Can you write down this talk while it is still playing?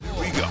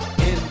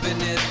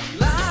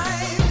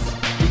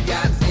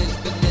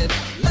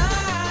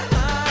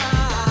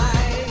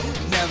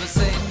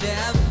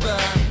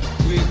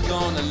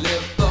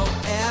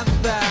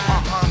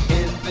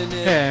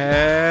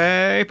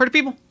Party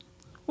people,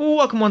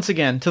 welcome once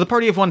again to the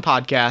Party of One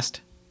podcast,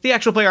 the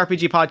actual play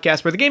RPG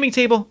podcast where the gaming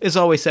table is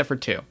always set for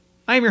two.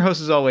 I am your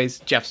host as always,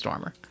 Jeff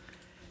Stormer.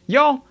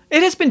 Y'all,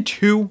 it has been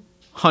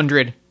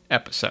 200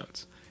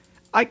 episodes.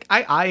 I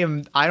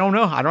don't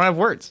know. I don't have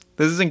words.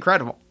 This is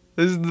incredible.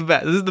 This is the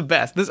best. This is the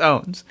best. This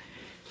owns.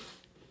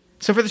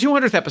 So for the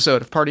 200th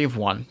episode of Party of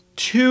One,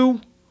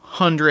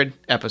 200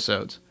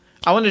 episodes,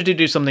 I wanted to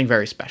do something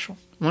very special.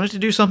 I wanted to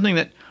do something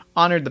that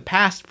honored the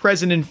past,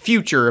 present, and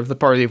future of the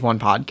Party of One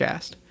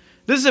podcast.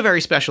 This is a very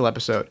special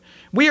episode.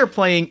 We are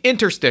playing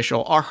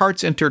Interstitial, Our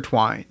Hearts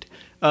Intertwined,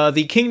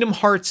 the Kingdom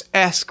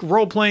Hearts-esque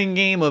role-playing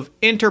game of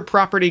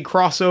inter-property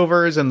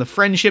crossovers and the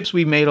friendships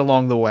we made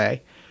along the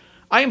way.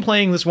 I am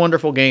playing this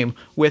wonderful game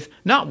with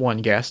not one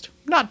guest,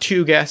 not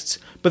two guests,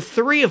 but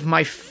three of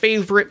my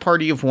favorite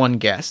Party of One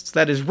guests.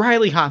 That is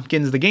Riley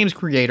Hopkins, the game's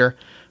creator,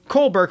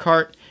 Cole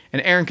Burkhart,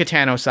 and Aaron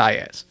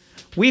Catano-Saez.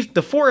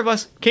 The four of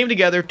us came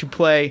together to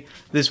play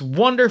this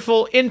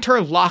wonderful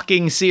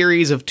interlocking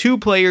series of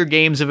two-player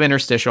games of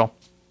Interstitial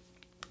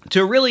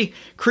to really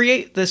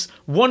create this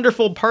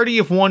wonderful Party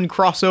of One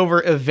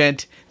crossover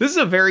event. This is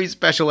a very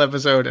special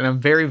episode, and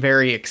I'm very,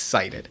 very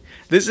excited.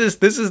 This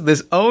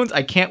owns.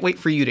 I can't wait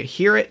for you to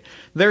hear it.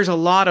 There's a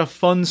lot of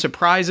fun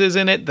surprises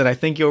in it that I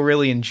think you'll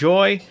really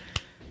enjoy.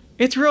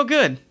 It's real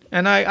good,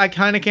 and I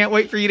kind of can't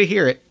wait for you to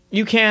hear it.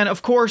 You can,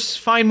 of course,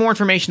 find more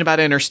information about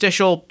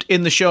Interstitial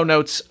in the show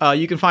notes.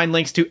 You can find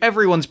links to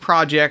everyone's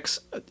projects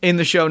in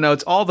the show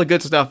notes. All the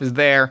good stuff is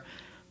there.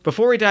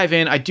 Before we dive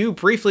in, I do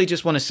briefly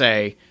just want to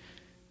say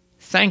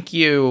thank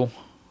you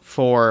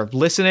for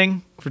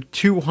listening for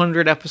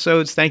 200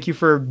 episodes. Thank you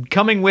for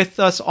coming with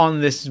us on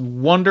this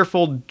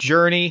wonderful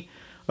journey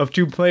of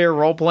two-player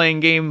role-playing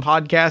game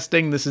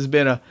podcasting. This has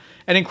been an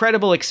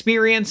incredible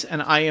experience,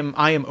 and I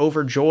am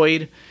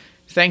overjoyed.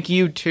 Thank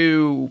you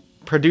to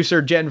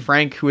producer Jen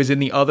Frank, who is in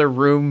the other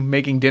room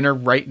making dinner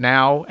right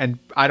now, and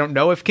I don't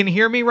know if can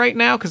hear me right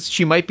now because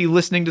she might be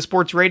listening to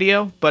sports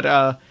radio,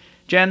 but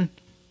Jen,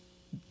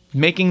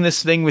 making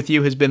this thing with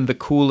you has been the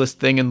coolest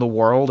thing in the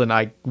world, and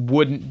I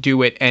wouldn't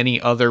do it any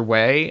other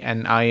way,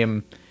 and I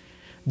am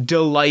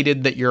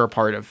delighted that you're a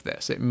part of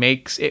this. It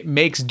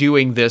makes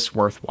doing this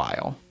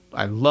worthwhile.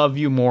 I love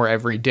you more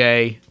every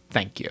day.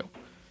 Thank you.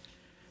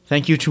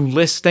 Thank you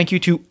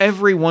to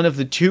every one of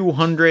the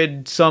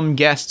 200 some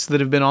guests that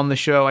have been on the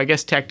show. I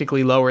guess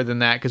technically lower than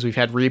that because we've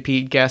had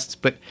repeat guests,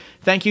 but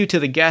thank you to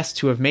the guests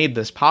who have made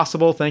this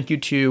possible. Thank you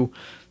to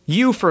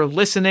you for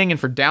listening and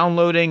for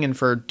downloading and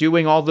for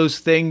doing all those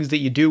things that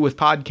you do with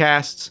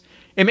podcasts.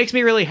 It makes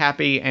me really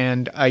happy,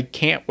 and I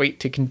can't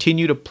wait to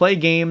continue to play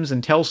games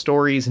and tell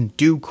stories and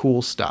do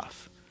cool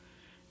stuff.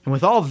 And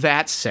with all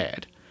that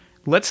said,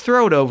 let's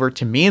throw it over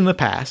to me in the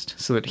past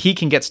so that he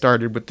can get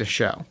started with the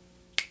show.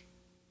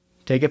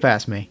 Take it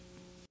past me.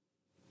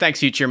 Thanks,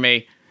 future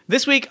me.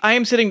 This week, I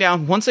am sitting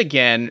down once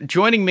again,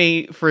 joining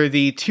me for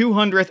the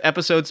 200th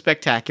episode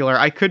spectacular.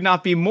 I could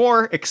not be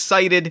more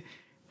excited.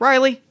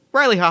 Riley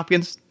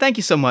Hopkins, thank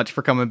you so much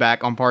for coming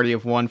back on Party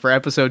of One for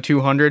episode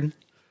 200.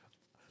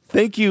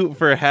 Thank you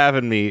for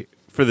having me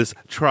for this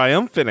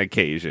triumphant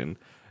occasion,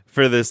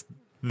 for this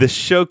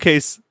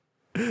showcase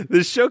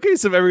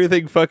of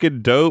everything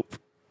fucking dope.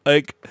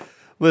 Like,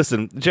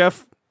 listen,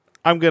 Jeff,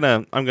 I'm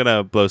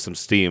gonna blow some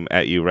steam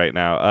at you right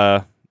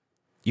now.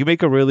 You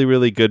make a really,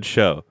 really good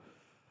show.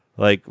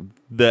 Like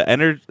the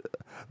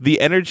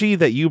energy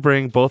that you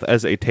bring both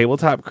as a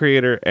tabletop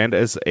creator and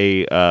as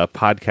a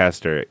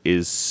podcaster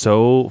is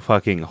so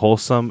fucking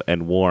wholesome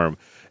and warm.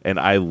 And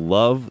I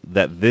love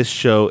that this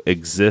show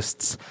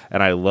exists,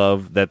 and I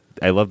love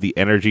the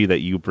energy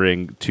that you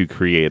bring to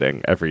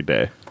creating every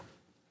day.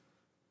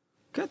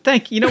 Good,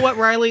 thank you. You know what,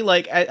 Riley?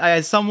 Like,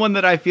 as someone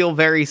that I feel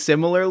very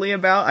similarly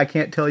about, I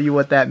can't tell you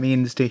what that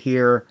means to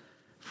hear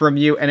from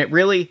you. And it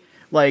really,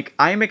 like,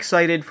 I'm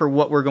excited for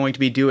what we're going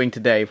to be doing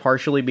today,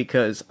 partially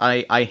because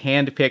I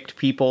handpicked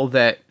people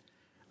that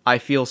I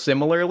feel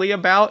similarly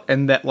about,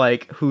 and that,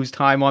 like, whose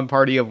time on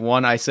Party of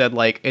One I said,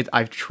 like,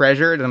 I've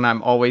treasured, and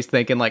I'm always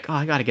thinking, like, oh,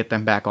 I gotta get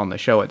them back on the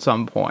show at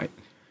some point.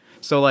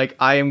 So, like,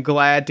 I am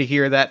glad to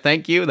hear that.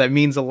 Thank you. That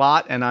means a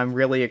lot, and I'm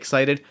really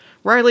excited.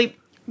 Riley,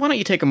 why don't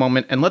you take a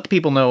moment and let the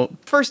people know,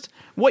 first,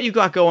 what you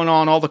got going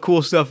on, all the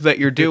cool stuff that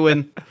you're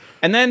doing,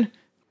 and then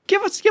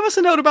give us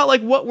a note about,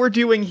 like, what we're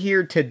doing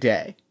here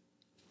today.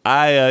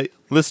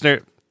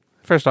 Listener,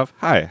 first off,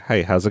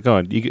 hi, how's it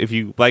going? If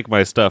you like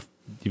my stuff,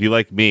 if you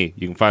like me,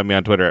 you can find me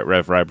on Twitter at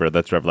Rev Rybread.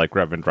 That's Rev like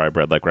Reverend,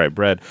 Rybread like Rye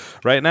Bread.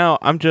 Right now,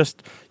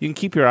 you can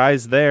keep your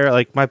eyes there.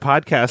 Like, my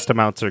podcast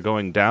amounts are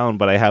going down,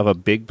 but I have a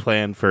big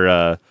plan for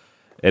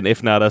an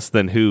If Not Us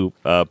Then Who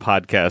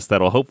podcast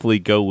that'll hopefully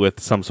go with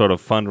some sort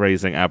of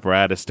fundraising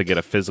apparatus to get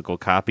a physical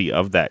copy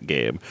of that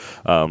game.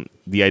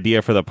 The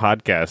idea for the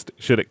podcast,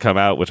 should it come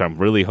out, which I'm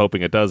really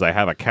hoping it does, I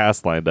have a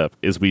cast lined up,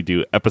 is we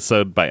do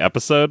episode by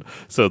episode.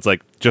 So it's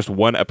like just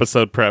one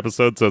episode per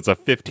episode, so it's a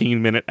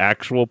 15-minute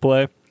actual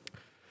play.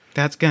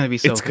 That's going to be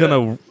so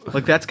good.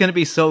 That's going to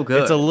be so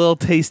good. It's a little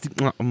tasty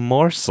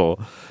morsel.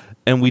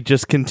 And we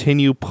just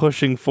continue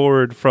pushing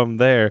forward from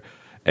there.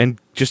 and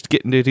just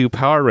getting to do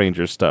Power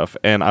Ranger stuff.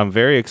 And I'm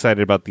very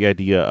excited about the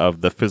idea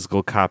of the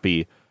physical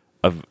copy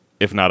of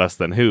If Not Us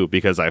Then Who,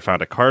 because I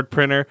found a card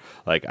printer.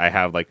 Like, I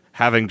have, like,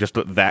 having just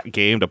that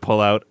game to pull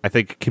out, I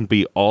think it can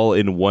be all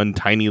in one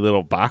tiny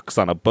little box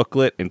on a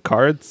booklet and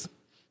cards.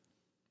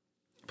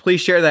 Please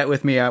share that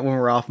with me when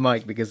we're off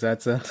mic, because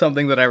that's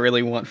something that I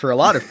really want for a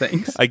lot of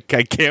things. I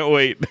can't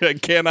wait. I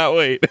cannot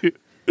wait.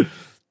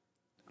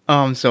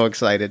 I'm so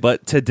excited.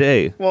 But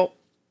today... Well,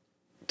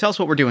 tell us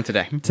what we're doing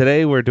today.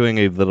 Today we're doing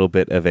a little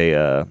bit of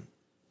a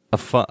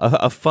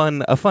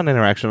fun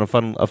interaction,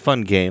 a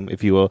fun game,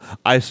 if you will.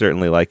 I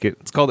certainly like it.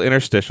 It's called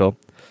Interstitial.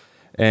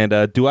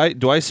 And do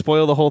I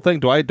spoil the whole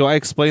thing? Do I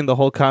explain the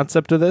whole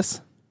concept of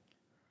this?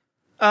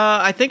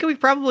 I think I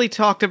probably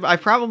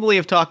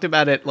have talked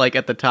about it like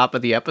at the top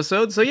of the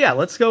episode. So yeah,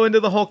 let's go into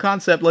the whole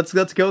concept. Let's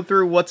go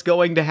through what's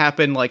going to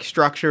happen like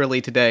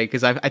structurally today,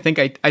 because I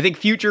think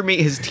Future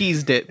Me has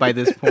teased it by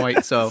this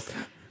point. So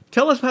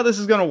tell us how this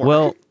is going to work.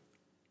 Well,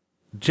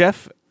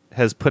 Jeff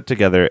has put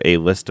together a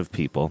list of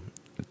people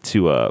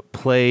to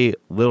play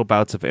little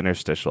bouts of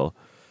Interstitial,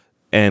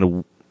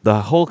 and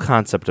the whole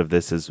concept of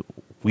this is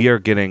we are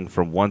getting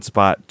from one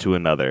spot to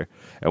another,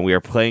 and we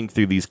are playing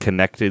through these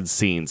connected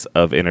scenes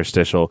of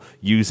Interstitial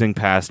using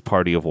past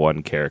Party of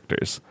One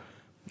characters.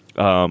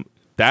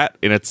 That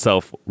in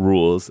itself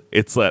rules.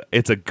 It's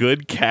a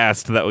good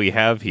cast that we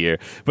have here,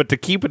 but to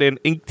keep it in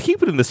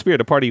the spirit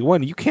of Party of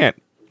One, you can't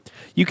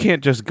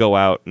just go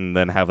out and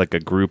then have like a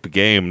group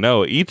game.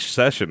 No, each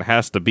session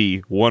has to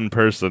be one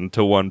person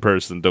to one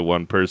person to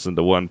one person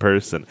to one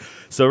person.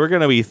 So we're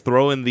going to be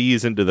throwing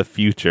these into the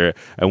future,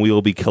 and we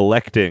will be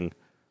collecting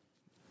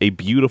a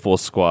beautiful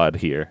squad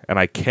here. And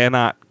I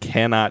cannot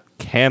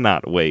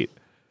wait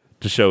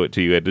to show it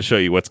to you and to show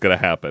you what's going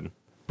to happen.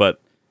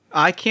 But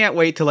I can't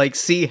wait to like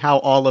see how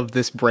all of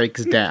this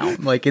breaks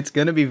down. Like, it's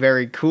going to be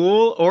very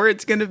cool, or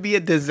it's going to be a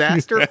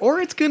disaster, or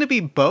it's going to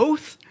be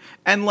both.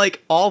 And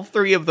like all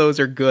three of those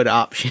are good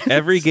options.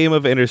 Every game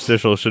of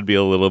Interstitial should be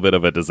a little bit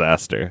of a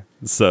disaster.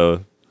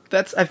 So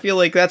I feel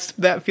like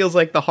that feels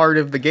like the heart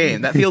of the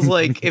game. That feels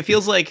like it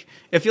feels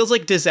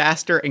like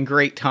disaster and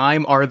great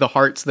time are the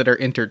hearts that are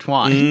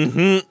intertwined.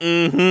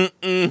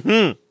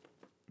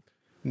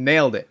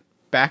 Nailed it.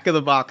 Back of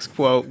the box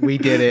quote. We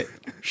did it.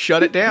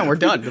 Shut it down. We're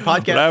done. The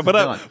podcast is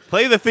done.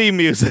 Play the theme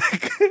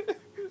music.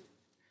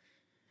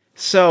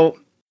 So,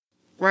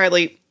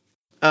 Riley,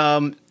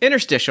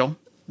 Interstitial.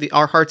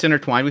 Our Hearts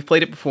Intertwined. We've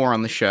played it before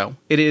on the show.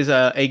 It is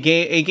a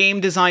game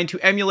designed to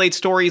emulate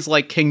stories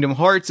like Kingdom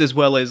Hearts, as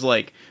well as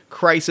like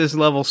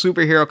crisis-level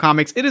superhero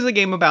comics. It is a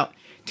game about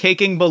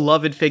taking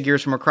beloved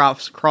figures from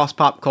across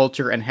pop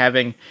culture and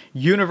having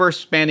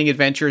universe-spanning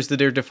adventures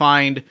that are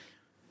defined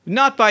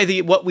not by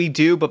what we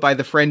do, but by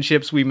the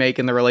friendships we make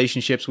and the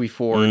relationships we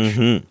forge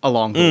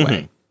along the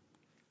way.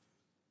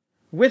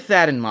 With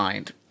that in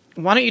mind,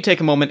 why don't you take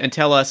a moment and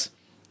tell us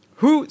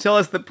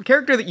the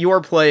character that you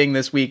are playing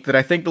this week that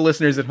I think the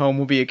listeners at home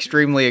will be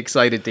extremely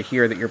excited to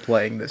hear that you're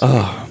playing this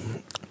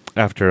week.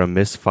 After a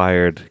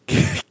misfired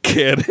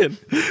cannon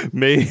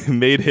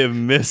made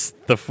him miss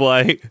the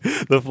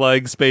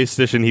flying space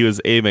station he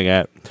was aiming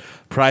at,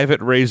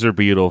 Private Razor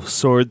Beetle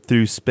soared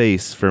through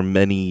space for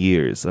many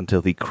years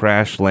until he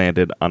crash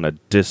landed on a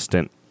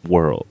distant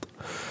world.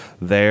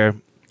 There,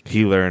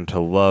 he learned to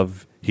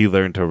love, he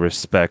learned to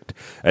respect,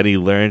 and he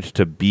learned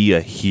to be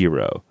a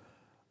hero.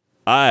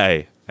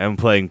 I am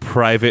playing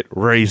Private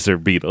Razor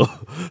Beetle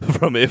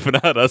from If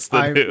Not Us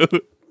Then Who.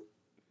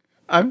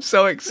 I'm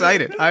so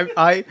excited.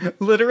 I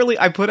literally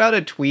put out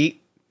a tweet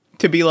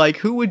to be like,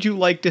 who would you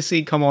like to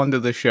see come onto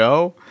the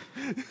show?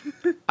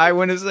 I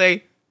want to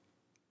say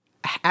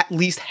at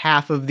least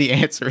half of the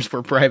answers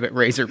were Private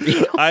Razor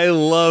Beetle. I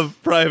love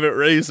Private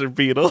Razor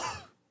Beetle.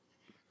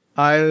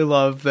 I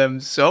love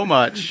them so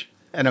much,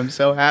 and I'm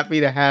so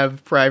happy to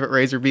have Private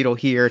Razor Beetle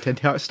here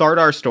to start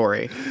our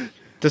story.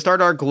 To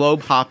start our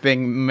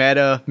globe-hopping,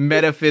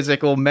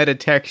 metaphysical,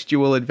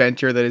 metatextual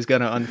adventure that is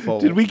going to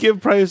unfold. Did we give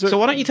Private... So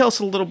why don't you tell us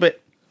a little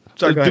bit...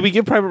 Sorry, Did we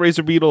give Private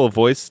Razor Beetle a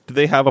voice? Do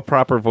they have a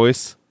proper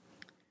voice?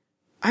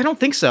 I don't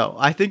think so.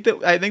 I think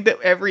that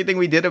everything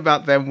we did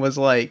about them was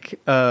like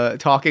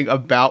talking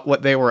about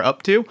what they were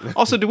up to.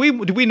 Also, do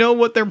we know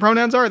what their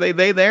pronouns are? Are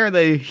they there? Are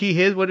they he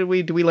his?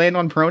 Do we land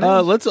on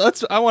pronouns?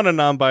 Let's. I want a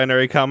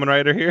non-binary common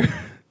writer here.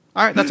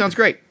 All right, that sounds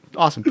great.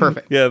 Awesome,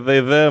 perfect. Yeah,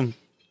 they them.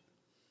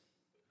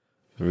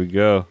 There we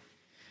go.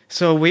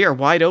 So we are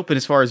wide open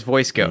as far as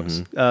voice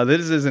goes.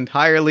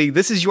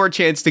 This is your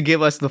chance to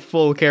give us the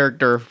full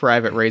character of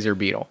Private Razor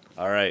Beetle.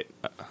 All right.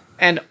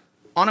 And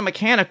on a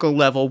mechanical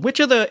level, which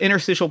of the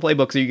interstitial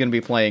playbooks are you going to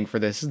be playing for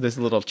this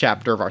little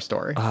chapter of our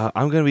story?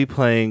 I'm going to be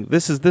playing.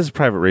 This is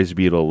Private Razor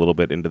Beetle a little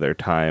bit into their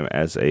time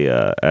as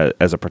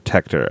a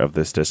protector of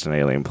this distant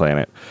alien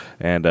planet,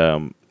 and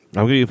I'm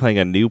going to be playing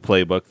a new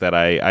playbook that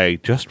I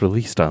just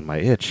released on my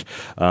itch,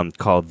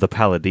 called The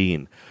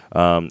Paladin.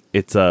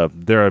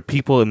 There are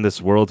people in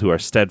this world who are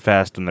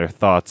steadfast in their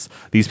thoughts.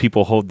 These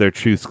people hold their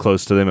truths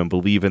close to them and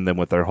believe in them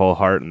with their whole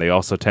heart, and they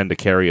also tend to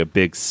carry a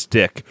big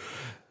stick.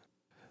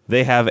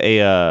 They have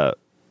a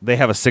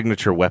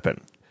signature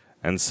weapon,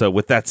 And so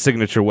with that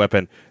signature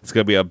weapon, it's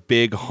going to be a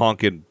big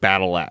honking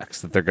battle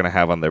axe that they're going to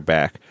have on their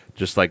back.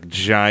 Just like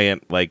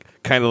giant, like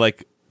kind of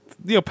like,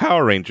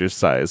 Power Rangers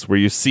size, where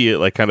you see it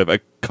like kind of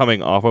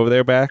coming off of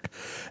their back.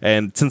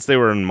 And since they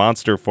were in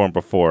monster form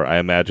before, I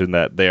imagine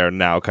that they are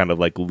now kind of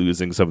like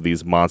losing some of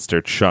these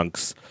monster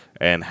chunks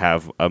and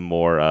have a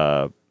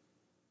more,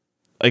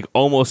 like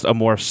almost a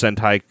more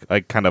Sentai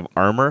like kind of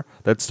armor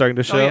that's starting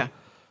to show. Oh, yeah.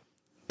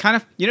 Kind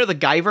of, the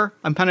Guyver?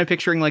 I'm kind of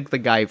picturing like the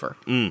Guyver.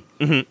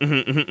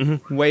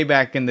 Way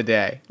back in the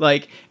day.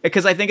 Like,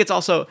 because I think it's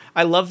also,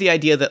 I love the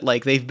idea that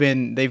like they've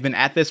been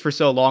at this for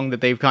so long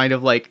that they've kind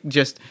of like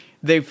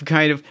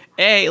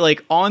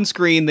like on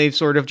screen, they've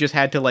sort of just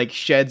had to like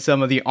shed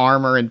some of the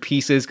armor and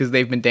pieces because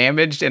they've been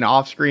damaged. And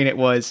off screen it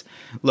was,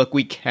 look,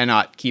 we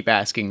cannot keep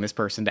asking this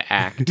person to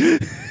act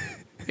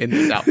in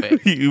this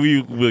outfit.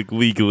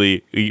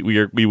 Legally,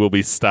 we will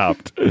be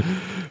stopped.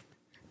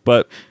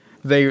 But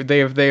They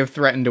have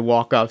threatened to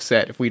walk off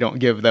set if we don't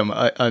give them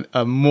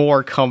a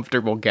more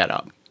comfortable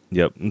getup.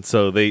 Yep. And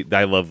so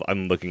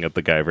I'm looking at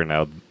the Guyver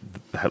now.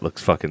 That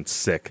looks fucking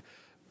sick.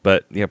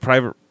 But yeah,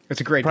 It's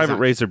a great Private design.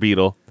 Razor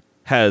Beetle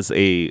has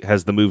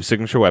the move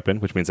signature weapon,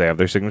 which means I have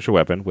their signature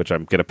weapon, which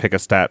I'm gonna pick a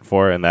stat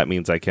for, and that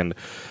means I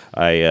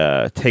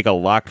take a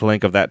locked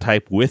link of that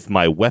type with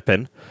my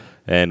weapon,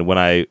 and when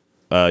I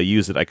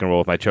use it, I can roll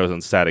with my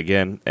chosen stat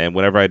again, and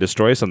whenever I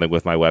destroy something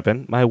with my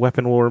weapon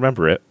will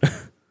remember it.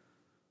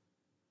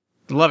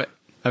 Love it.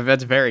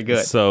 That's very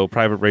good. So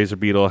Private Razor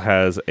Beetle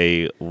has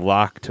a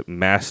locked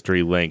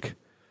mastery link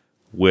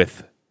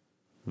with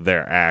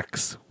their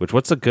axe,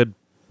 what's a good,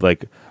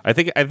 like, I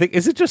think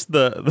is it just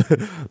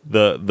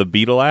the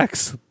beetle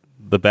axe?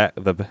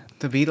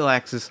 The beetle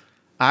axes.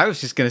 I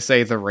was just gonna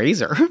say the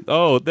razor.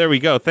 Oh, there we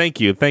go.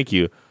 Thank you.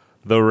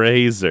 The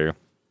razor.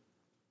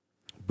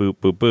 Boop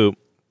boop boop.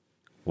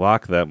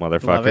 Lock that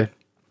motherfucker. Love it.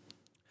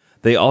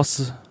 They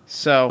also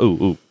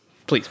ooh.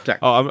 Please, sorry.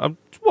 Oh, I'm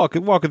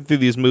walking through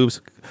these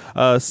moves.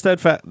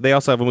 Steadfast. They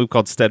also have a move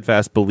called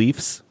Steadfast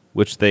Beliefs,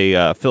 which they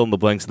fill in the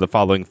blanks of the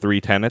following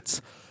 3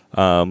 tenets.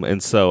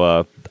 And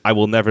so I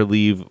will never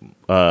leave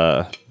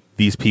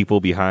these people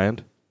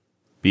behind,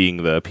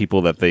 being the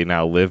people that they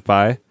now live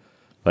by,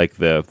 like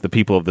the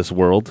people of this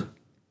world.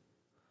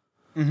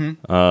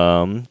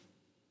 I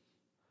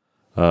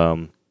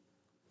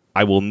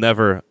will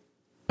never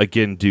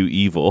again do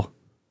evil,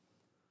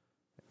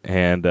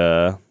 and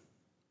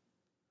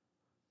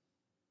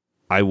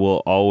I will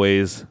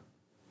always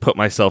put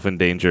myself in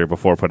danger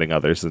before putting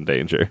others in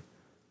danger.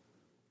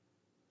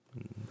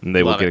 And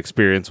they will get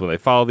experience when they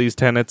follow these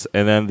tenets.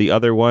 And then the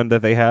other one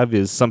that they have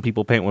is some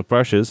people paint with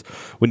brushes.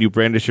 When you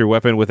brandish your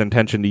weapon with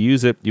intention to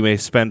use it, you may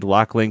spend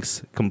lock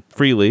links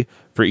freely.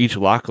 For each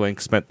lock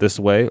link spent this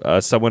way,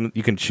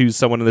 you can choose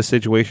someone in the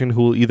situation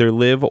who will either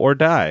live or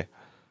die.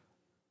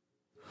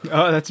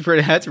 Oh, that's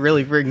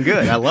really freaking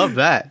good. I love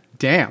that.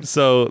 Damn.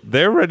 So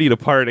they're ready to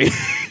party.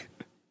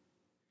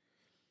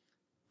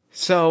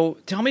 So,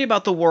 tell me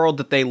about the world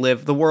that they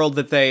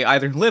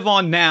either live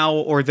on now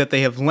or that they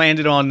have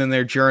landed on in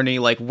their journey.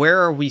 Like,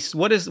 where are we?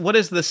 What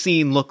does the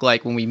scene look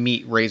like when we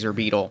meet Razor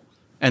Beetle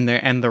and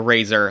the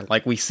Razor?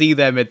 Like, we see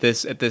them at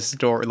this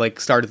story,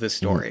 like start of this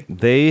story.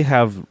 They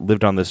have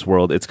lived on this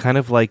world. It's kind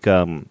of like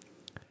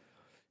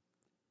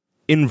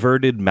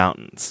inverted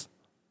mountains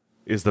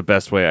is the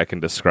best way I can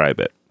describe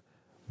it.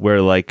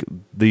 Where like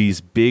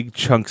these big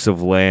chunks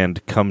of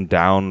land come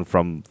down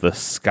from the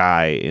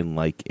sky in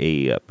like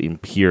in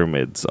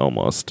pyramids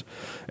almost,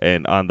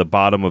 and on the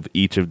bottom of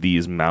each of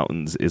these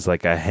mountains is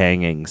like a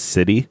hanging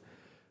city,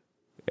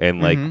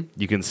 and like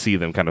you can see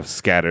them kind of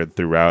scattered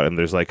throughout, and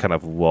there's like kind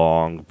of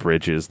long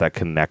bridges that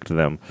connect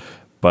them,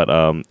 but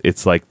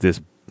it's like this,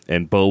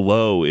 and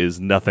below is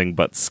nothing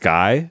but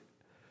sky.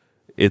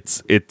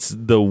 It's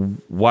the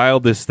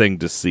wildest thing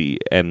to see,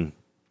 and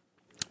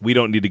we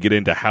don't need to get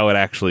into how it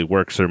actually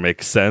works or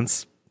makes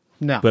sense.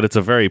 No. But it's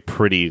a very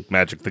pretty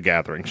Magic the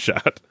Gathering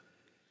shot.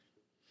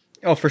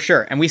 Oh, for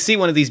sure. And we see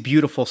one of these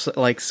beautiful,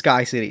 like,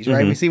 sky cities,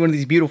 right? We see one of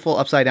these beautiful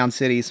upside-down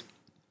cities.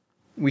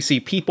 We see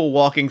people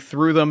walking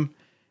through them,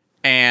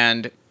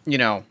 and,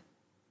 it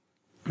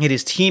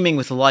is teeming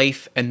with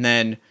life, and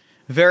then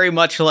very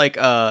much like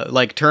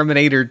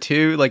Terminator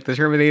 2, like the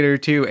Terminator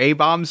 2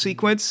 A-bomb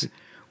sequence,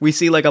 we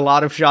see like a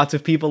lot of shots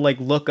of people like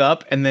look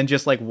up, and then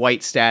just like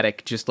white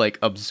static just like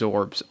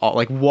absorbs all,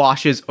 like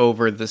washes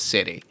over the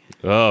city.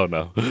 Oh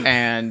no!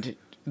 And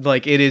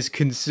like it is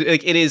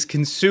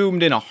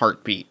consumed in a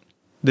heartbeat.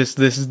 This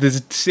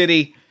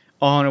city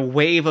on a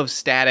wave of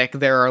static.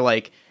 There are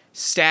like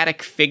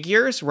static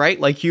figures, right?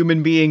 Like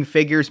human being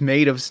figures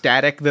made of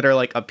static that are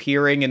like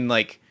appearing and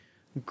like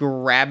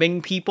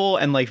grabbing people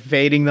and like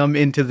fading them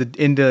into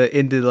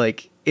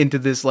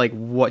this like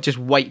what just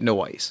white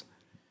noise.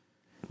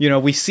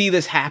 We see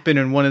this happen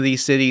in one of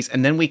these cities,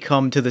 and then we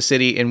come to the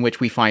city in which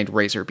we find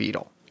Razor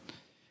Beetle.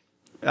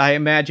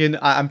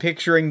 I'm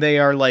picturing they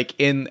are like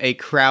in a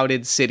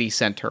crowded city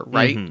center,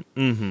 right?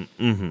 There's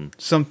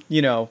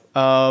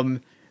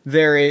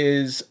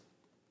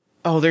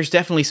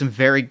definitely some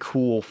very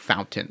cool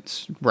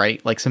fountains,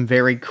 right? Like some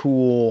very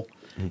cool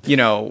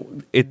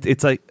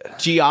it's like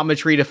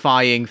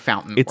geometry-defying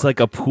fountain. It's like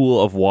a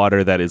pool of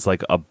water that is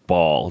like a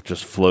ball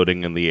just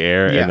floating in the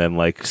air, and then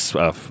like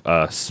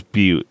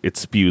it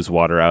spews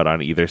water out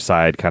on either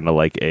side, kind of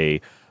like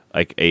a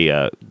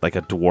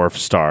dwarf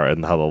star,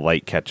 and how the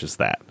light catches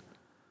that.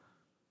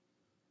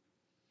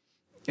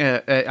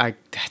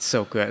 That's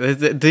so good.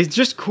 They're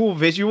just cool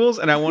visuals,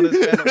 and I want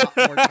to spend a lot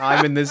more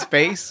time in this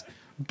space.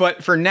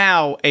 But for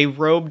now, a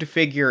robed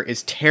figure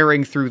is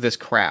tearing through this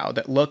crowd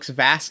that looks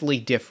vastly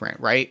different,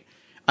 right?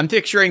 I'm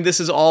picturing this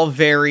is all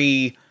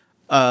very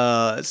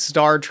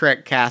Star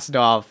Trek cast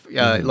off,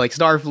 like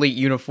Starfleet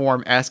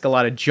uniform-esque, a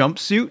lot of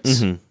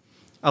jumpsuits,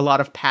 a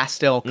lot of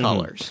pastel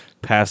colors.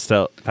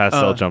 Pastel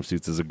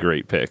jumpsuits is a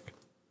great pick.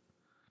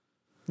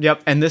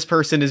 Yep, and this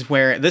person is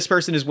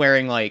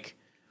wearing like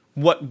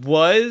what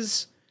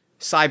was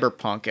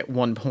cyberpunk at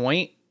one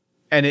point.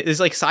 And it is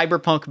like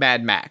cyberpunk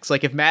Mad Max.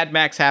 Like if Mad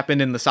Max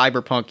happened in the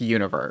cyberpunk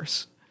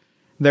universe,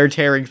 they're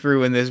tearing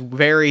through in this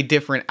very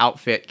different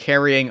outfit,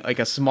 carrying like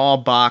a small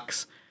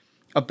box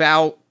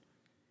about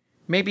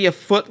maybe a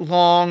foot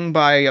long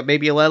by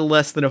maybe a little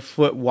less than a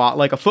foot wide,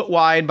 like a foot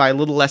wide by a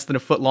little less than a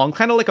foot long,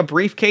 kind of like a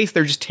briefcase.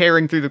 They're just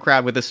tearing through the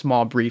crowd with a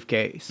small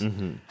briefcase,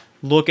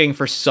 looking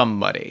for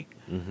somebody.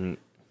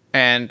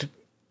 And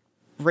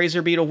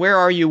Razor Beetle, where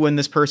are you when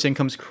this person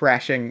comes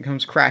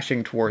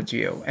crashing towards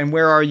you? And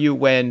where are you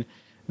when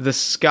the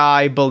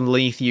sky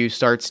beneath you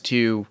starts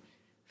to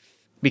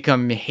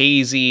become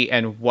hazy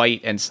and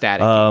white and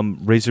static?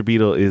 Razor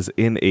Beetle is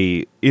in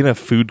a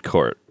food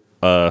court.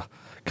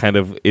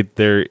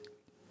 They're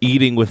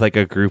eating with like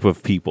a group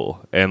of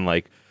people and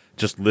like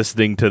just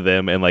listening to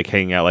them and like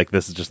hanging out. Like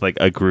this is just like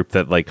a group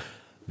that like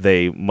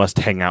they must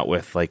hang out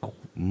with like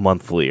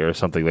monthly or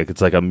something. Like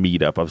it's like a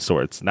meetup of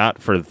sorts,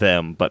 not for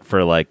them, but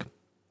for like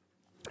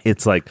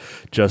it's like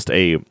just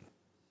a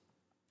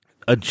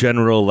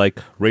general like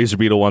Razor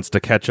Beetle wants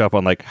to catch up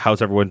on like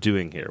how's everyone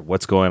doing here?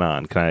 What's going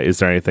on? Is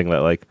there anything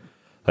that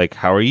like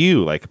how are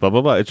you? Like blah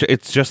blah blah.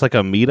 It's just like a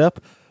meetup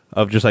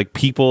of just like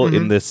people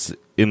in this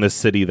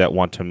city that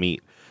want to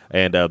meet.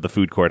 And the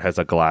food court has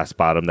a glass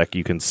bottom that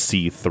you can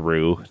see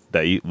through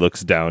that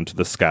looks down to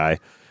the sky.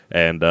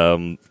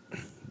 And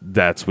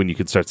that's when you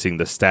can start seeing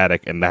the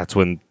static, and that's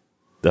when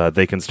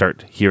they can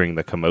start hearing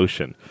the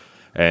commotion.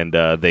 And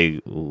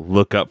they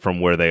look up from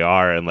where they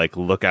are and like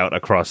look out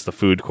across the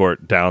food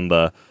court down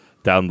the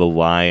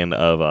line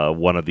of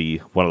one of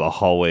the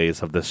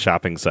hallways of this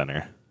shopping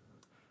center.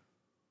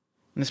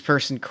 And this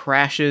person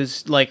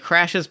crashes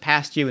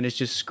past you and is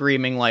just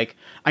screaming like,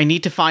 "I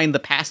need to find the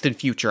past and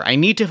future. I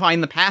need to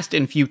find the past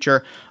and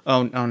future.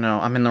 Oh no,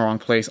 I'm in the wrong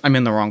place.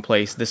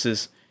 This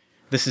is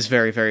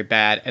very, very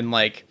bad." And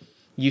like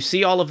you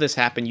see all of this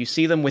happen. You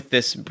see them with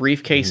this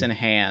briefcase in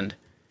hand.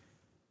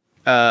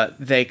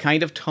 They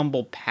kind of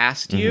tumble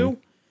past you,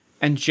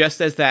 and just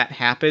as that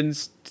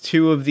happens,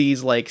 two of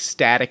these like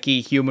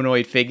staticky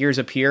humanoid figures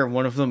appear, and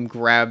one of them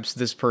grabs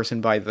this person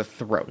by the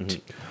throat.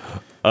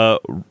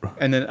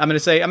 And then I'm gonna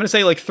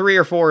say like 3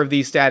 or 4 of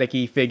these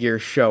staticky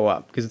figures show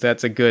up because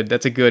that's a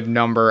good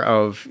number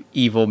of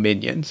evil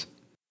minions.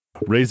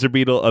 Razor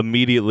Beetle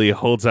immediately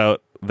holds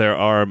out their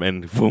arm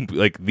and boom,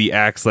 like the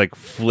axe like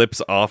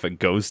flips off and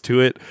goes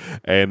to it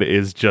and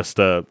is just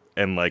and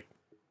like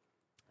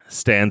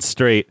stands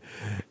straight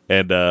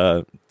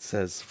and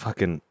says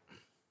fucking,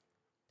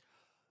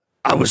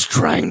 "I was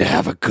trying to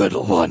have a good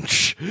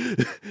lunch,"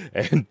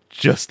 and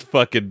just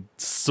fucking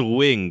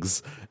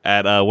swings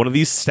at one of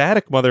these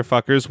static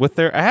motherfuckers with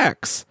their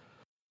axe.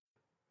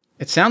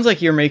 It sounds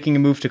like you're making a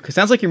move to. It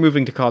sounds like you're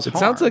moving to cause harm.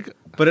 Sounds like,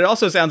 but it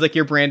also sounds like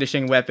you're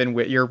brandishing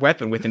your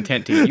weapon with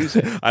intent to use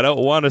it. I don't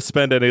want to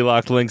spend any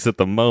locked links at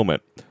the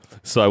moment,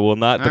 so I will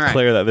not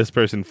declare that this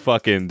person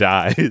fucking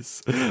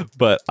dies.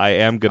 But I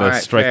am gonna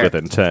strike with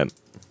intent.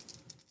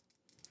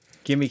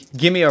 Give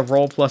me a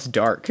roll plus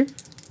dark.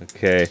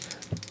 Okay,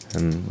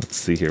 and let's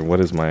see here. What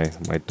is my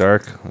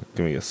dark?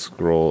 Give me a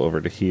scroll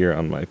over to here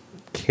on my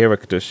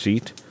character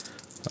sheet.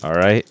 All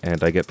right,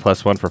 and I get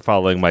 +1 for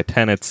following my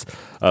tenets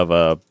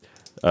of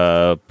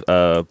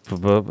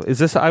is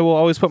this I will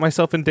always put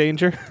myself in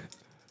danger?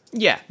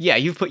 Yeah,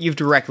 you've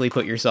directly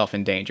put yourself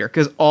in danger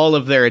because all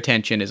of their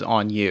attention is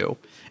on you.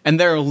 And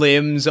their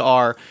limbs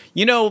are,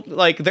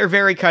 like they're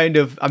very kind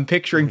of, I'm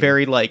picturing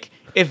very like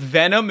if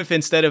Venom, if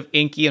instead of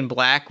inky and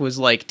black was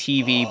like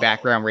TV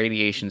background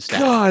radiation stuff.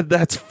 God,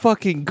 that's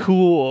fucking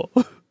cool.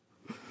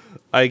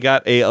 I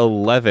got a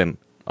 11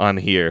 on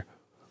here.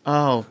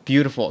 Oh,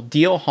 beautiful.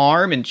 Deal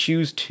harm and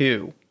choose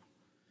 2.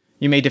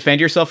 You may defend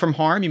yourself from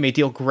harm, you may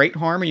deal great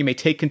harm, or you may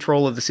take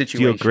control of the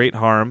situation. Deal great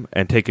harm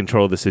and take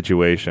control of the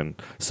situation.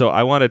 So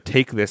I want to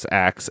take this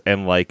axe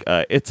and like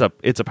it's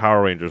a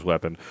Power Rangers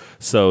weapon.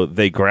 So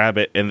they grab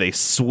it and they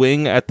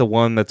swing at the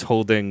one that's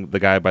holding the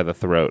guy by the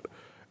throat.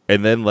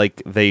 And then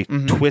like they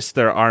twist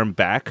their arm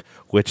back,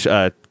 which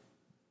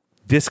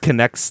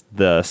disconnects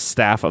the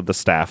staff of the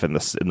staff in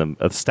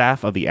the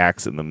staff of the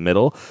axe in the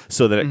middle,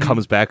 so that it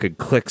comes back and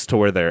clicks to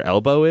where their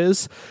elbow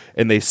is,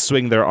 and they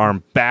swing their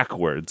arm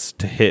backwards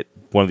to hit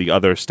one of the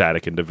other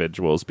static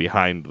individuals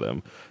behind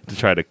them to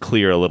try to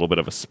clear a little bit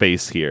of a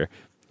space here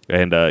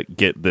and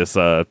get this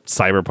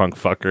cyberpunk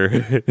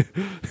fucker.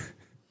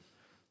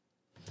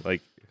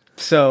 Like,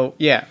 so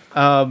yeah,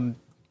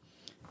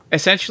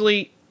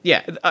 essentially,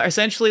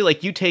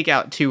 like you take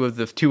out two of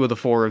the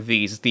four of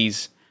these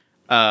things,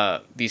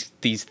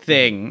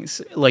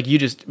 like you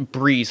just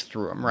breeze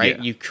through them, right?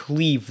 Yeah. You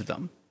cleave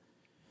them.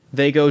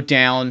 They go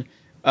down.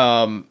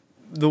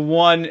 The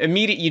one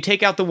you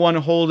take out the one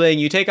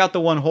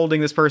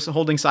holding this person,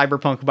 holding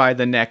Cyberpunk by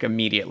the neck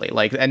immediately.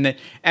 Like,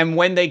 and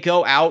when they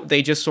go out,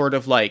 they just sort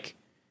of like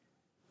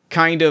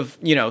kind of,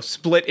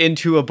 split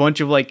into a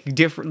bunch of like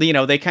different,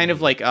 they kind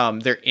of like,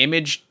 their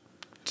image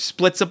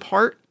splits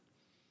apart.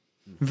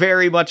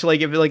 Very much like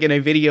if like in a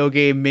video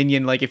game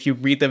minion, like if you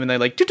read them and they're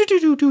like kind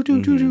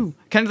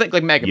of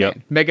like Mega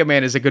Man. Mega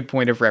Man is a good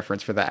point of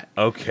reference for that.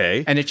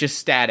 Okay. And it's just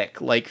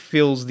static, like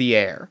fills the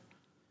air.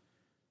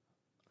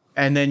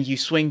 And then you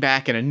swing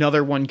back and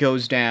another one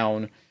goes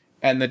down,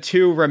 and the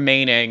two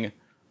remaining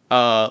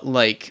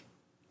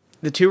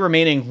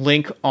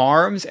link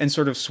arms and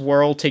sort of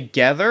swirl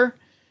together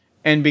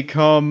and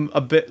become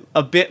a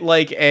bit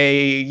like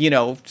a,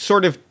 they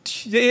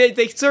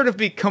sort of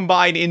be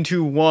combined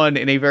into one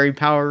in a very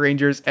Power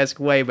Rangers-esque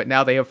way, but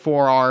now they have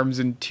 4 arms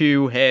and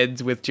 2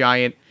 heads with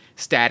giant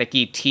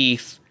staticky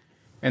teeth,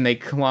 and they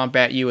clomp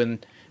at you,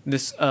 and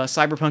this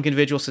cyberpunk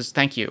individual says,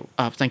 thank you,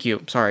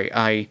 sorry,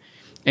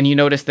 and you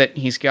notice that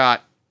he's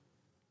got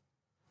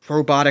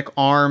robotic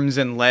arms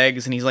and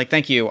legs, and he's like,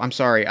 thank you, I'm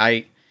sorry,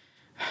 I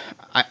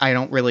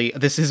don't really,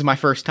 this is my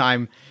first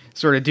time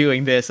sort of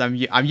doing this. I'm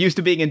used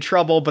to being in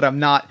trouble, but I'm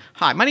not.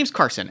 Hi, my name's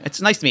Carson. It's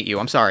nice to meet you.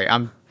 I'm sorry.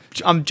 I'm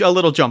a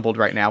little jumbled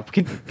right now.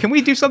 Can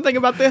we do something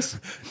about this?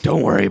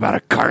 Don't worry about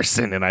it,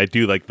 Carson. And I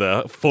do like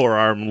the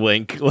forearm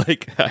link,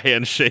 like a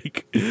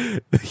handshake,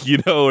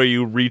 where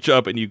you reach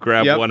up and you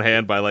grab one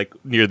hand by like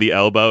near the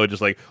elbow and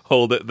just like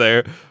hold it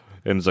there.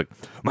 And it's like,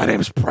 my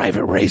name's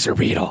Private Razor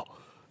Beetle.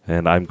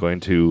 And I'm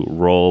going to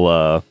roll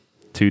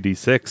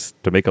 2d6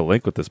 to make a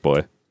link with this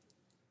boy.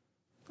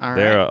 All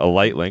They're right. a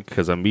light link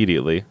because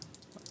immediately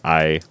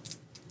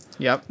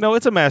Yep. No,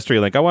 it's a mastery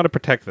link. I want to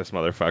protect this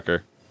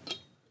motherfucker.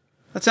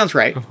 That sounds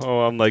right.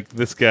 Oh, I'm like,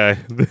 this guy.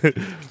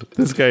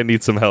 This guy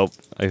needs some help.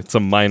 It's a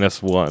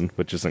 -1,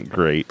 which isn't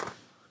great.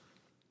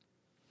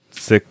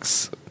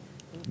 6.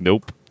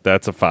 Nope.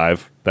 That's a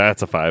 5.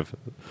 That's a 5.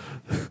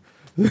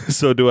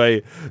 So do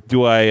I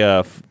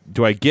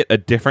get a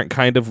different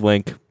kind of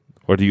link,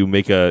 or do you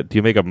make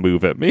a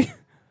move at me?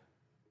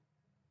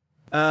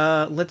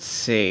 Let's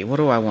see. What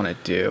do I want to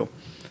do?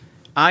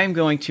 I'm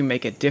going to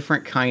make a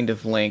different kind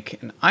of link,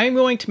 and I'm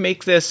going to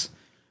make this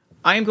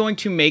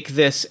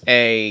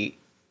a...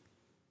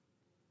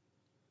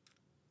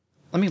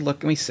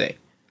 Let me see.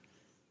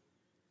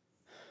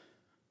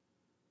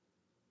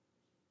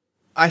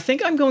 I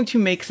think I'm going to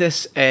make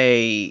this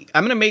a...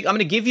 I'm going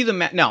to give you I'm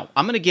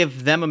going to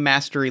give them a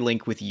mastery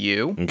link with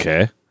you.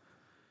 Okay.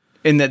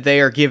 In that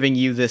they are giving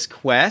you this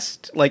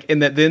quest. Like, in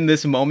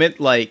this moment,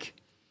 like...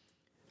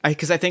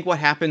 Because I think what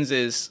happens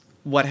is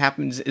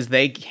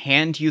they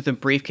hand you the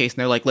briefcase and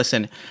they're like,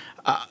 listen,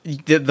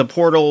 the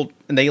portal,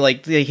 and they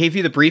gave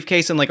you the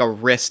briefcase and like a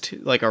wrist,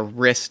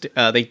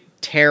 they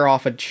tear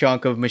off a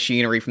chunk of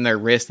machinery from their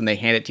wrist and they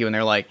hand it to you and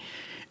they're like,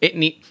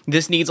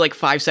 this needs like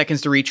 5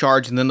 seconds to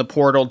recharge, and then the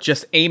portal,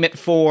 just aim it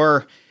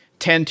for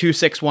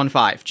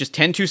 102615. Just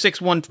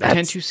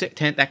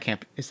 102610, that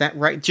can't, is that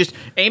right? Just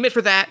aim it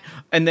for that,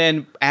 and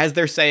then as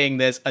they're saying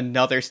this,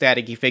 another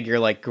staticky figure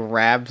like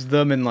grabs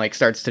them and like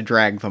starts to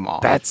drag them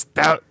off.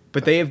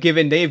 But they have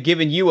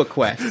given you a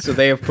quest, so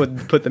they have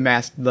put the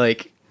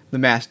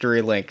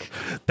mastery link.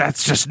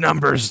 That's just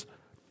numbers.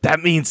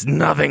 That means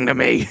nothing to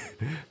me.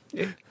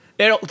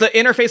 The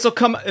interface will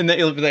come, and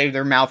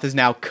their mouth is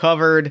now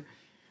covered,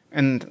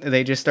 and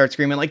they just start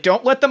screaming like,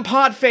 "Don't let them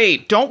pod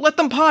fade! Don't let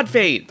them pod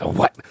fade!"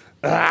 What?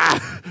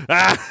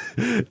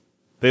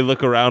 They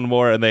look around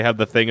more, and they have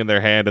the thing in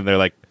their hand, and they're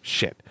like,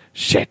 "Shit!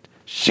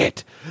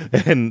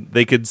 And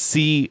they could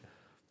see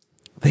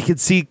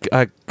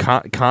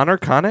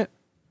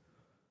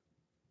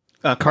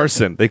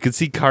Carson. They could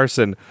see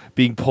Carson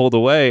being pulled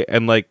away,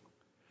 and like,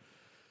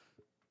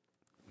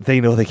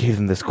 they know they gave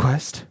them this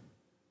quest.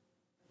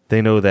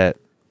 They know that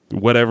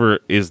whatever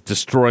is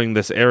destroying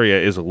this area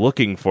is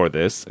looking for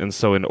this, and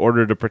so in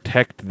order to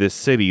protect this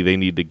city, they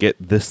need to get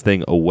this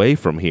thing away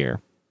from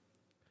here.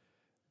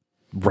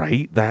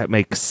 Right? That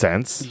makes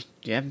sense.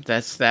 Yeah,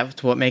 that's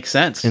what makes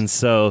sense. And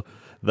so,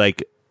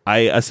 like,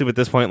 I assume at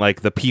this point,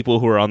 like, the people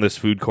who are on this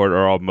food court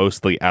are all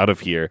mostly out of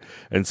here,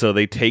 and so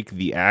they take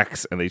the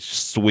axe and they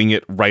swing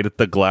it right at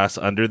the glass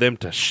under them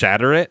to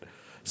shatter it,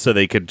 so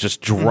they could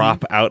just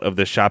drop out of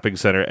the shopping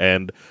center,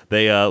 and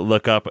they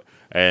look up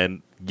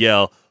and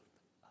yell,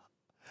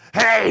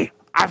 "Hey,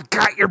 I've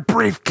got your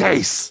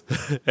briefcase!"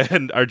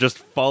 and are just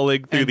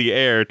falling through the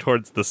air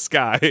towards the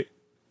sky.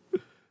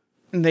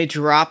 And they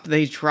drop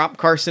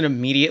Carson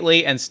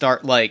immediately and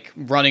start like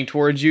running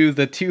towards you.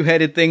 The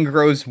 2-headed thing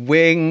grows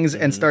wings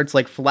and starts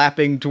like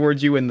flapping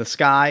towards you in the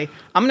sky.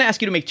 I'm gonna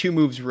ask you to make 2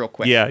 moves real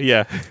quick.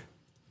 Yeah.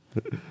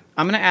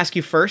 I'm going to ask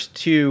you first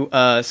to,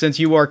 since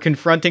you are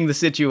confronting the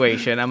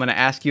situation, I'm going to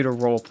ask you to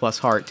roll plus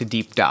heart to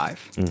deep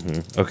dive.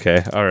 Mm-hmm.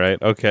 Okay. All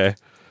right. Okay.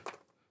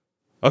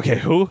 Okay.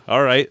 Who?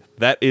 All right.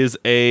 That is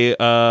a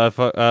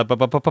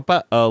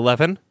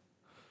 11.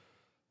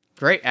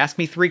 Great. Ask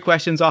me 3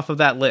 questions off of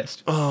that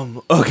list.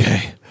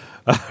 Okay.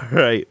 All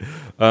right.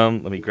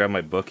 Let me grab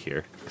my book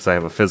here because I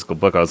have a physical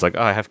book. I was like,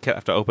 oh, I have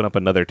to open up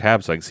another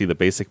tab so I can see the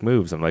basic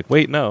moves. I'm like,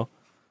 wait, no.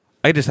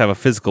 I just have a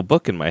physical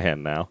book in my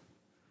hand now.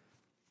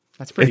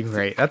 That's pretty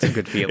great. That's a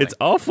good feeling. It's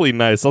awfully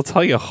nice. I'll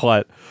tell you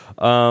what.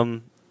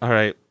 All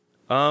right.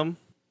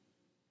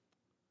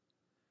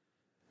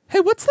 Hey,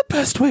 what's the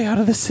best way out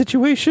of this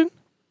situation?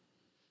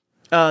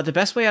 The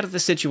best way out of the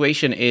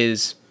situation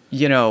is,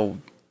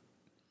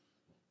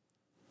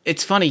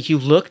 it's funny. You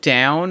look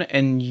down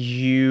and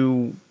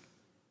you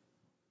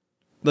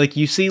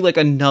see like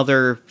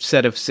another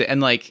set of, and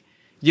like,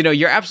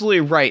 you're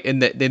absolutely right in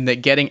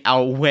that getting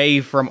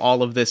away from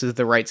all of this is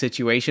the right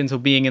situation. So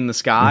being in the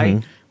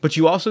sky, but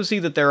you also see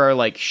that there are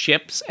like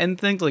ships and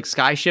things, like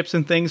sky ships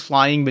and things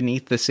flying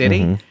beneath the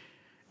city.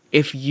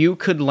 If you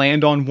could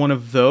land on one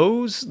of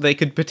those,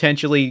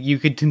 you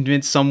could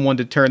convince someone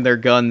to turn their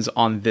guns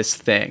on this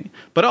thing.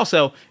 But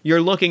also,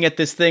 you're looking at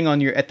this thing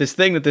at this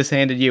thing that this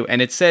handed you,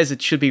 and it says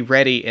it should be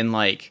ready in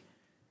like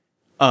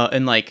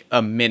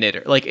a minute,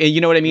 or like, you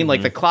know what I mean?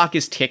 Like the clock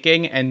is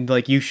ticking, and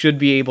like you should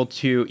be able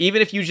to,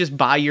 even if you just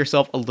buy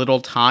yourself a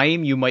little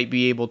time, you might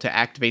be able to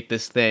activate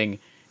this thing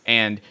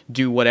and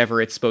do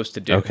whatever it's supposed to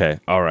do. Okay.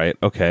 All right.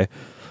 Okay.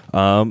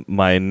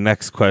 My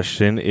next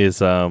question is,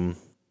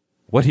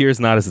 what here is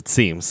not as it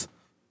seems?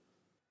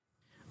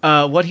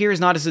 What here is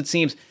not as it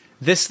seems.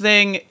 This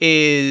thing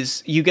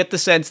is, you get the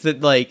sense that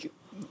like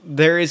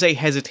there is a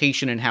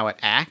hesitation in how it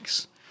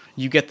acts.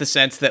 You get the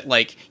sense that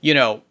like,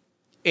 it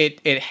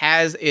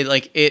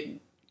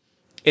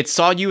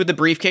saw you with the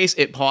briefcase,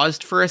 it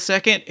paused for a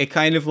second, it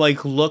kind of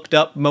like looked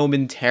up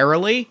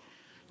momentarily.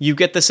 You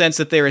get the sense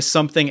that there is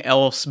something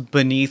else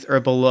beneath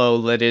or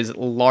below that is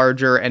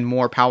larger and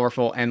more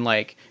powerful and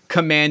like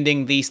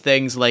commanding these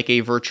things like a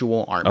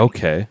virtual army.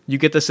 Okay. You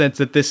get the sense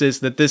that these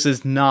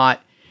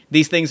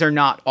things are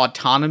not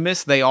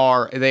autonomous, they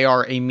are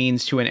a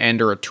means to an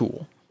end or a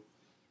tool.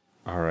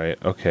 All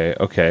right.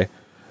 Okay.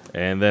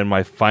 And then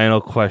my final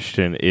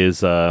question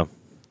is what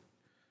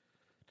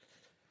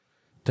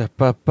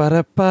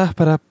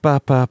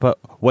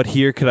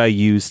here could I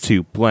use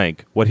to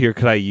blank? What here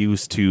could I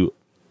use to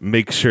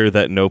make sure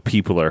that no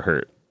people are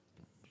hurt?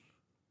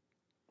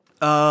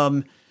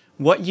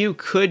 What you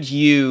could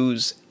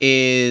use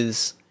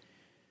is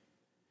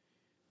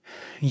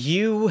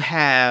you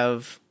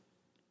have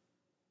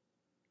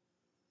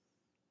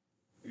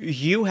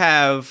your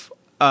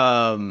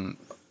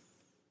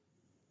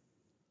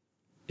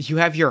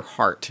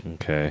heart.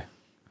 Okay.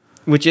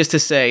 Which is to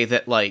say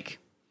that like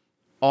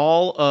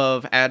all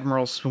of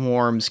Admiral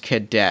Swarm's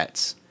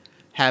cadets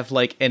have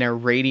like an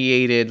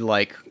irradiated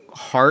like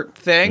heart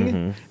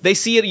thing. They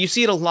see it. You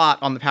see it a lot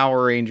on the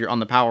Power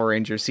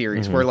Ranger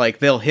series, where like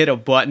they'll hit a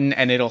button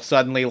and it'll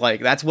suddenly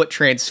like that's what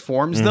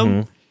transforms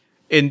them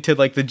into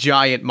like the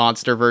giant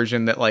monster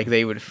version that like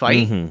they would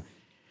fight.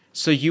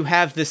 So you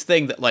have this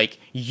thing that like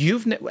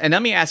and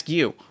let me ask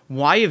you,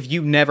 why have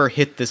you never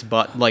hit this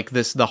button like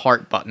this, the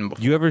heart button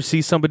before? You ever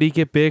see somebody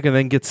get big and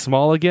then get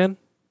small again?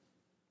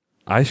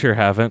 I sure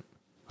haven't.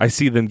 I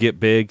see them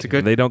get big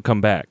and they don't come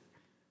back.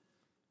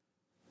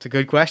 It's a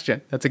good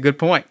question. That's a good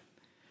point.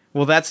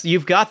 Well,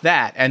 you've got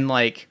that, and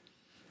like,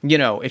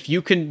 if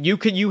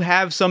you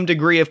have some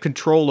degree of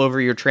control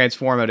over your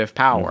transformative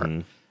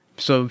power.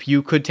 So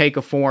you could take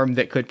a form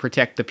that could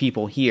protect the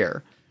people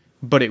here,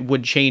 but it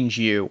would change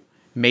you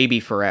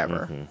maybe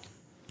forever.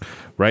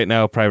 Right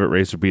now, Private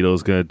Razor Beetle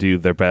is going to do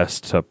their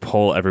best to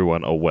pull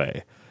everyone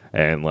away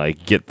and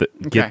like get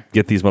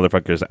these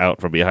motherfuckers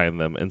out from behind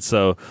them, and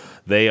so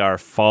they are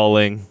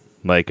falling.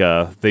 Like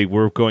they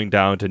were going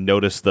down to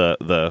notice the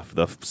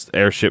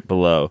airship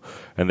below,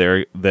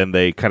 and then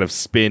they kind of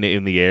spin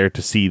in the air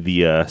to see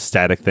the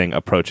static thing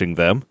approaching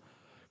them,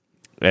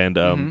 and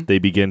they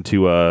begin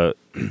to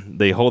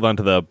they hold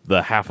onto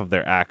the half of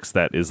their axe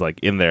that is like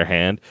in their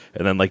hand,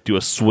 and then like do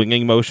a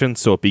swinging motion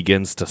so it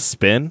begins to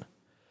spin,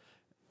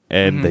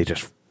 and they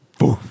just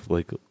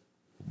like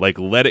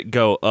let it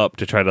go up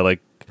to try to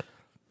like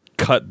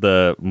cut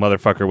the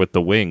motherfucker with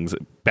the wings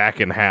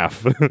back in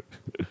half.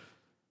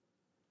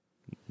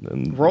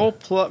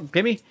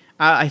 Give me.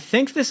 I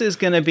think this is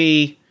going to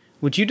be.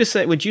 Would you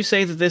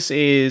say that this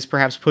is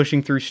perhaps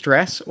pushing through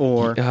stress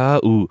or?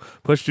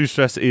 Push through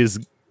stress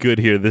is good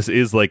here. This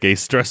is like a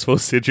stressful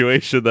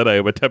situation that I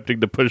am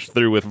attempting to push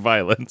through with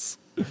violence.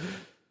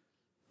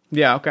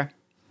 Yeah. Okay.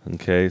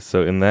 Okay.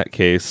 So in that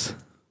case,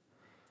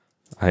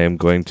 I am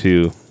going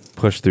to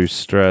push through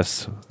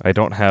stress. I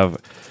don't have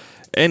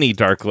any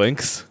dark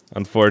links,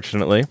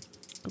 unfortunately.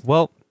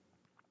 Well.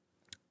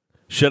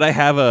 Should I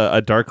have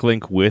a dark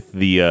link with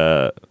the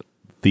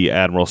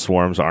Admiral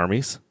Swarm's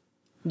armies?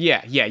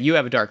 Yeah, you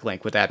have a dark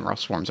link with Admiral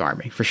Swarm's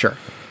army, for sure.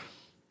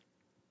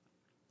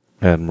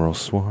 Admiral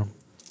Swarm.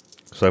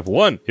 So I have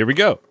 1. Here we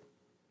go.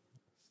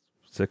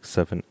 6,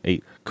 7,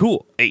 8.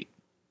 Cool. 8.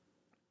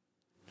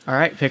 All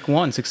right, pick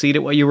one. Succeed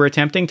at what you were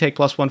attempting. Take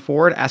 +1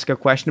 forward. Ask a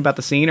question about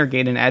the scene or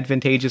gain an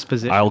advantageous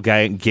position. I'll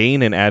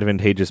gain an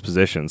advantageous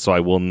position, so I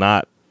will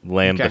not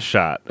land the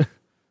shot.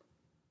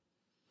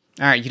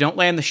 All right, you don't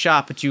land the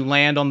shot, but you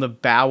land on the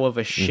bow of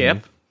a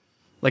ship,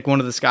 like one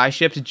of the sky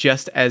ships,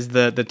 just as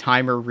the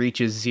timer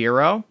reaches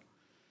 0.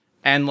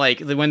 And like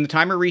when the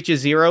timer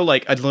reaches 0,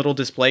 like a little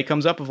display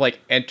comes up of like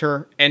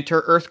enter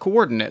Earth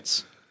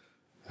coordinates.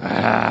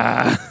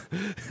 I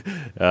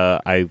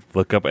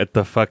look up at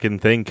the fucking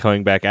thing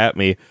coming back at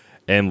me,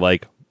 and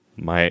like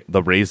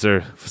the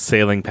Razor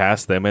sailing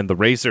past them, and the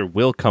Razor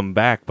will come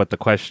back. But the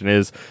question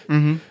is,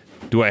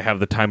 do I have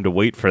the time to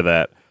wait for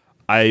that?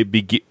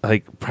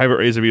 Private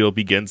Razor Beetle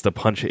begins to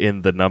punch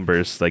in the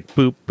numbers, like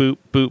boop boop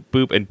boop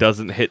boop, and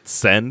doesn't hit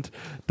send,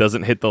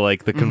 doesn't hit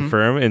the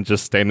confirm, and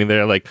just standing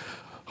there like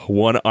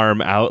one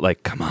arm out,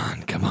 like come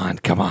on, come on,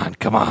 come on,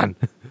 come on.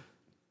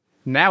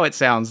 Now it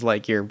sounds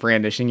like you're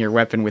brandishing your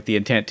weapon with the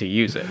intent to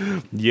use it.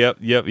 Yep.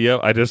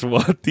 I just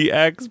want the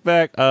axe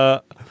back.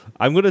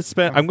 I'm gonna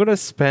spend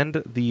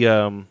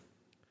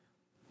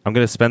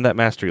that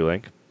mastery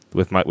link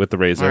with the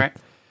Razor, right.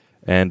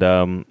 And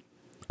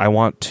I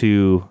want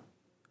to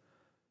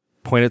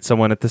point at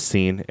someone at the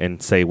scene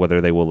and say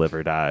whether they will live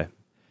or die.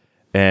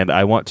 And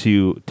I want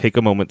to take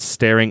a moment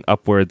staring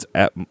upwards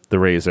at the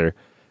Razor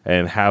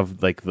and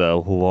have like the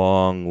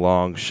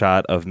long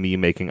shot of me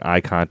making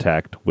eye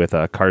contact with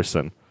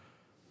Carson.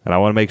 And I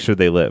want to make sure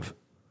they live.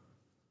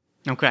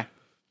 Okay.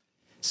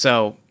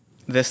 So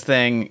this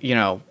thing,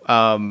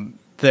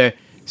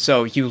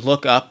 so you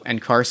look up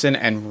and Carson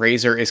and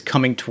Razor is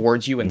coming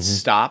towards you and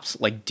stops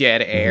like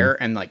dead air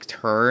and like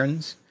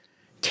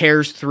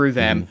tears through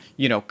them,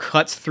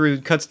 cuts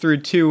through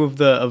 2 of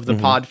the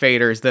pod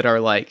faders that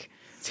are like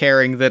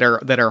tearing that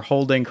are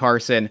holding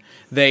Carson.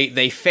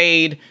 They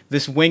fade.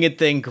 This winged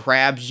thing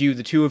grabs you.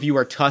 The 2 of you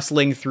are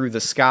tussling through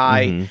the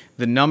sky.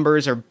 The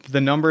numbers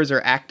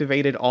are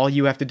activated. All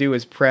you have to do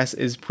is press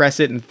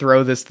it and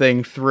throw this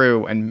thing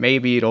through, and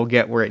maybe it'll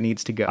get where it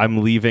needs to go.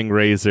 I'm leaving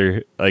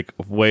Razor like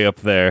way up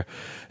there,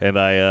 and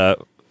I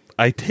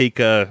take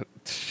a.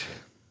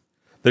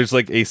 There's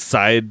like a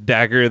side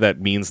dagger that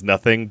means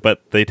nothing,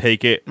 but they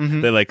take it,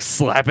 they like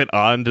slap it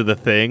onto the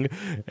thing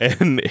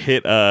and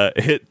hit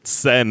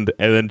send,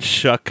 and then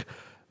chuck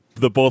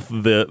both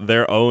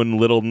their own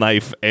little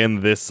knife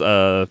and this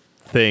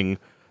thing,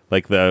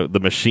 like the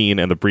machine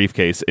and the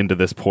briefcase, into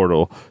this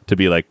portal to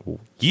be like,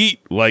 yeet,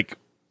 like,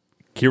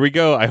 here we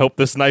go. I hope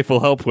this knife will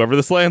help whoever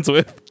this lands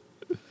with.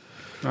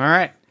 All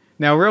right.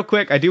 Now, real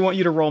quick, I do want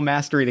you to roll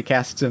mastery to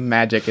cast some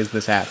magic as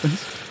this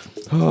happens.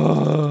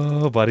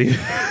 Oh, buddy.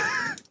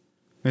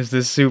 There's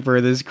this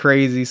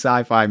crazy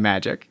sci-fi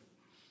magic.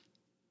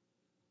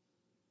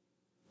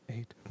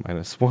 8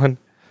 minus 1,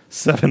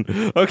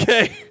 7.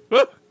 Okay.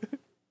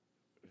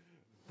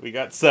 We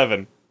got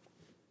 7.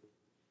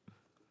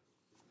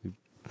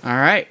 All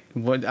right.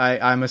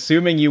 I'm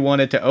assuming you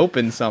wanted to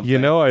open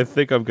something. I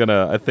think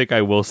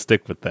I will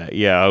stick with that.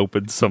 Yeah,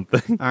 open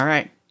something. All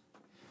right.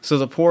 So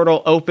the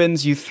portal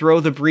opens, you throw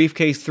the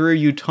briefcase through,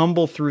 you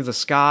tumble through the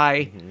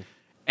sky,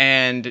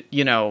 and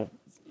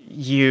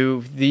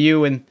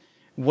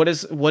what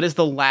is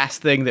the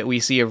last thing that we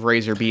see of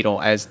Razor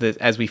Beetle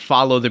as we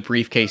follow the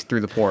briefcase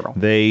through the portal?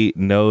 They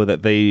know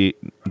that they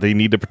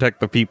need to protect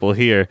the people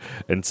here,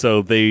 and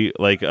so they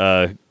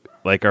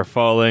are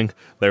falling.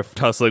 They're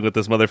tussling with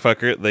this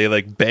motherfucker. They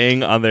like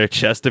bang on their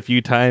chest a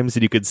few times,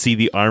 and you could see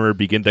the armor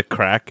begin to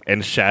crack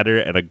and shatter,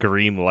 and a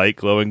green light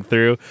glowing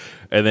through.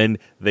 And then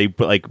they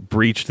like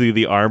breach through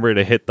the armor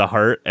to hit the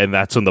heart, and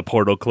that's when the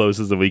portal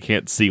closes, and we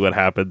can't see what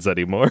happens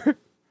anymore.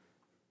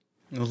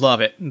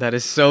 Love it. That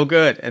is so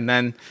good. And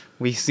then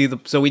we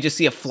just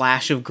see a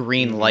flash of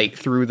green light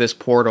through this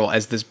portal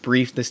as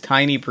this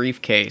tiny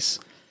briefcase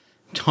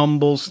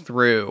tumbles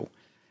through,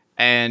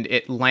 and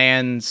it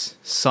lands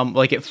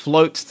it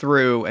floats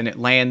through and it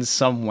lands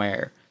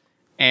somewhere.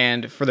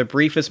 And for the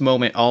briefest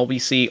moment, all we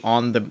see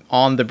on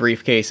the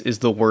briefcase is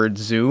the word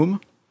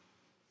Zoom.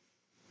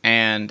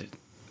 And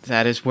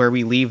that is where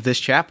we leave this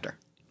chapter.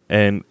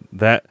 And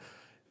that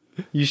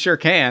you sure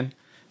can.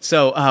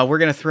 So we're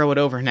going to throw it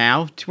over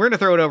now. We're going to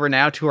throw it over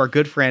now to our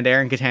good friend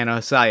Aaron Catano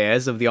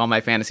Saez of the All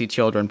My Fantasy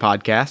Children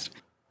podcast.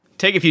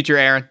 Take it, future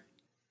Aaron.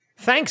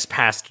 Thanks,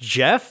 past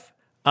Jeff.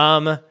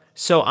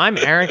 So I'm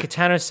Aaron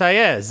Catano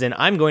Saez, and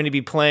I'm going to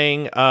be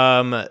playing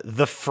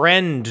the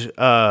Friend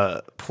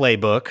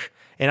playbook,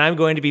 and I'm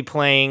going to be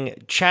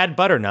playing Chad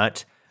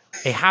Butternut,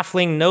 a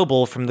halfling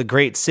noble from the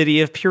great city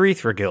of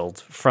Purethra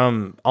Guild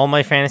from All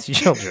My Fantasy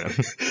Children.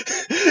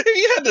 If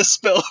you had to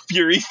spell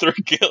Purethra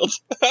Guild,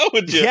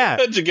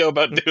 how'd you go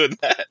about doing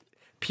that?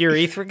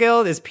 Purethra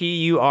Guild is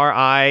Purithra,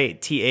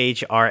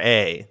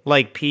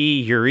 like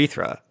P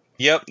urethra.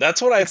 Yep,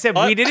 that's what I Except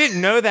thought. We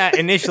didn't know that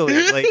initially.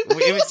 Like,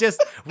 it was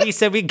just, we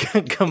said we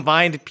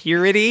combined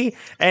purity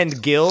and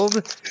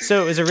guild.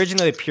 So it was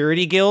originally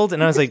Purity Guild,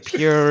 and I was like,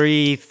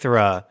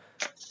 Purethra.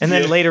 And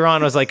then later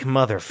on, I was like,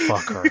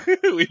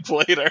 motherfucker. We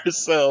played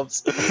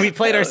ourselves. We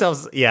played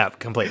ourselves, yeah,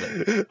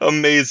 completely.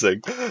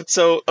 Amazing.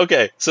 So,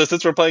 okay, so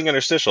since we're playing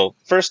Interstitial,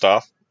 first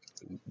off,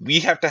 we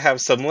have to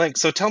have some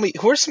links. So tell me,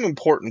 who are some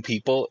important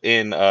people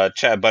in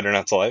Chad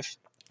Butternut's life?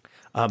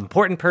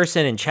 Important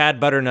person in Chad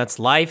Butternut's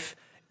life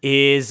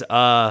is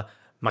my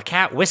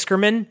cat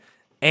Whiskerman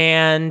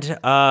and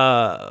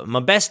my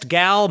best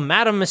gal,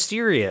 Madame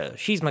Mysteria.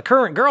 She's my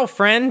current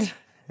girlfriend,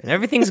 and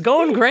everything's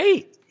going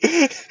great.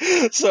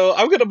 So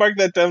I'm gonna mark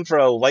that down for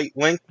a light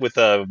link with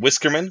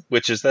Whiskerman,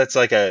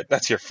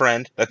 that's your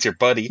friend, that's your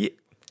buddy.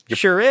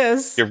 Sure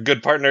is. Your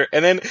good partner.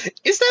 And then,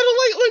 is that a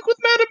light link with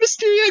Madame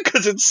Mysteria?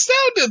 Because it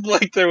sounded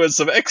like there was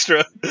some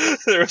extra.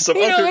 There was some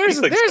other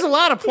there's a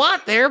lot of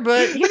plot there,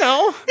 but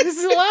this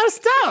is a lot of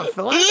stuff.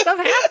 A lot of stuff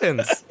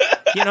happens.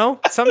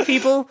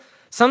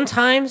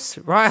 Sometimes,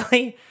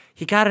 Riley,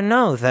 you got to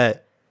know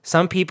that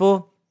some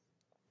people,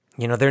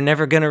 they're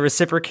never going to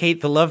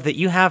reciprocate the love that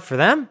you have for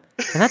them,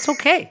 and that's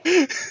okay.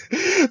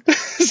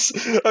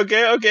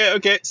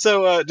 Okay.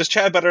 So, does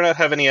Chad Butternut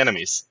have any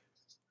enemies?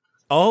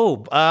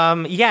 Oh,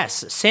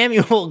 yes.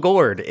 Samuel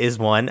Gord is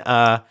one.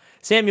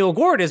 Samuel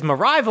Gord is my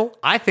rival.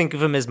 I think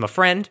of him as my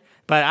friend,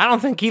 but I don't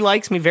think he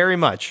likes me very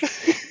much.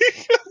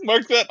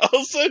 Mark that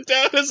also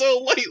down as a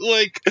light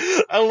link.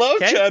 I love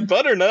Chad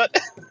Butternut.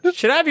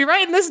 Should I be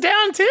writing this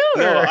down too?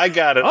 No, I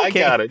got it. Okay.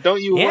 I got it. Don't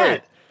you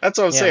worry. That's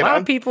what I'm saying. A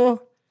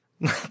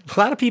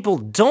lot of people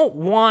don't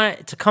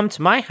want to come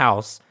to my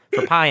house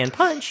for pie and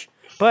punch,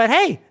 but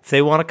hey, if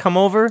they want to come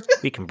over,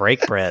 we can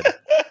break bread.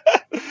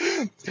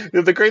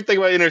 The great thing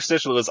about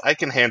Interstitial is I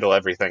can handle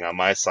everything on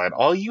my side.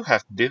 All you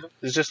have to do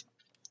is just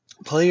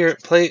play your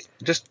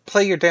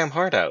damn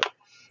heart out.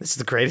 This is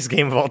the greatest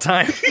game of all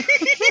time.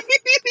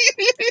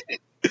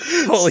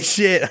 Holy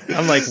shit.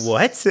 I'm like,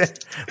 what?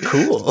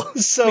 Cool.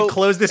 So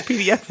close this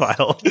PDF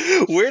file.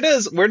 Where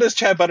does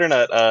Chad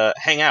Butternut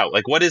hang out?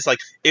 Like, what is, like,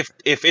 if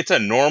it's a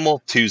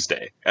normal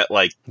Tuesday at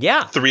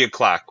 3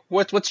 o'clock,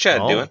 what's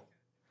Chad doing?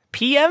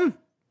 PM?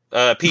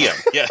 PM,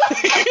 yeah.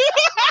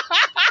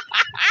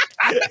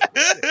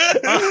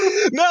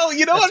 No,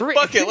 you know what?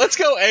 Fuck it. Let's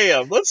go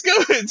AM. Let's go.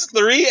 It's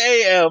 3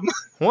 AM.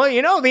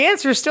 Well, the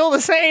answer is still the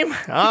same.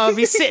 I'll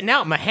be sitting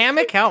out in my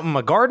hammock, out in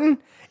my garden,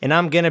 and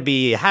I'm going to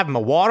be having my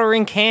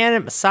watering can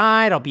at my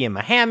side. I'll be in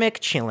my hammock,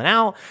 chilling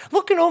out,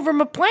 looking over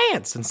my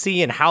plants and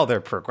seeing how they're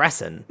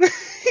progressing.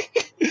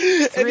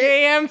 3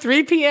 a.m.,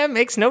 3 p.m.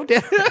 makes no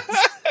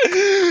difference.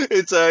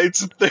 It's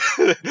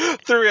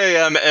 3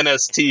 a.m.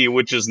 NST,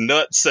 which is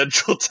Nut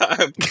Central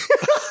Time.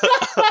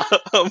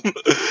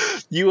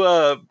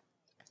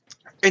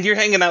 And you're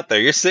hanging out there.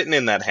 You're sitting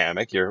in that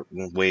hammock. You're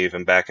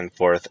waving back and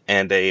forth,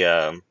 and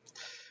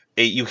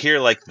you hear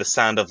like the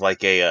sound of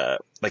like a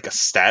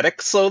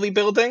static slowly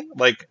building,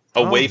 like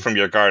away from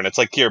your garden. It's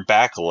like to your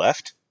back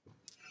left.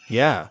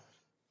 Yeah,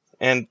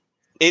 and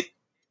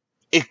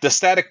the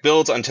static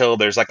builds until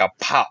there's like a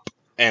pop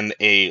and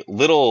a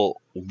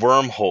little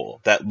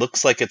wormhole that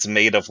looks like it's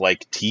made of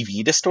like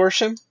TV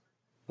distortion,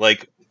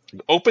 like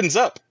opens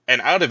up,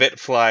 and out of it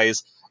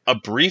flies a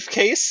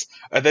briefcase,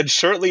 and then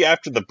shortly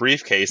after the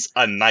briefcase,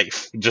 a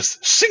knife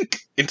just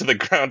sink into the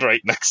ground right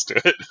next to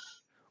it.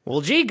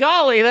 Well, gee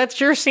golly, that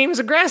sure seems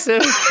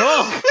aggressive.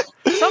 Oh,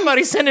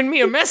 somebody's sending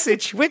me a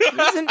message, which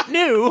isn't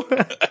new.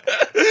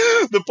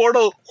 The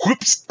portal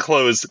whoops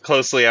closed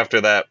closely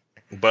after that,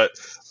 but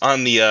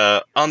on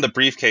the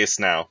briefcase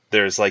now,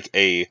 there's like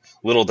a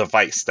little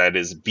device that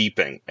is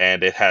beeping,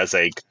 and it has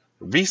a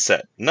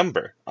reset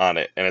number on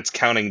it, and it's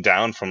counting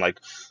down from like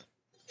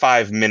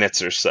 5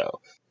 minutes or so.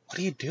 What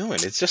are you doing?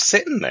 It's just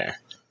sitting there.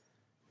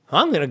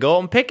 I'm going to go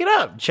and pick it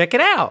up. Check it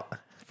out.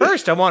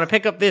 First, I want to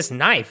pick up this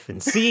knife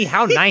and see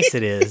how nice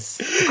it is.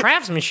 The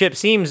craftsmanship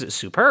seems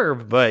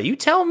superb, but you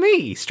tell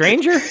me,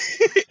 stranger.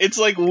 It's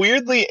like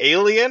weirdly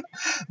alien.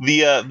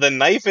 The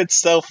knife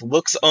itself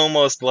looks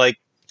almost like...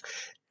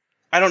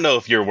 I don't know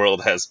if your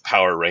world has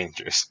Power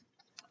Rangers.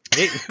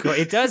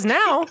 It does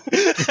now.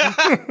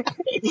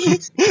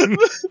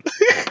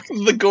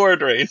 The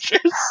Gord Rangers.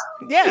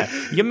 Yeah,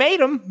 you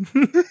made them.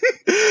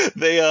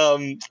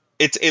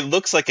 It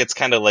looks like it's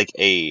kind of like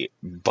a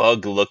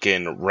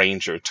bug-looking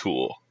ranger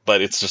tool, but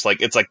it's just like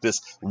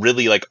this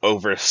really like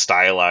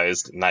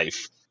over-stylized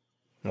knife.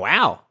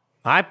 Wow,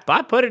 I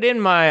put it in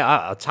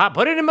my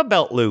put it in my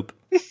belt loop,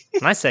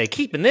 and I say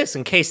keeping this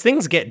in case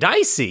things get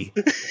dicey.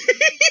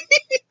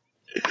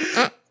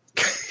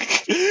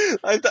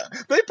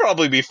 They'd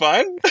probably be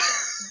fine.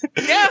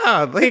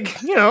 Yeah,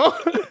 like,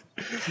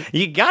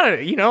 you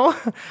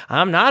gotta,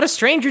 I'm not a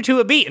stranger to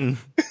a beating,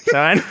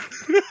 son.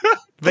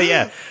 But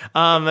yeah,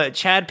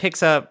 Chad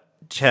picks up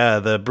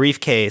the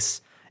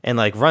briefcase and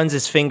like runs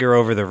his finger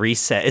over the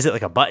reset. Is it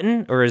like a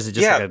button or is it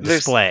just like a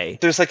display?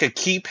 There's like a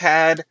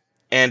keypad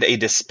and a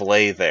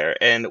display there.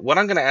 And what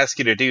I'm going to ask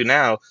you to do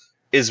now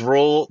is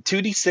roll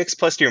 2d6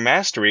 plus your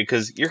mastery,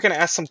 because you're going to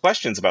ask some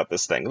questions about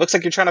this thing. It looks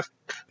like you're trying to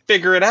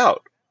figure it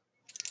out.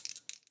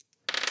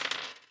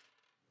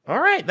 All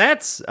right,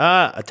 that's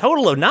a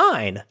total of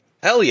 9.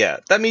 Hell yeah.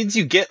 That means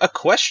you get a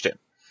question.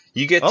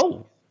 You get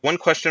one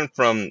question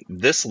from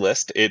this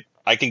list. It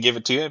I can give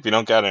it to you if you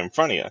don't got it in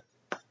front of you.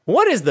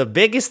 What is the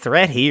biggest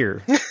threat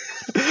here?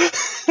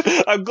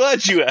 I'm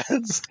glad you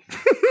asked.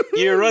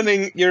 You're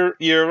running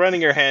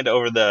your hand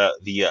over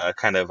the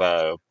kind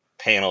of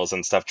panels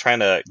and stuff, trying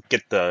to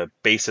get the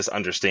basis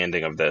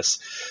understanding of this,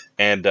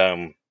 and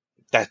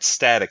that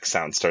static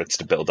sound starts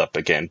to build up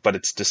again, but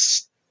it's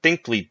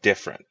distinctly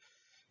different.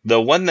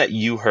 The one that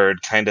you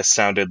heard kind of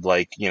sounded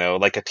like,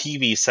 like a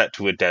TV set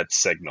to a dead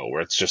signal,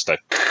 where it's just a.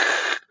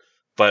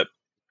 But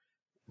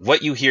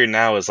what you hear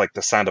now is like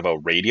the sound of a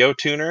radio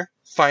tuner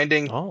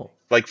finding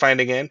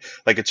in,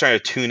 like it's trying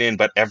to tune in,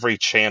 but every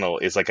channel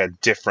is like a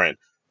different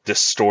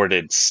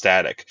distorted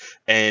static,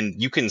 and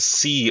you can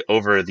see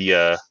over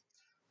the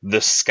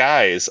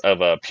skies of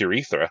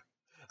Purethra.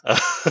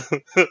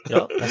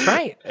 Yep, that's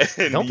right.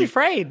 Don't be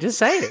afraid. Just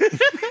say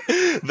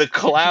it. The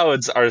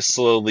clouds are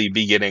slowly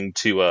beginning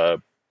to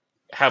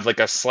have like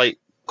a slight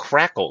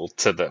crackle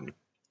to them.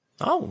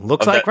 Oh,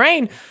 looks like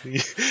rain.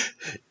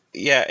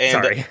 Yeah, and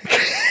sorry.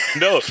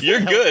 No,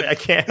 you're good. I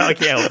can't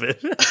help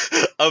it.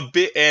 A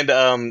bit, and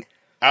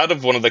out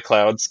of one of the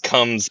clouds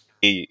comes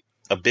a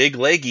big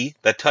leggy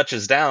that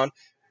touches down,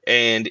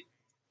 and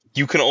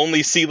you can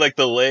only see like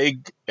the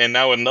leg and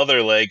now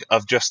another leg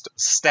of just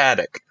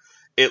static.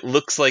 It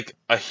looks like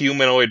a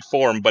humanoid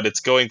form, but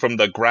it's going from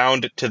the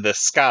ground to the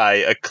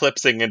sky,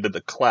 eclipsing into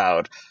the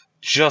cloud,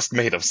 just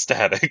made of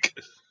static.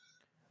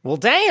 Well,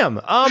 damn.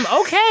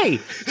 Okay.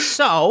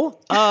 So,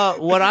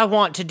 what I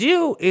want to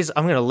do is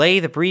I'm going to lay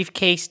the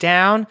briefcase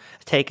down,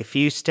 take a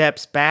few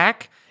steps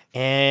back,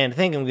 and I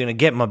think I'm going to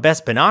get my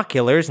best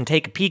binoculars and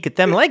take a peek at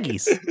them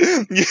leggies.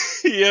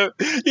 Yeah,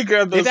 you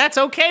grab those. If that's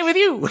okay with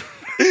you.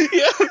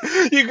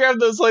 Yeah, you grab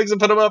those legs and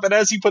put them up, and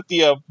as you put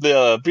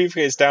the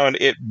briefcase down,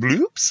 it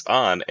bloops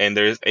on, and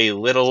there's a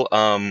little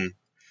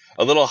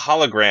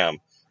hologram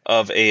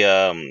of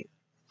a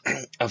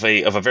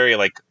very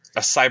like a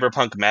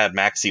cyberpunk Mad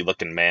Maxy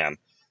looking man,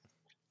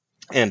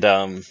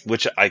 and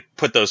which I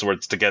put those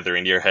words together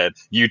in your head.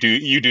 You do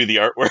the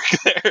artwork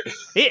there.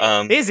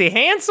 Is he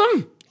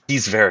handsome?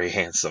 He's very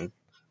handsome.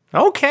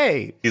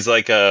 Okay. He's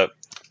like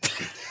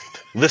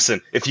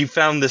listen, if you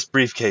found this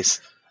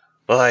briefcase,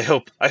 well, I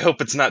hope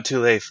it's not too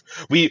late.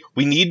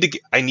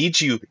 I need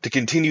you to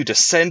continue to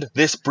send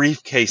this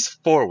briefcase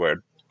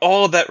forward.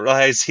 All that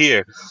lies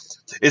here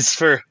is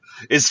for,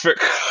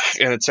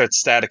 and it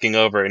starts staticking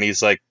over, and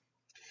he's like,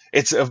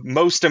 it's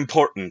most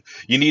important.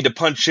 You need to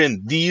punch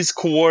in these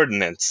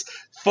coordinates: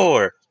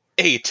 4,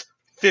 8,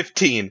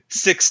 15,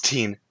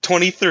 16,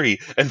 23,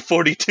 and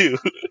 42.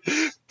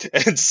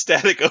 And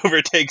static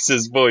overtakes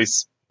his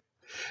voice.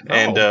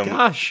 And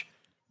gosh.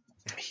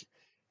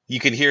 You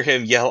can hear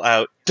him yell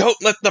out, "Don't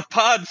let the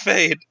pod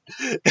fade!"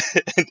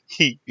 And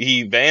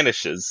he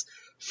vanishes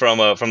from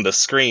the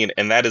screen,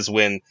 and that is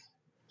when,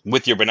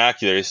 with your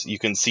binoculars, you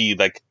can see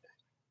like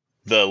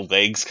the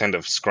legs kind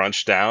of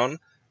scrunch down,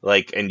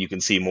 like, and you can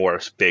see more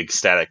big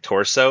static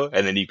torso,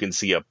 and then you can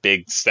see a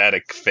big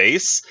static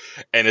face,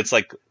 and it's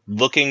like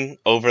looking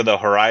over the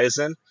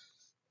horizon.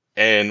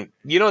 And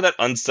you know that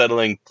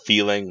unsettling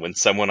feeling when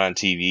someone on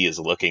TV is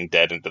looking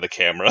dead into the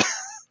camera?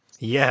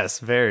 Yes,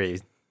 very.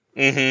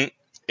 Mm-hmm.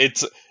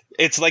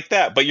 It's like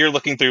that, but you're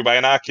looking through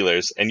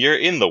binoculars, and you're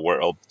in the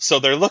world, so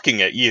they're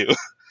looking at you.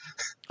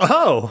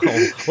 Oh,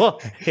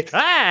 well,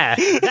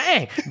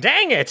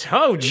 dang it.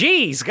 Oh,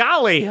 geez,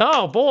 golly,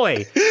 oh,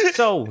 boy.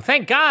 So,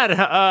 thank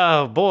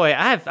God, boy,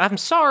 I'm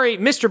sorry,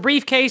 Mr.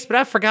 Briefcase, but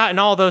I've forgotten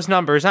all those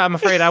numbers. I'm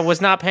afraid I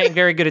was not paying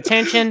very good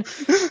attention,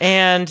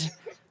 and,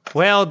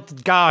 well,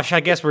 gosh,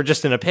 I guess we're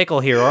just in a pickle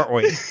here, aren't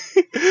we?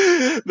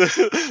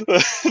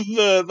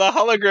 The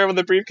hologram of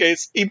the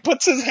briefcase, he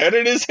puts his head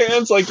in his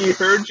hands like he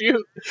heard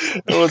you,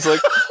 and was like,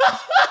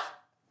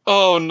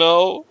 oh,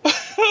 no.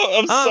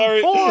 I'm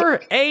sorry.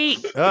 4,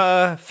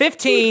 8,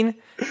 15,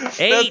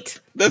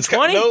 8, that's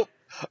 20. Nope.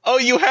 Oh,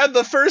 you had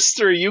the first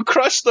 3. You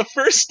crushed the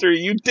first 3.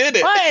 You did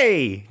it.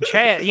 Hey,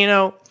 Chad,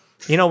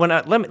 when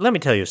let me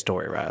tell you a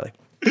story, Riley.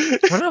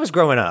 When I was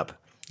growing up,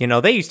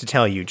 they used to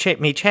tell you, Chad,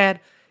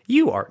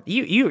 you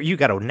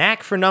got a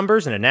knack for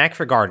numbers and a knack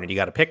for gardening. You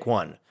got to pick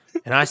one.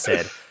 And I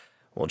said,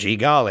 well, gee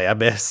golly, I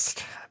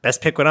best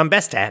pick what I'm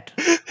best at.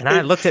 And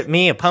I looked at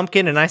me, a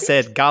pumpkin, and I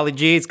said, golly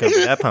gee, it's going to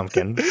be that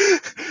pumpkin.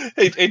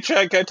 Hey,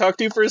 Chad, can I talk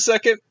to you for a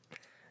second?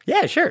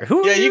 Yeah, sure.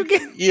 Who are you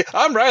again? Yeah,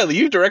 I'm Riley.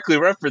 You directly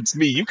referenced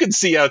me. You can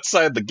see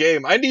outside the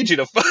game. I need you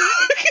to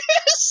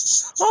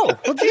focus. Oh,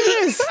 well,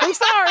 geez, I'm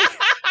sorry.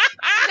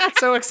 I got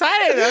so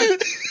excited. I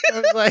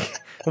was like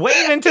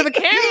waving to the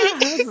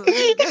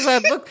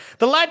camera.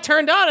 The light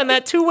turned on in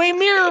that two-way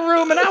mirror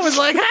room, and I was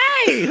like,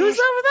 hey, who's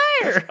over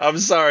there? I'm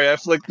sorry. I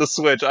flicked the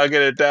switch. I'll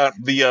get it down.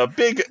 The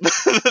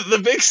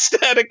big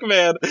static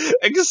man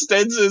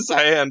extends his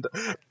hand,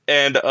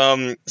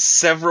 and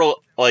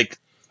several, like,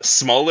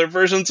 smaller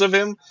versions of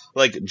him,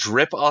 like,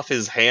 drip off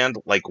his hand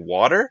like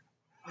water.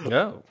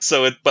 No.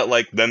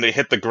 But then they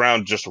hit the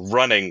ground just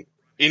running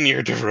in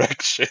your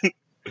direction.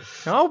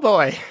 Oh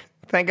boy.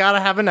 Thank God I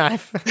have a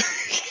knife.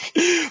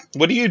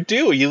 What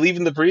do? Are you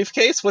leaving the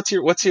briefcase? What's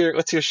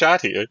your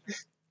shot here?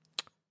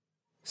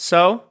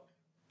 So,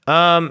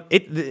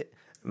 the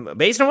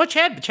based on what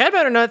Chad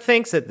Butternut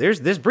thinks, that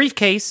there's this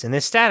briefcase and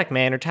this Static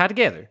Man are tied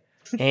together.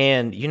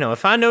 And,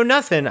 if I know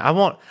nothing, I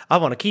want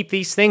to keep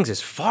these things as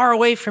far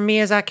away from me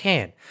as I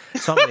can.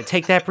 So I'm going to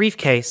take that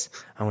briefcase.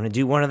 I want to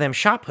do one of them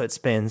shot put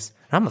spins.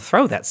 And I'm going to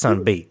throw that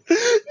sunbeam.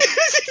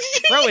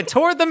 Throw it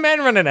toward the men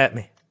running at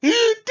me. Do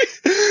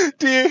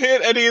you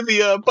hit any of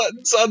the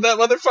buttons on that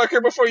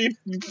motherfucker before you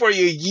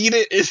yeet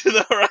it into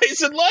the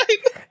horizon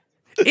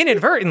line?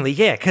 Inadvertently,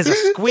 yeah, because I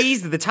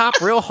squeezed the top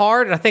real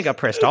hard, and I think I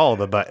pressed all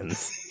the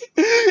buttons.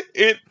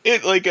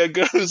 It like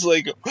goes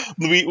like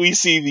we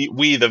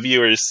see the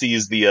viewers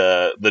sees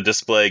the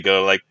display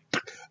go like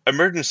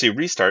emergency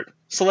restart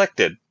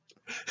selected,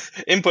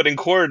 inputting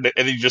coordinate,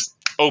 and you just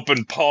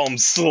open palm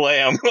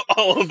slam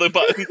all of the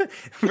buttons.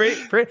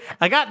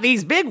 I got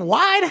these big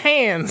wide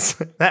hands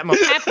that my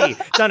pappy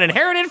done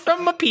inherited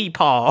from my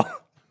peepaw.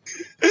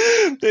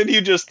 Then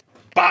you just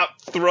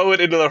throw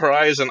it into the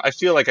horizon. I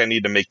feel like I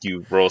need to make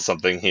you roll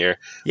something here.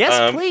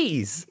 Yes,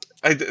 please.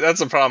 That's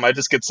the problem. I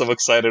just get so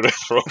excited with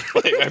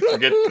role-playing, I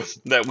forget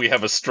that we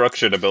have a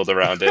structure to build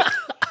around it.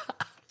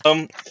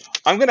 I'm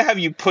going to have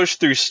you push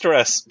through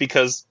stress,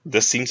 because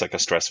this seems like a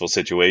stressful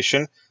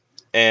situation.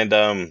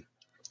 And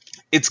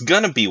it's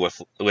going to be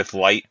with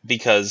light,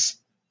 because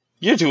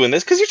you're doing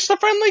this because you're just a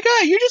friendly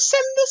guy. You're just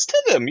sending this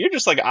to them. You're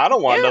just like, I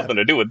don't want nothing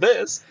to do with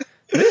this.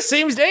 This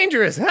seems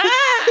dangerous.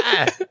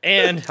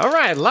 And, all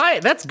right,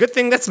 light. That's a good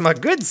thing. That's my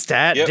good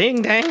stat. Yep.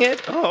 Ding, dang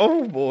it.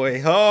 Oh,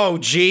 boy. Oh,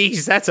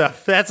 geez. That's a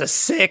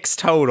 6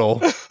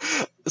 total.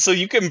 So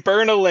you can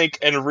burn a link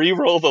and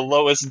re-roll the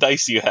lowest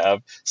dice you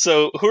have.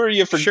 So who are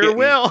you forgetting? Sure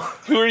will.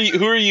 Who are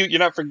you? You're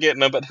not forgetting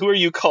them, but who are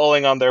you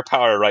calling on their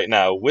power right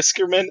now?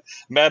 Whiskerman,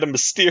 Madame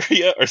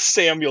Mysteria, or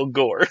Samuel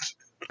Gord?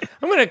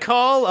 I'm going to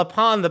call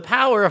upon the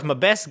power of my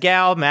best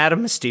gal,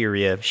 Madame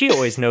Mysteria. She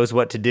always knows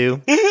what to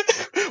do.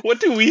 What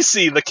do we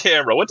see? The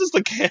camera. What does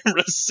the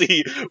camera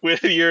see when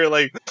you're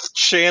like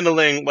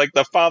channeling like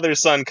the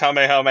father-son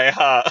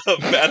Kamehameha of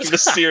Madame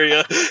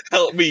Mysteria?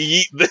 Help me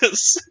yeet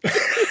this.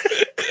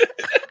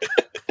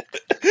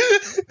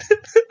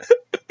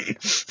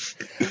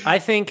 I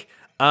think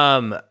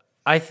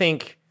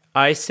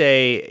I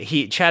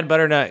say Chad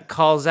Butternut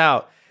calls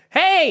out,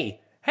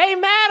 Hey,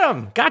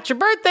 madam, got your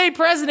birthday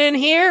present in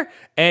here.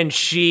 And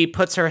she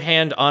puts her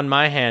hand on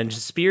my hand.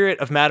 Spirit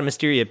of Madame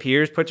Mysteria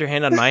appears, puts her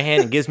hand on my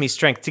hand, and gives me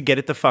strength to get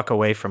it the fuck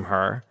away from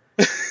her.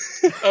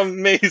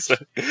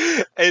 Amazing.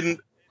 And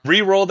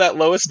re-roll that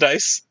lowest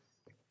dice.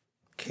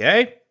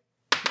 Okay.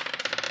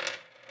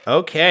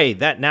 Okay,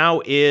 that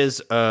now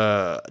is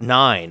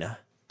 9.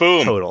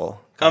 Boom.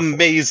 Total.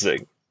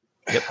 Amazing.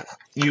 Yep.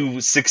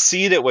 You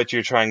succeed at what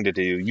you're trying to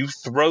do. You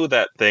throw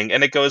that thing,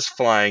 and it goes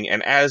flying,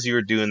 and as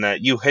you're doing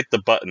that, you hit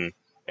the button,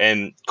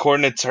 and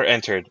coordinates are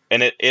entered,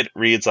 and it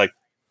reads like,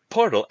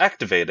 portal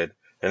activated.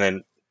 And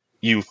then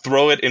you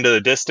throw it into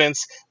the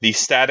distance, the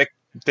static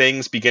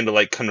things begin to,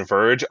 like,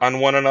 converge on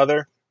one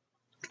another,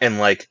 and,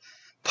 like,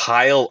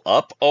 pile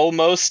up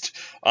almost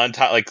on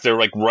top, like, they're,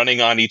 like,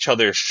 running on each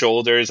other's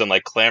shoulders and,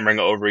 like, clambering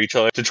over each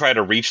other to try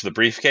to reach the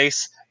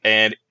briefcase,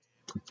 and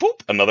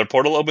boop, another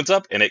portal opens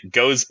up and it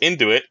goes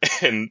into it,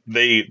 and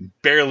they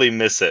barely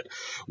miss it.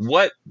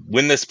 What,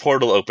 when this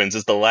portal opens,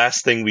 is the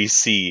last thing we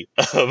see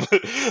of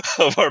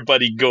our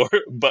buddy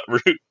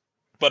Butternut?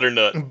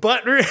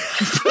 Buttroot.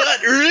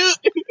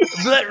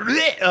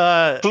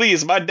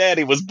 Please, my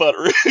daddy was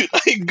Butterroot. I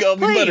can call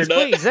me Butternut.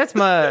 Please, that's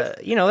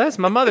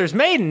my mother's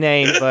maiden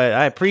name, but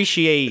I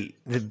appreciate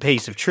the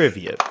piece of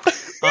trivia.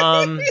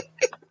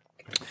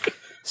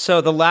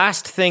 So the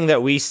last thing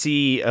that we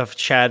see of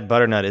Chad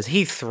Butternut is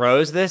he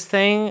throws this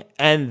thing,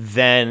 and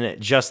then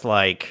just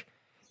like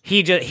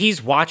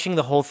he's watching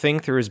the whole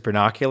thing through his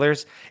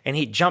binoculars, and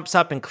he jumps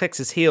up and clicks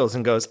his heels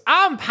and goes,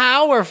 "I'm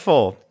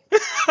powerful."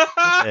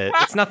 That's it.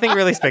 It's nothing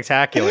really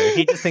spectacular.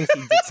 He just thinks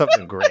he did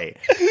something great.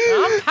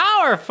 I'm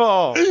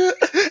powerful.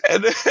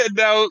 And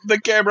now the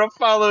camera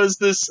follows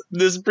this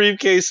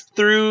briefcase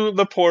through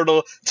the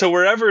portal to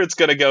wherever it's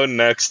going to go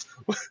next.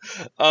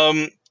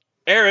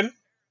 Aaron,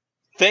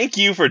 thank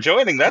you for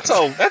joining. That's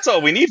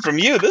all we need from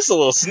you. This is a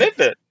little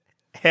snippet.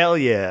 Hell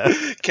yeah.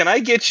 Can I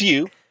get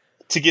you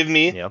to give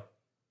me... Yep.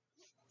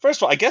 First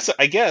of all, I guess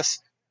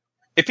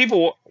if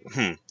people...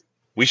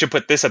 we should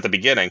put this at the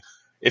beginning.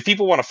 If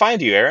people want to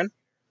find you, Aaron,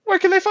 where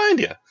can they find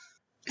you?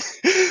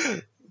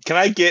 Can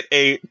I get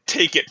a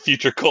take it,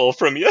 Future Cole,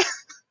 from you?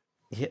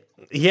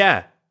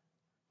 Yeah.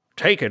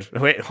 Take it.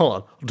 Wait, hold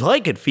on.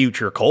 Take it,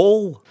 Future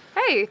Cole.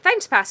 Hey,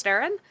 thanks, past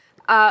Aaron.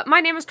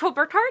 My name is Cole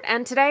Burkhart,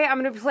 and today I'm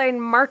going to be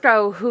playing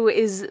Marto, who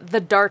is the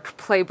Dark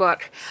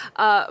Playbook.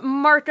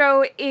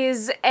 Marto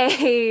is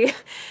a...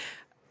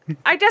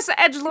 I guess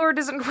edgelord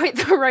isn't quite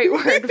the right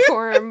word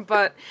for him,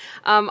 but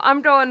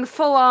I'm going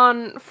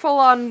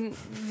full-on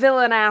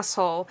villain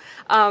asshole.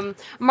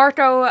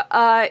 Marto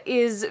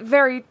is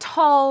very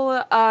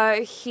tall.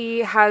 He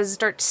has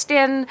dark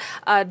skin,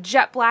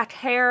 jet black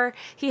hair.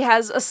 He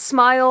has a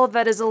smile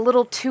that is a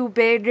little too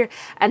big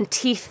and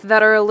teeth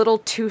that are a little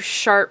too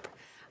sharp.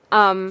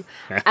 And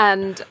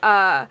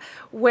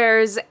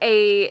wears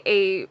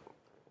a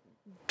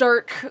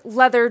dark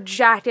leather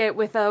jacket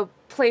with a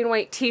plain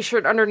white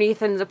t-shirt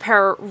underneath and a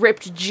pair of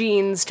ripped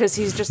jeans because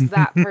he's just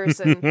that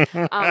person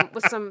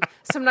with some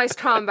nice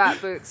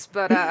combat boots,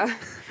 but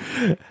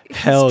he's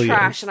Hell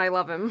trash yeah. and I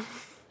love him.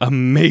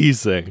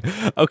 Amazing.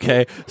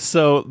 Okay,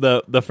 so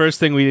the first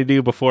thing we need to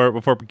do before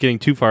getting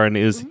too far in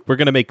is we're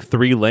gonna make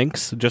 3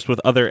 links just with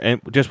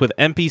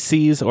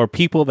NPCs or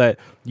people that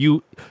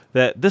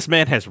this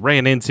man has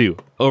ran into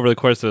over the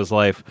course of his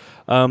life.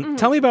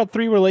 Tell me about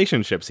 3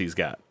 relationships he's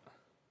got.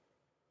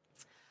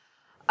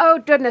 Oh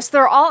goodness,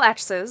 they're all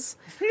exes.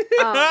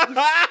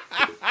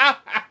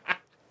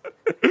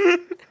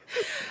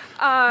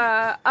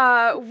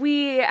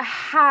 We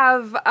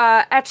have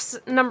ex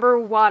number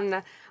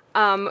 1,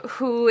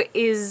 who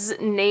is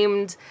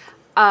named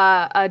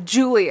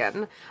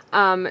Julian.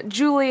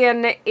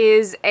 Julian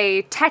is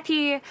a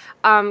techie.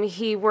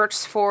 He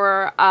works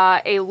for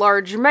a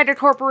large mega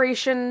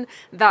corporation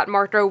that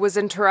Marco was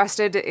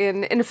interested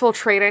in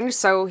infiltrating,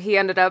 so he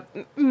ended up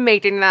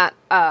making that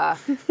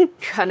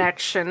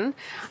connection.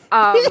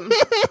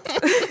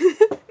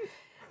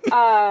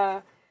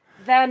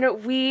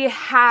 Then we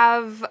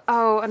have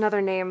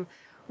another name.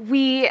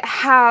 We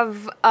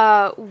have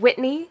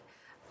Whitney,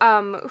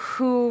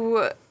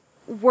 who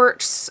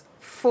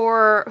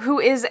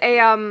is a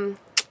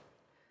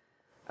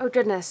oh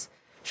goodness,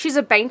 she's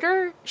a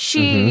banker.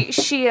 She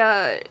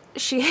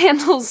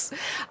handles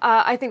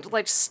I think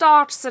like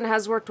stocks and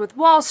has worked with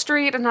Wall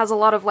Street and has a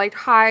lot of like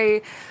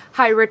high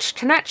rich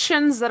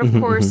connections that of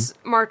course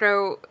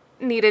Marco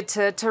needed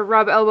to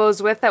rub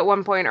elbows with at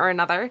one point or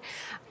another.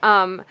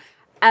 And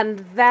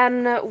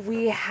then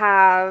we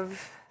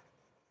have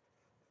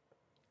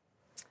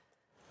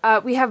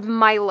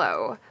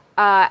Milo.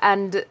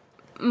 And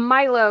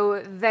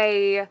Milo,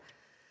 they're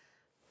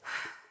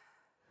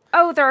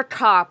a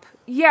cop.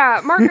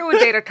 Yeah, Marco would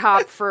date a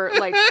cop for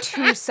like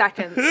 2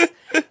 seconds.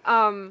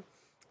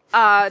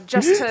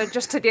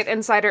 Just to get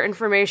insider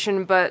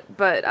information, but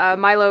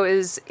Milo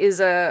is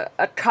a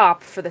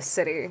cop for the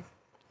city.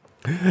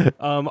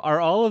 Are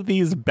all of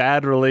these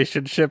bad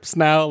relationships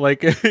now? Like,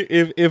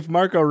 if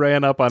Marco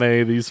ran up on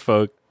any of these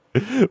folk,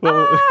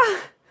 well,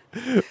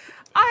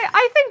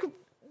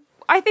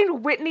 I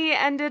think Whitney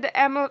ended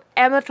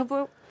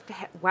amicable.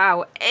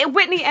 Wow,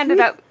 Whitney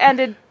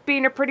ended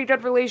being a pretty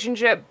good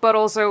relationship, but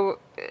also,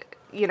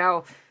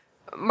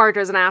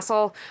 Marco's an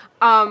asshole.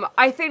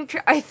 I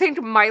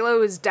think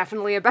Milo is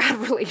definitely a bad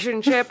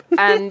relationship,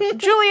 and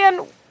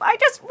Julian, I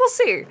guess we'll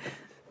see.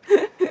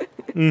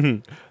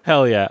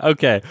 Hell yeah.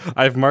 Okay,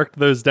 I've marked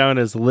those down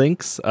as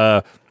links.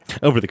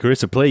 Over the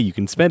course of play, you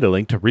can spend a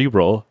link to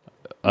reroll,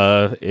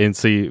 and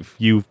see if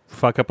you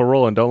fuck up a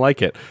roll and don't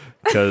like it,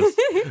 because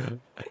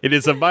it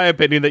is of my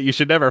opinion that you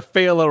should never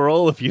fail a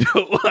roll if you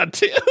don't want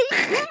to.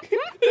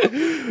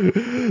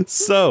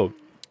 So,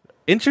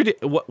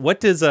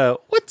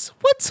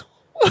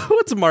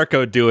 what's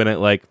Marco doing at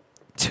like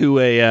 2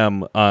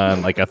 a.m.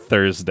 on like a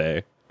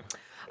Thursday?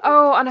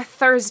 Oh, on a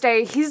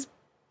Thursday, he's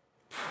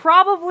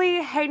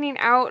probably hanging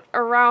out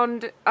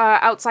around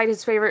outside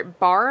his favorite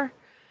bar.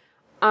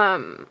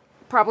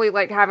 Probably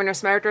like having a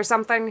smoke or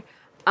something.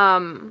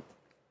 It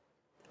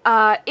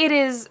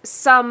is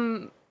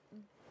some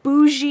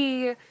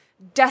bougie,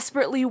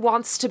 desperately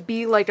wants to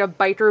be like a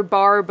biker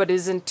bar, but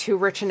isn't too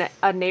rich in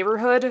a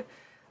neighborhood.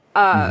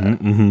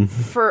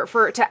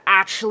 For it to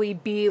actually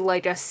be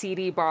like a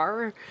seedy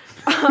bar.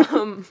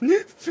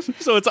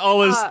 So it's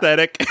all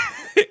aesthetic.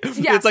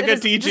 Yes, it's like a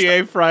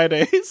TGA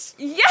Fridays.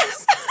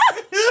 Yes.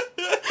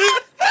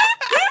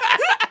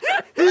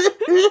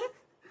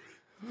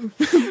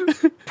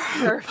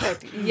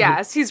 Perfect.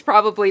 Yes, he's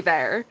probably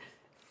there.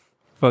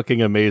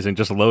 Fucking amazing.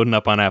 Just loading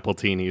up on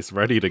Appletinis,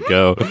 ready to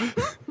go.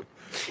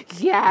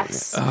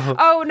 Yes.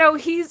 Oh no,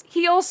 he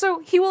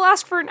will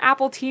ask for an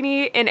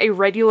Appletini in a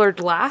regular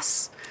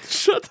glass.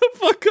 Shut the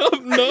fuck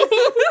up, no.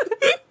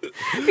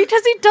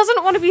 Because he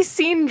doesn't want to be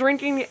seen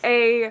drinking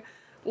a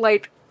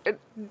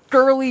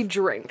girly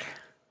drink.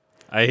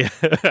 I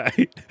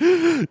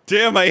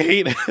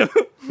hate him.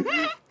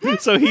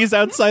 So he's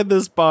outside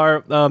this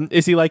bar.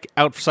 Is he like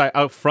out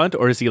front,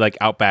 or is he like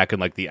out back in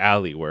like the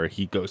alley where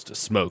he goes to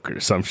smoke or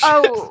some shit?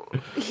 Oh,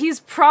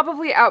 he's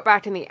probably out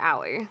back in the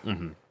alley.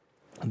 Mm-hmm.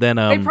 Then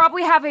they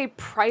probably have a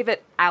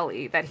private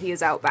alley that he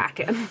is out back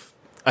in.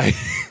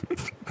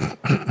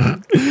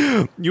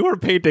 You are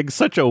painting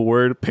such a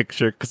word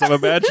picture, because I'm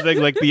imagining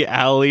like the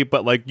alley,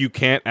 but like you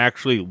can't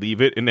actually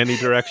leave it in any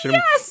direction.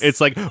 Yes! It's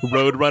like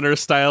Roadrunner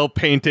style,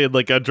 painted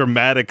like a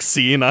dramatic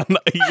scene on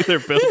either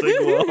building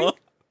wall.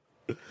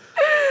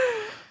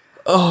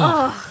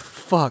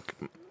 Fuck.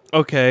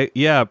 Okay,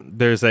 yeah.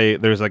 There's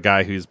a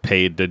guy who's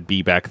paid to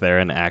be back there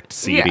and act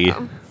seedy.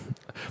 Yeah.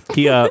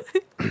 He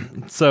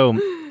so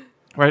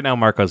right now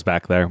Marco's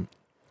back there,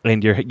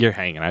 and you're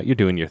hanging out, you're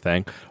doing your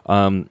thing,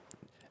 and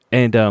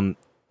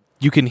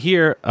you can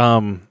hear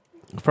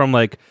from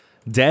like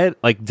dead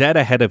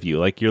ahead of you,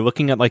 like you're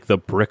looking at like the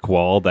brick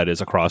wall that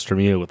is across from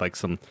you with like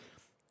some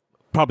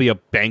probably a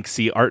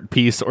Banksy art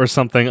piece or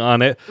something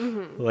on it,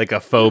 like a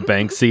faux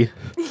Banksy.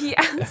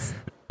 Yes.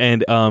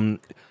 And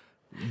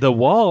the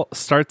wall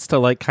starts to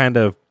like kind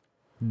of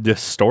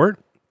distort,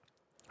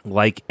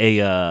 like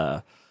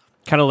a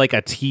kind of like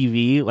a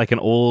TV, like an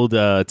old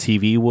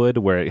TV would,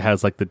 where it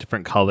has like the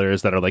different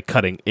colors that are like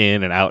cutting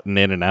in and out and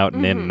in and out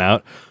and in and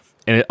out,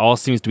 and it all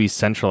seems to be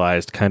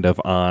centralized kind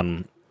of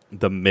on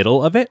the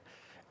middle of it,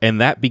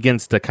 and that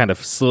begins to kind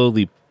of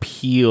slowly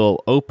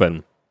peel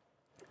open,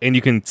 and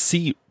you can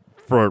see,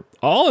 for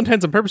all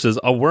intents and purposes,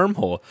 a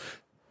wormhole,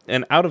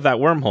 and out of that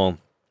wormhole,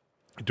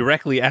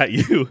 directly at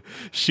you,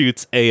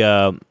 shoots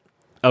a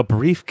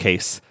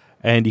briefcase,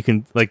 and you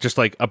can like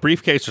a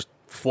briefcase just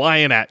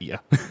flying at you.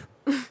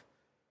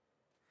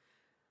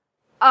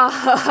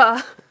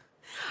 I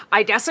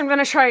guess I'm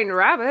gonna try and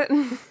grab it.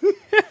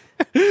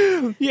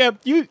 Yeah,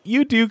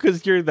 you do,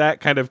 because you're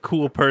that kind of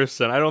cool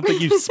person. I don't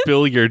think you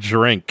spill your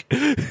drink.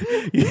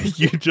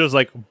 You just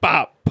like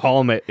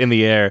palm it in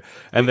the air,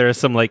 and there are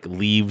some like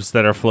leaves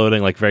that are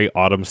floating, like very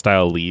autumn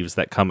style leaves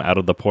that come out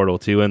of the portal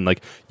too, and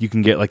like you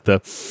can get like the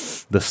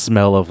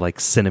smell of like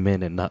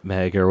cinnamon and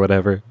nutmeg or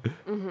whatever.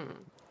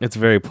 It's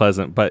very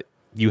pleasant. But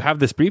you have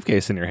this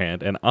briefcase in your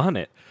hand, and on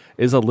it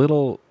is a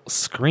little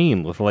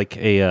screen with like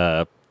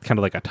a kind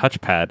of like a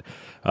touchpad,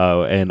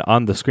 and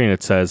on the screen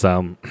it says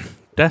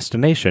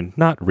destination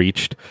not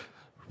reached,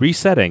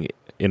 resetting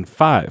in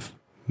 5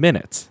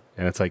 minutes,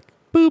 and it's like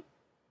boop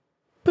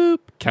boop,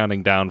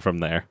 counting down from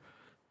there.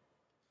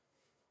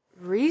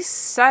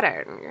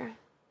 Resetting.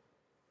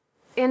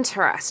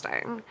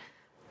 Interesting.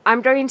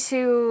 I'm going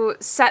to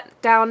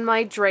set down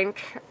my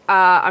drink.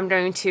 I'm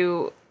going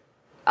to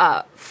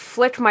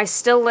flick my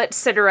still lit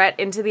cigarette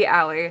into the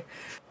alley.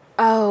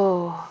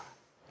 Oh.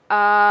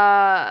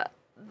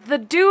 The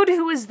dude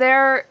who was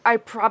there, I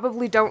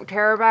probably don't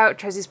care about,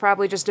 because he's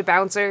probably just a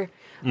bouncer.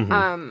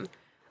 I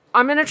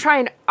want to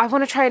try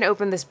and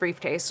open this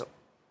briefcase.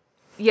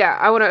 Yeah,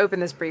 I want to open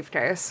this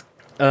briefcase.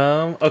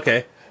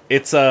 Okay.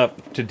 It's, to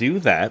do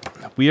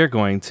that, we are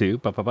going to,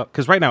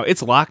 because right now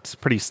it's locked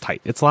pretty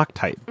tight. It's locked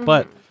tight.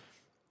 But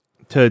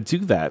to do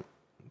that,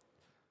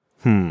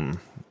 you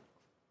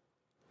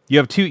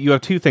have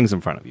two things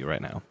in front of you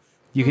right now.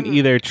 You can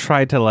either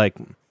try to, like,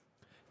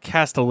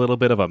 cast a little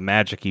bit of a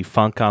magic-y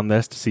funk on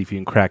this to see if you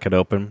can crack it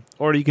open,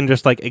 or you can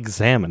just, like,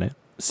 examine it,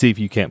 see if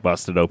you can't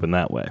bust it open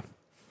that way.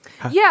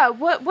 Yeah,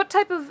 what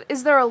type of,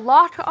 is there a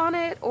lock on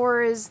it,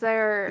 or is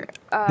there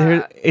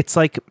it's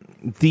like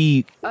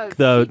the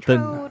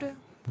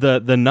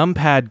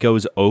numpad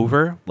goes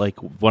over like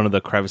one of the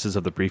crevices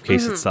of the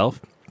briefcase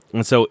itself,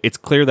 and so it's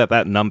clear that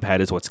numpad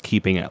is what's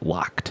keeping it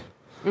locked.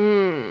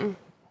 I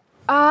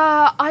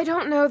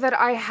don't know that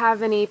I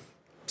have any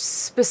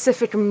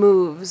specific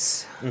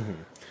moves.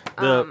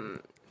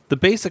 The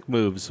basic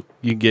moves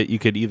you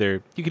could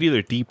either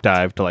deep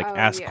dive to like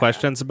ask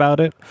questions about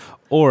it,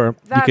 or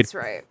you could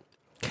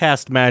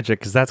cast magic,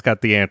 because that's got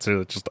the answer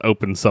that just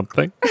opens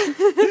something.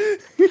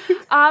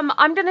 I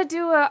want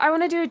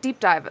to do a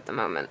deep dive at the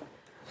moment.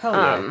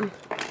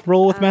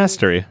 Roll with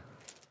mastery.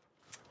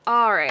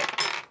 All right.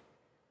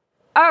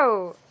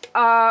 Oh,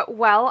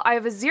 well, I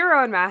have a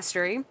 0 in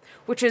mastery,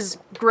 which is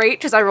great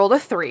because I rolled a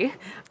 3.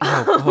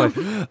 Oh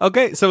boy.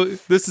 Okay, so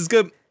this is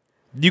good.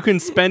 You can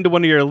spend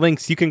one of your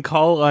links. You can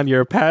call on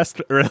your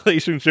past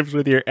relationships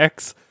with your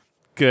ex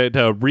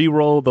to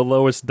re-roll the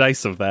lowest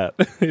dice of that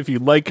if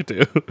you'd like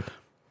to.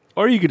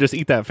 Or you could just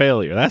eat that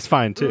failure. That's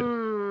fine,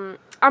 too.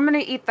 I'm going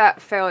to eat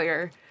that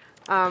failure.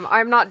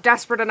 I'm not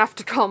desperate enough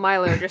to call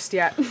Milo just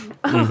yet.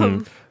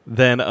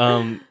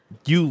 Then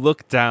you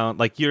look down,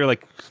 like you're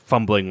like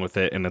fumbling with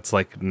it, and it's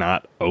like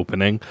not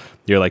opening.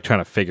 You're like trying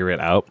to figure it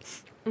out.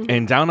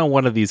 And down on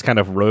one of these kind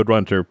of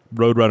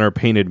Roadrunner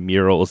painted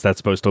murals that's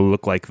supposed to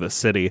look like the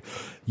city,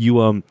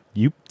 you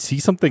see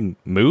something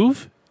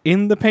move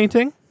in the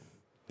painting,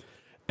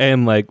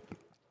 and like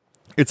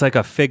it's like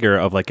a figure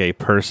of like a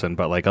person,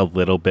 but like a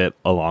little bit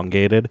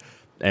elongated,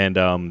 and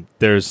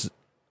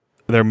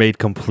they're made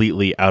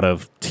completely out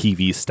of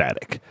TV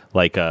static,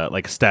 like a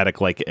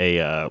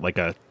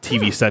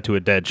TV set to a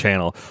dead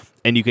channel,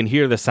 and you can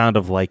hear the sound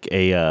of like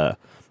a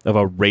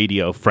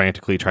radio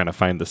frantically trying to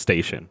find the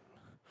station.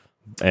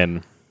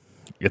 And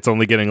it's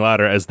only getting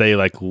louder as they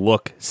like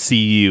look,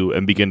 see you,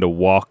 and begin to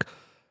walk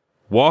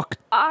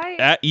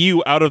at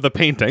you out of the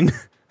painting.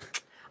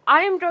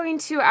 I am going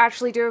to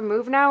actually do a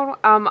move now.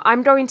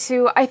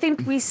 I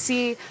think we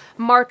see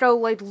Marco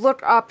like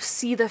look up,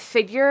 see the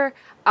figure.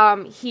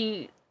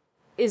 He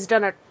is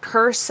done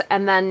curse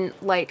and then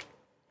like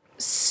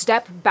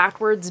step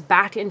backwards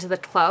back into the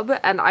club,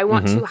 and I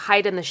want to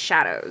hide in the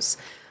shadows.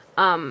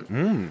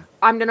 I'm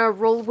gonna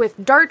roll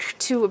with Dart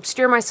to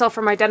obscure myself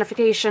from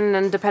identification,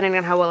 and depending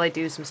on how well I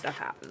do, some stuff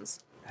happens.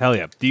 Hell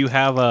yeah! Do you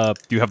have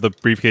the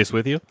briefcase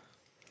with you?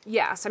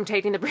 Yes, I'm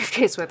taking the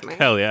briefcase with me.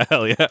 Hell yeah!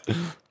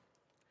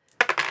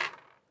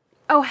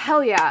 Oh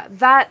hell yeah!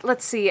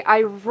 Let's see.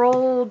 I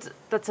rolled.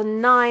 That's a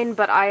 9,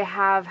 but I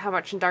have how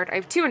much in Dart? I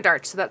have 2 in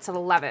Dart, so that's an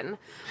 11.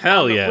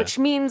 Hell yeah! Which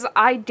means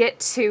I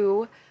get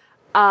to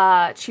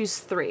choose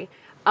 3.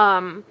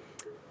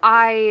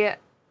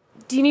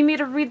 Do you need me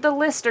to read the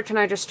list, or can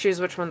I just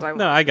choose which ones I want?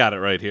 No, I got it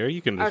right here. You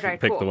can just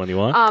pick the one you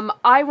want.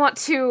 I want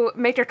to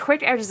make a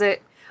quick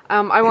exit.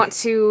 I want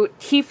to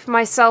keep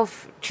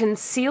myself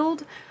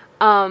concealed.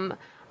 And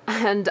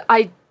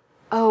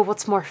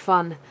what's more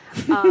fun?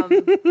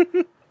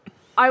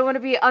 I want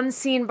to be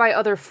unseen by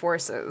other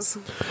forces.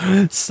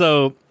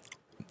 So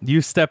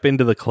you step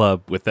into the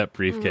club with that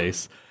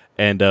briefcase,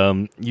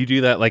 and you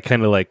do that like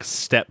kind of like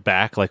step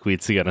back like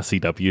we'd see on a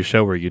CW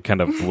show where you'd kind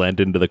of blend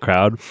into the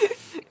crowd.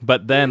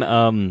 But then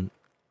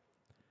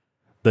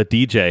the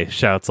DJ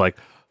shouts like,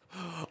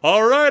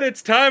 "All right,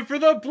 it's time for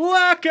the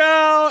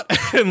blackout!"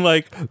 And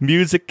like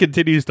music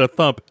continues to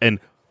thump, and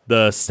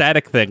the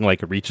static thing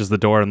like reaches the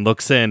door and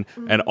looks in,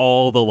 and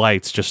all the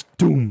lights just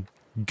doom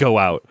go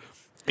out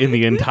in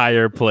the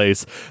entire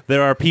place.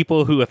 There are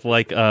people who with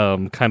like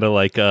kind of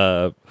like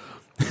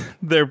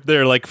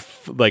they're like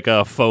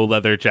faux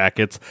leather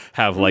jackets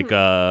have like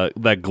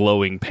that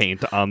glowing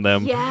paint on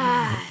them.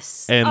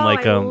 Yes. And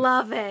like I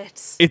love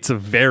it. It's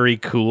very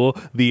cool.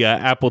 The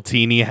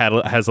Appletini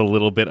has a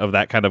little bit of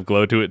that kind of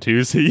glow to it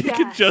too, so you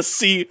can just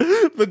see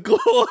the glow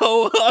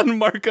on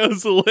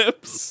Marco's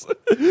lips.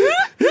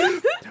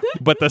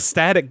 But the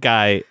static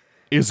guy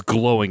is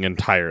glowing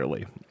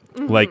entirely.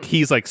 Like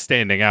he's like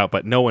standing out,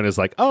 but no one is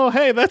like, "Oh,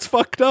 hey, that's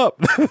fucked up."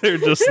 They're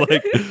just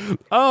like,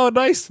 "Oh,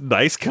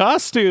 nice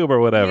costume" or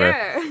whatever.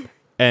 Yeah.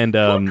 And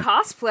Cool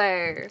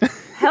cosplay.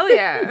 Hell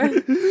yeah.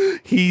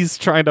 he's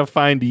trying to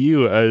find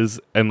you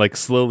and like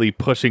slowly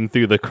pushing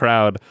through the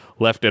crowd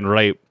left and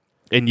right,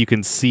 and you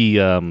can see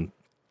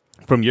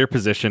from your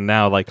position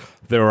now like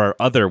there are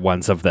other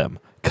ones of them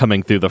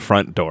coming through the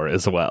front door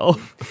as well.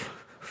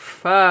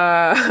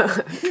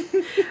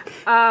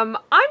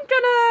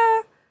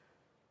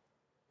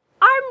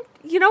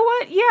 You know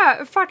what?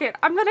 Yeah, fuck it.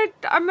 I'm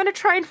gonna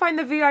try and find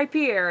the VIP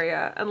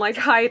area and like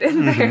hide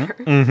in there.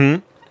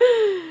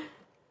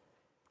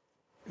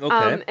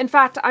 Okay. In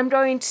fact, I'm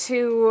going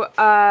to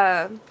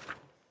I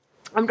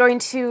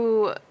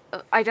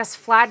just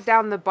flag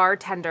down the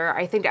bartender.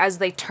 I think as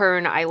they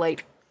turn, I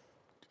like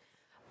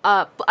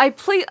from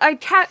a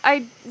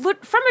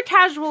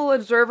casual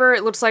observer,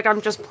 it looks like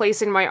I'm just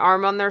placing my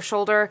arm on their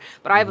shoulder,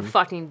 but I have a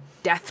fucking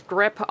death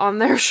grip on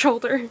their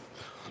shoulder.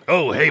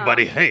 Oh, hey,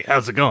 buddy. Hey,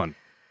 how's it going?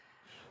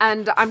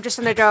 And I'm just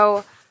gonna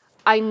go,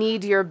 "I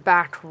need your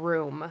back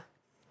room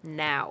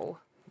now."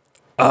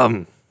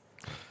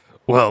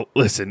 Well,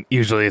 listen,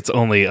 usually it's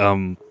only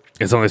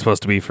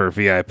supposed to be for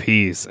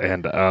VIPs,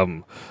 and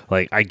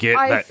like I get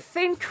I that.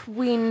 think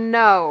we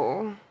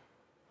know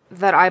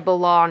that I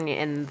belong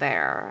in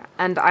there,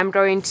 and I'm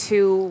going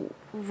to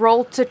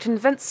roll to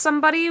convince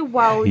somebody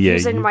while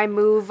using my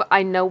move,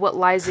 "I know what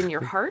lies in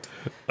your heart."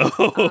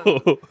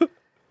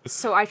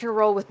 So I can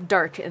roll with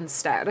dark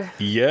instead.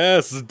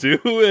 Yes, do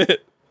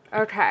it.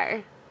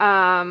 Okay.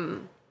 Oh,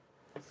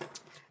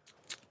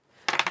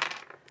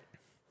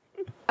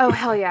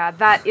 hell yeah.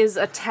 That is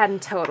a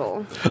 10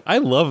 total. I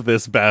love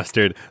this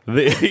bastard.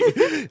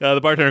 The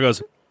bartender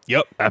goes,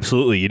 "Yep,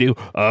 absolutely, you do."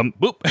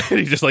 Boop. And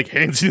he just like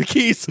hands you the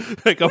keys,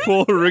 like a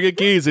full ring of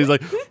keys. He's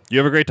like, "You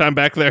have a great time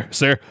back there,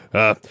 sir.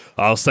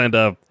 I'll send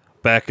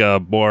back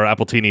more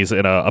Appletinis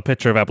and a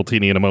picture of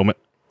Appletini in a moment."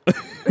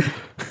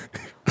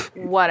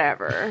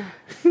 Whatever.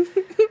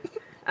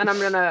 And I'm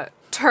gonna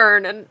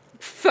turn and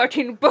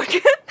fucking book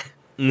it.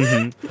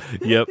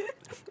 Yep.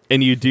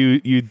 And you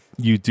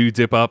do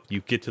dip up,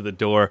 you get to the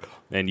door,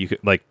 and you can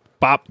like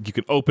bop, you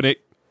can open it,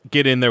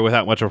 get in there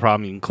without much of a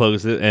problem, you can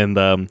close it.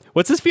 And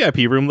what's this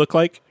VIP room look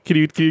like? Can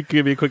you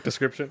give me a quick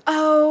description?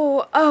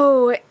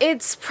 Oh,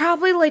 it's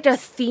probably like a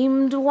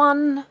themed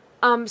one.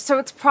 So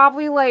it's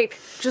probably like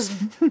just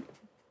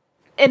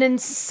an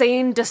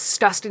insane,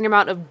 disgusting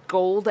amount of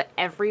gold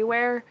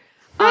everywhere.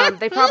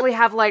 They probably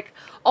have like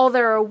all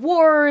their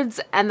awards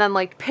and then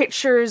like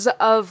pictures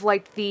of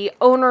like the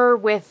owner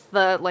with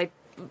the like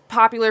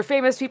popular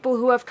famous people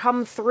who have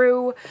come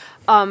through.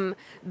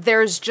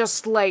 There's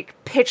just like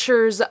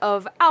pictures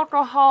of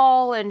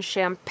alcohol and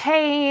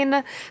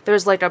champagne.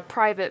 There's like a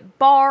private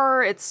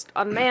bar. It's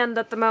unmanned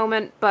at the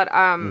moment, but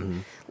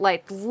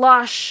like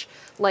lush,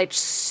 like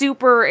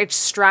super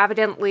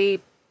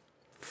extravagantly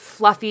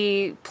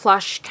fluffy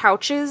plush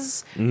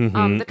couches.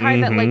 The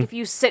kind that like if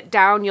you sit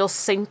down you'll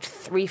sink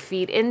 3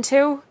 feet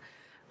into.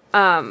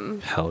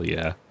 Hell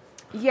yeah.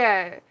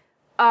 Yeah.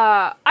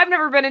 I've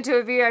never been into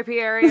a VIP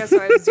area, so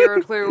I have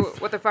zero clue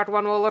what the fuck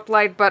one will look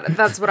like, but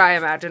that's what I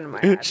imagine in my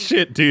head.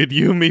 Shit, dude,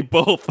 you and me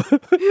both.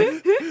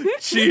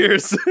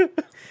 Cheers.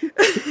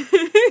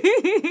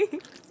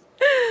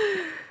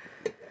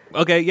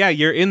 Okay, yeah,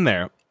 you're in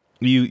there.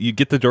 You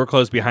get the door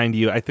closed behind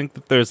you. I think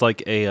that there's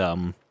like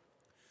a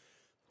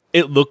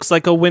it looks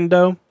like a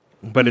window,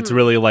 but it's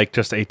really like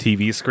just a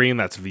TV screen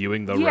that's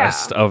viewing the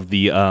rest of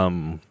the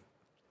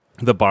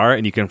bar,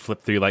 and you can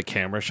flip through like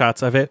camera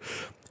shots of it,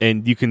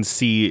 and you can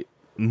see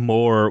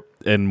more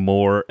and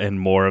more and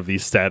more of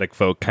these static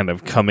folk kind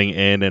of coming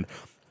in, and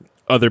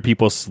other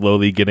people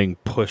slowly getting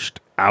pushed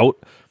out.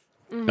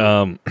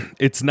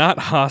 It's not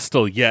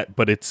hostile yet,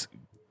 but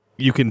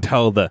you can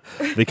tell the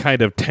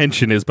kind of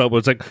tension is bubbling.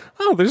 It's like,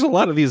 oh, there's a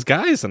lot of these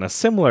guys in a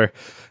similar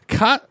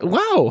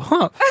wow,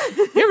 huh?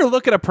 You ever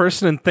look at a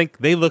person and think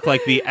they look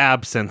like the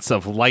absence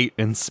of light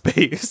in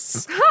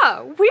space?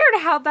 Huh,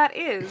 weird how that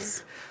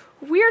is.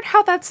 Weird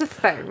how that's a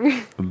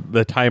thing.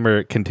 The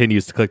timer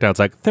continues to click down. It's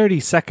like 30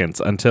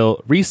 seconds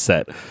until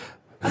reset.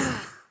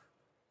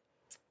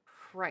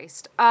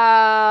 Christ.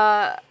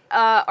 Are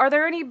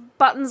there any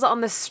buttons on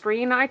the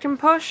screen I can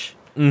push?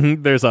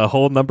 There's a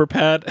whole number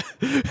pad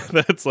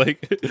that's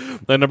like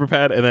the number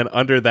pad, and then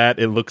under that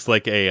it looks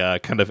like a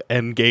kind of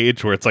N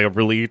gauge where it's like a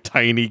really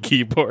tiny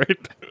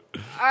keyboard.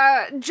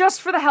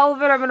 Just for the hell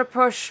of it, I'm gonna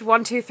push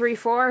 1, 2, 3,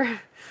 4.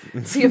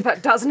 See if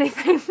that does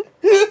anything.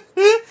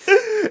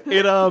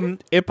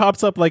 It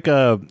pops up like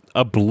a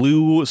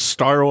blue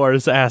Star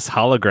Wars ass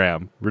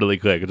hologram really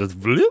quick. It just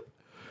bloop.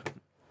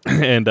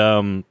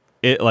 And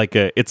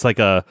it's like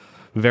a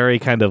very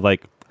kind of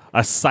like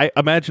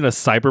imagine a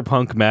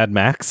cyberpunk Mad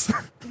Max.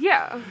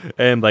 Yeah.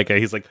 And like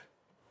he's like,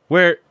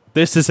 where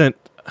this isn't.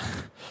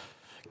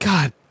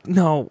 God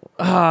no.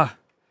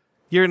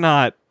 You're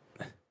not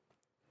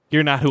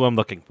who I'm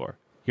looking for.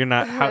 You're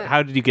not.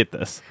 How did you get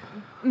this?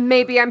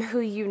 Maybe I'm who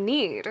you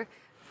need.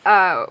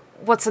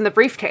 What's in the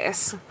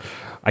briefcase?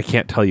 I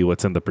can't tell you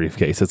what's in the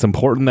briefcase. It's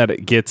important that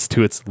it gets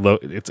to its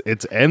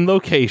end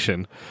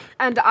location.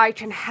 And I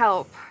can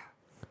help.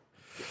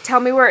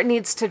 Tell me where it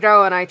needs to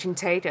go and I can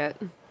take it.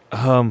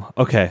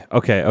 Okay.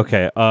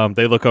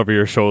 They look over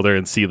your shoulder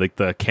and see like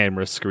the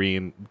camera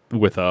screen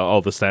with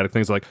all the static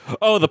things. Like,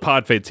 oh, the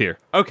pod fade's here.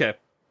 Okay.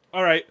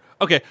 All right.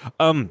 Okay.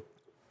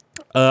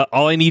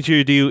 All I need you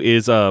to do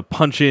is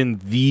punch in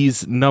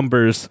these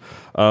numbers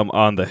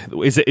on the.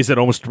 Is it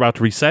almost about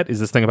to reset? Is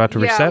this thing about to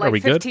reset? Like Are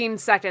we 15 good?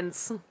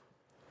 seconds.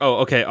 Oh,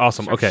 okay,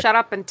 awesome. So okay. Shut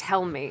up and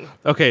tell me.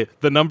 Okay,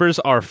 the numbers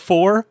are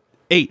 4,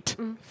 8,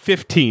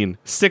 15,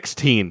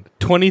 16,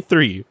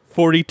 23,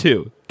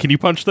 42. Can you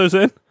punch those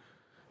in?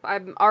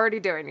 I'm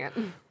already doing it.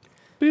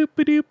 Boop,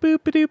 ba-doop,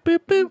 boop, ba-doop, boop,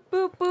 boop.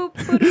 Boop, boop,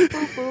 boop,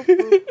 boop,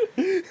 boop,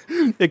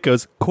 boop. It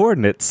goes,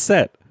 coordinates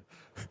set.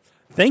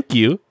 Thank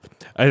you.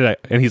 And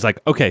he's like,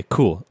 okay,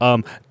 cool.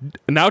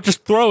 Now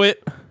just throw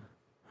it.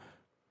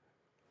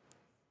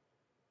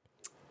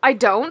 I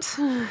don't.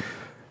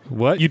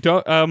 What? You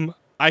don't,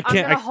 I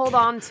can't. I'm gonna hold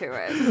on to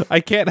it. I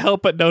can't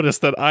help but notice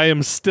that I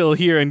am still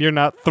here and you're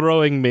not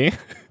throwing me.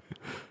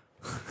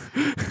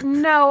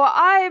 No,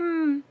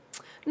 I'm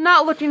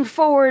not looking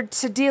forward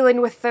to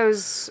dealing with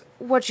those,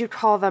 what you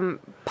call them,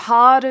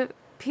 pod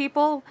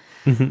people.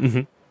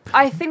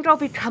 I think I'll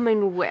be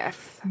coming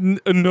with.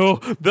 No,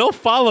 they'll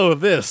follow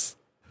this.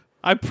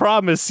 I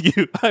promise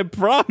you. I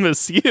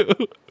promise you.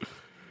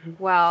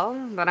 Well,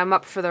 then I'm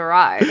up for the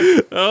ride.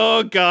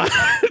 Oh, God.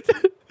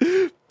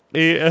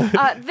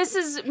 Yeah. This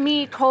is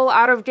me, Cole,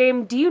 out of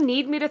game. Do you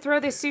need me to throw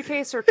this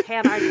suitcase, or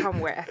can I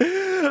come with?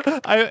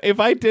 If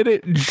I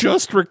didn't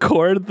just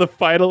record the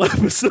final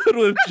episode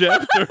with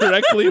Jeff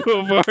directly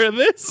before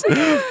this,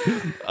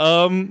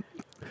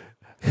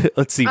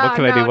 let's see. What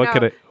can I do? What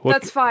can I?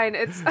 That's fine.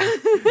 It's.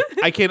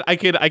 I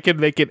can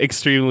make it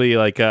extremely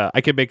like. I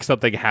can make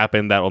something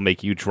happen that will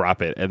make you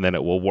drop it, and then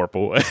it will warp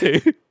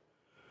away.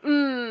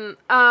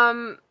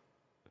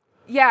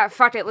 Yeah.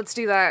 Fuck it. Let's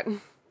do that.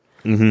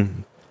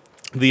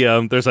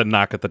 There's a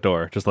knock at the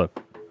door. Just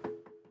look.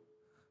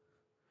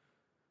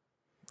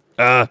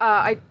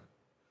 I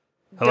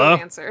Hello?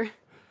 don't answer.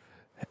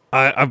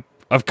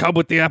 I've come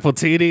with the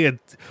Appletini, and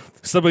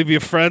some of your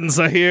friends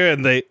are here,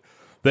 and they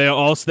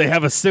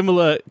have a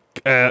similar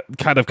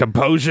kind of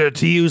composure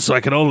to you, so I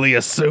can only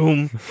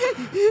assume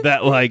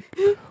that like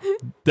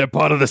they're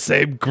part of the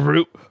same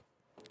group.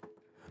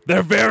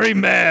 They're very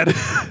mad.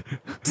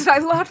 Did I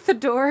lock the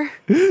door?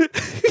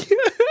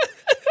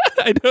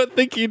 I don't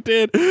think he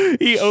did.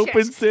 He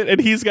opens it, and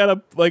he's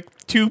got like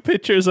 2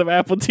 pictures of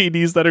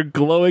Appletinis that are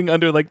glowing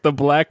under like the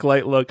black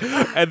light look,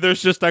 and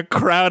there's just a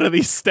crowd of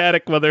these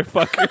static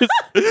motherfuckers,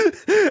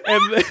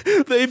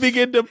 and they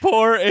begin to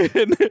pour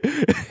in.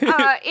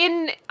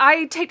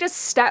 I take a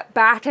step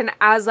back, and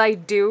as I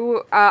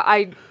do,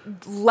 I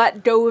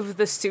let go of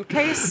the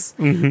suitcase.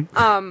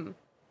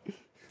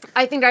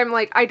 I think I'm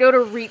like, I go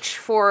to reach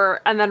for,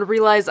 and then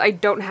realize I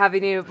don't have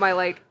any of my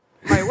like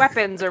my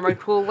weapons or my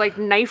cool like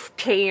knife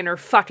cane or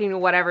fucking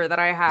whatever that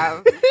I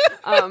have.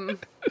 I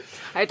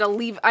had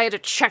to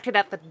check it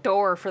at the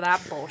door for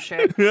that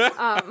bullshit.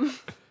 And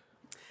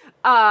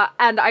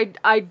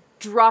I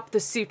drop the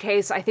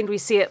suitcase. I think we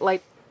see it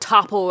like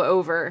topple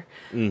over.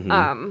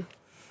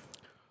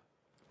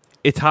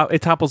 It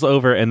topples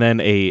over, and then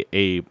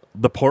the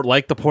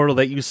portal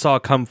that you saw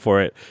come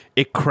for it,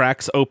 it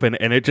cracks open,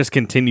 and it just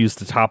continues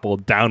to topple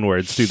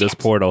downwards through this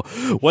portal.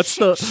 What's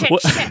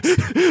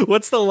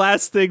the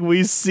last thing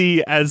we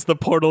see as the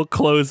portal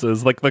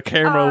closes? Like the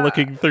camera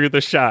looking through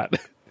the shot.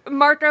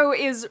 Marco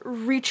is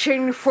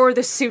reaching for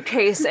the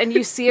suitcase, and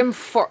you see him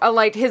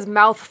like his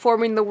mouth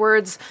forming the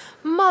words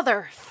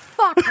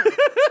 "motherfucker."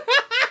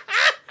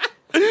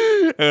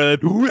 And then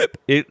whip,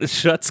 it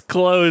shuts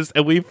closed,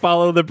 and we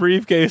follow the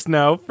briefcase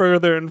now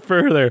further and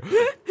further.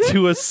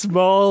 to a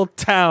small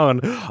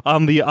town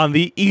on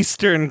the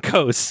eastern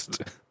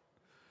coast.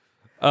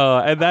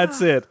 And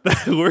that's it.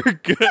 We're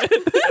good.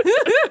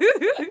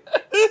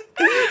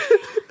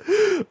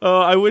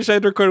 I wish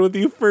I'd recorded with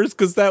you first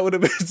because that would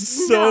have been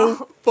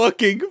so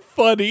fucking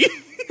funny.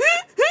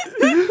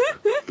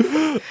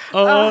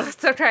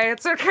 It's okay.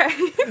 It's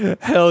okay.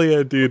 Hell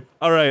yeah, dude.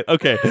 All right.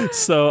 Okay.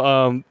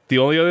 So the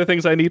only other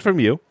things I need from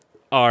you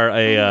are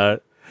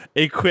a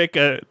quick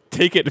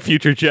take it,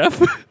 future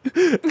Jeff.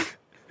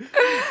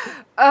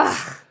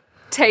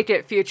 Take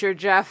it, future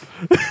Jeff.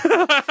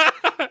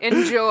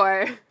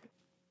 Enjoy.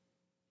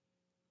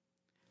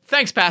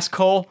 Thanks, Past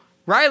Cole.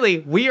 Riley,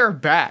 we are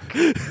back.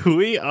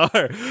 We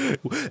are.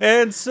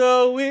 And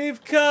so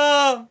we've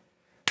come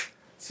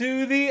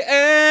to the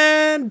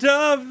end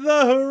of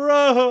the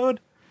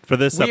road for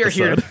this We are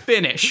here to episode.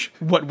 finish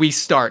what we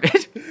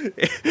started.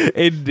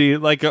 Indeed,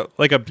 like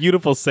a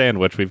beautiful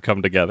sandwich we've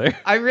come together.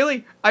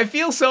 I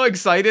feel so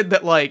excited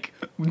that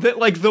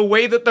the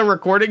way that the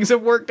recordings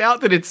have worked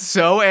out, that it's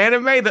so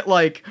anime that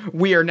like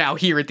we are now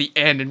here at the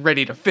end and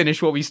ready to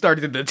finish what we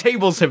started and the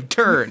tables have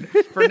turned.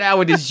 For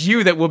now it is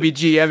you that will be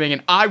GMing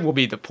and I will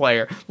be the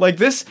player. Like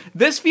this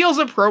feels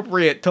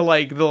appropriate to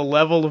like the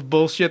level of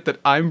bullshit that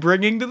I'm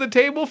bringing to the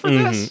table for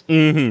this.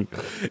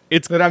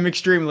 It's That I'm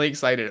extremely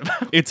excited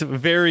about. It's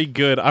very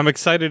good. I'm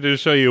excited to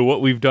show you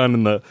what we've done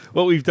in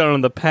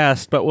the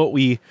past, but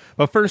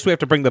first we have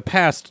to bring the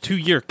past to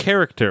your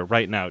character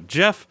right now.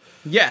 Jeff,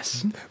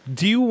 Yes.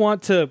 do you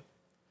want to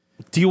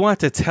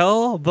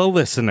tell the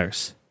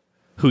listeners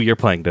who you're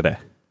playing today?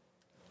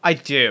 I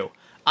do.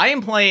 I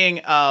am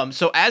playing.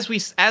 So as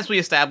we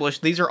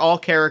established, these are all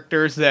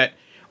characters that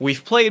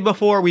we've played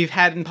before, we've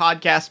had in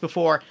podcasts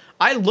before.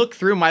 I looked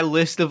through my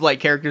list of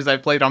like characters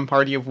I've played on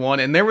Party of One,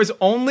 and there was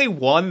only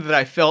one that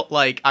I felt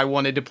like I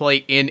wanted to play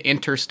in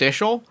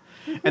Interstitial,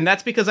 and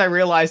that's because I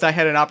realized I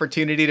had an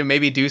opportunity to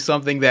maybe do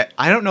something that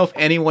I don't know if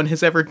anyone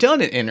has ever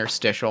done in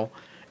Interstitial,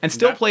 and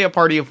still play a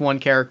Party of One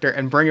character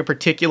and bring a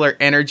particular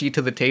energy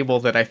to the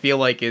table that I feel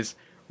like is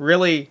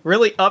really,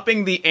 really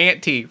upping the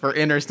ante for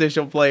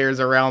Interstitial players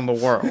around the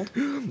world.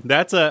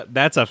 That's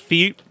a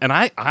feat, and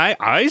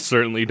I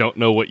certainly don't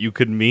know what you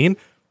could mean.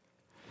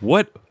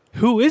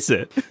 Who is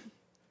it?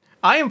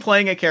 I am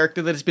playing a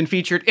character that has been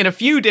featured in a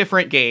few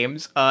different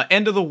games.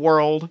 End of the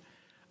World.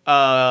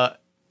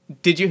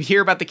 Did you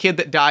hear about the kid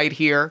that died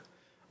here?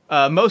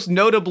 Most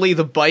notably,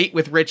 The Bite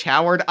with Rich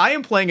Howard. I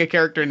am playing a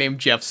character named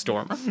Jeff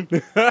Stormer.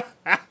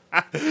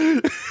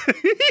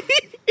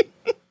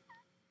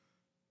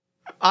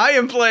 I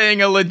am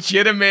playing a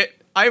legitimate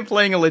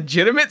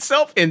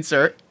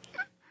self-insert.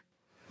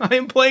 I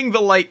am playing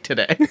the light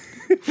today.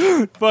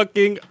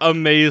 Fucking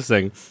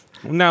amazing.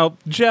 Now,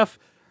 Jeff,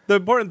 the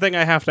important thing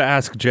I have to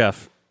ask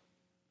Jeff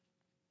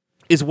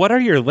is, what are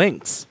your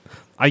links?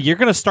 You're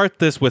going to start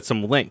this with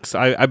some links.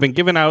 I've been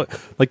giving out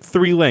like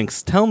 3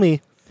 links. Tell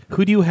me,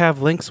 who do you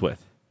have links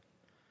with?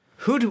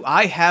 Who do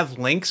I have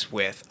links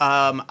with?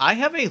 I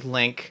have a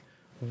link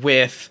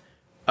with.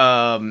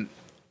 I'm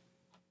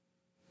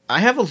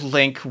gonna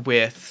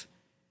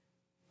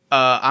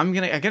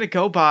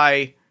go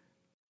by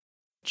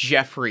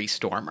Jeffrey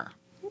Stormer,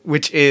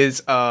 which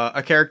is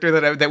a character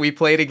that I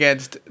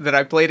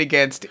played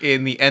against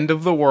in the End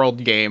of the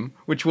World game,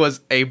 which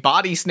was a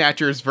body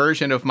snatchers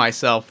version of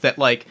myself that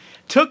like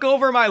took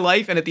over my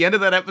life and at the end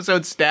of that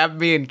episode stabbed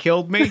me and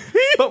killed me.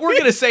 But we're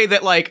gonna say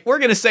that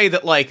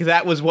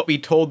that was what we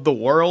told the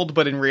world,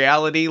 but in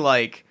reality,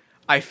 like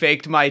I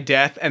faked my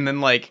death and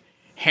then like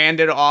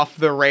handed off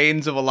the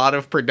reins of a lot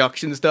of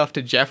production stuff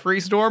to Jeffrey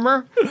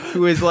Stormer,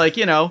 who is like,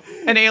 you know,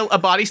 a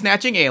body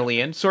snatching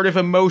alien, sort of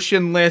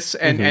emotionless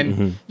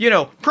and you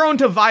know, prone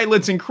to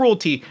violence and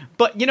cruelty.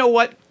 But you know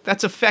what?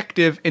 That's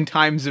effective in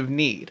times of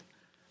need.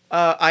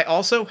 I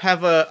also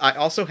have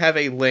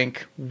a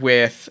link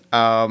with.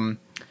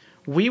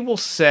 We will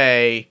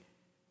say,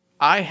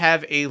 I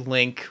have a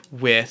link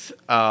with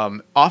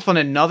off on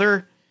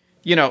another.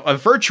 You know, a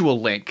virtual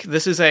link. So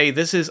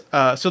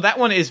that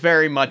one is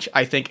very much,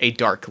 I think, a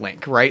dark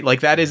link, right?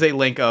 Like that is a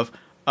link of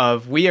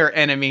we are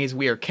enemies,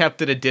 we are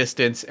kept at a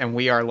distance, and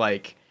we are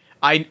like,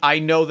 I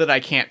know that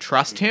I can't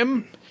trust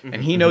him,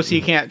 and he knows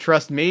he can't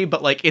trust me,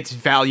 but like it's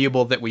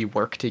valuable that we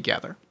work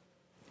together.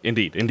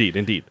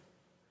 Indeed.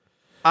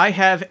 I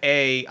have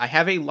a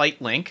light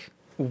link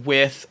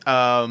with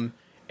a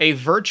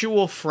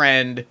virtual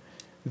friend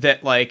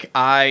that like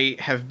I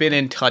have been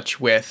in touch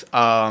with.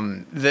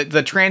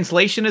 The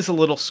translation is a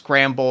little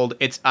scrambled.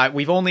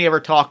 We've only ever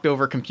talked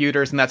over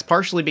computers, and that's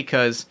partially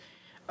because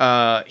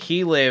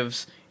he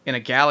lives in a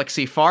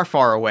galaxy far,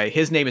 far away.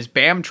 His name is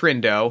Bam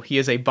Trindo. He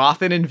is a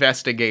Bothan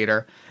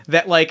investigator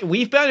that like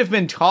we've kind of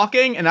been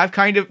talking, and I've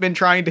kind of been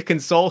trying to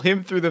console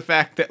him through the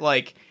fact that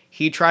like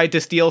he tried to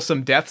steal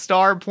some Death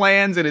Star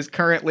plans and is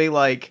currently,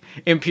 like,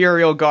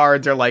 Imperial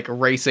guards are, like,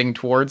 racing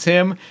towards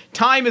him.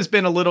 Time has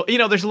been a little, you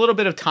know, there's a little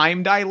bit of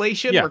time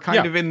dilation. We're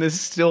kind of in this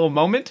still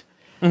moment.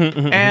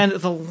 And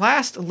the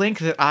last link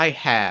that I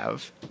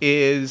have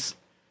is,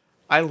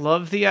 I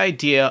love the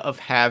idea of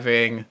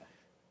having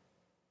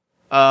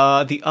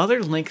The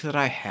other link that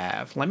I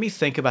have. Let me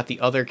think about the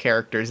other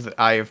characters that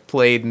I have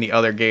played in the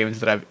other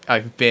games that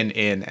I've been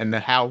in, and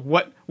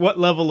what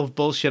level of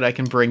bullshit I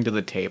can bring to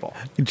the table.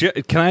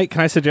 Can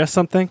I suggest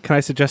something? Can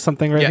I suggest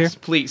something right here? Yes,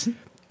 please.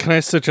 Can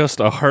I suggest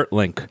a heart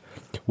link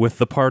with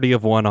the party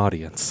of one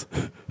audience?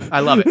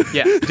 I love it.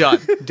 Yes,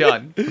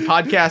 done. The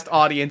podcast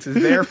audience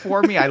is there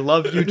for me. I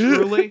love you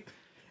truly.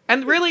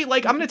 And really,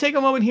 like, I'm gonna take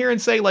a moment here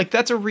and say, like,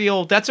 that's a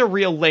real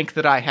link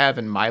that I have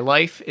in my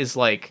life, is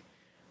like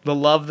the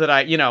love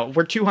that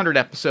we're 200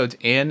 episodes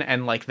in,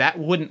 and like that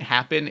wouldn't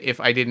happen if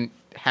I didn't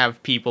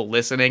have people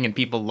listening and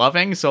people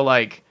loving. So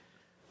like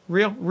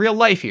real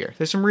life here.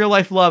 There's some real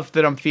life love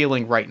that I'm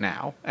feeling right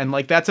now. And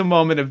like that's a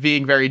moment of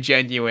being very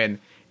genuine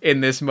in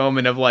this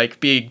moment of like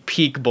being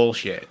peak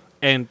bullshit.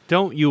 And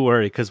don't you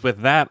worry, because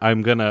with that,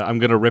 I'm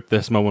gonna rip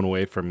this moment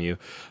away from you,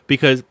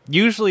 because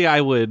usually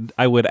I would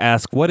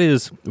ask what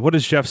is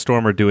Jeff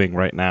Stormer doing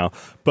right now,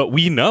 but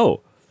we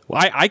know.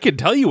 I can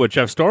tell you what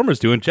Jeff Stormer's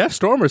doing. Jeff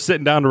Stormer's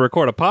sitting down to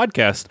record a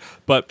podcast,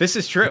 but this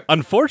is true.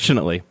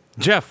 Unfortunately,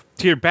 Jeff,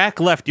 to your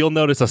back left, you'll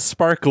notice a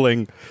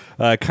sparkling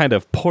kind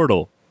of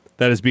portal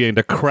that is beginning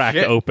to crack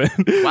open.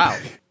 Wow.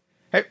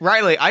 Hey,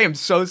 Riley, I am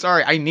so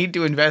sorry. I need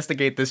to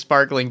investigate this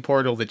sparkling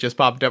portal that just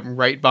popped up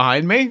right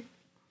behind me.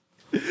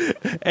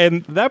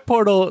 And that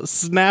portal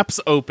snaps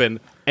open,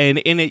 and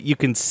in it you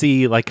can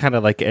see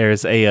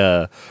there's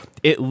a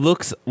it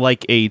looks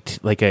like a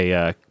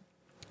TV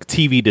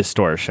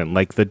distortion,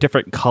 like the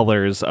different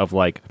colors of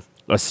like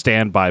a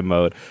standby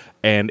mode,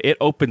 and it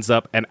opens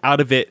up, and out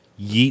of it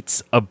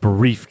yeets a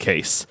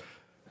briefcase.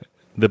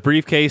 The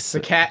briefcase.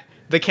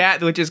 The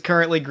cat, which is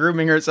currently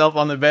grooming herself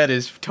on the bed,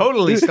 is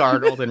totally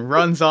startled and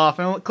runs off.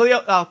 And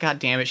Cleo, oh god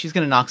damn it, she's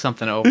gonna knock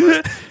something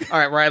over. All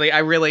right, Riley,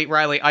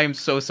 I am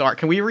so sorry.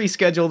 Can we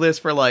reschedule this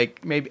for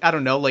like maybe, I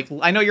don't know, like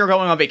I know you're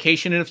going on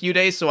vacation in a few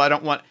days, so I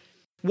don't want.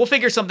 We'll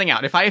figure something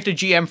out. If I have to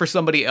GM for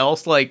somebody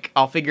else, like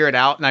I'll figure it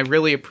out. And I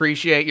really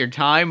appreciate your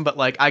time, but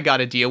like I got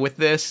to deal with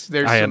this.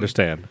 I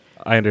understand.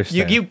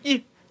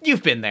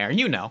 You've been there,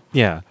 you know.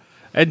 Yeah.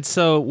 And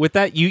so with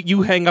that,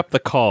 you hang up the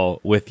call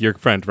with your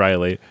friend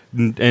Riley,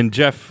 and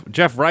Jeff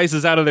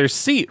rises out of their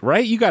seat,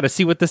 right? You got to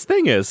see what this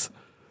thing is.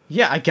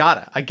 Yeah,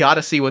 I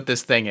gotta see what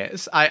this thing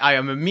is. I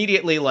am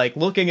immediately like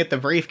looking at the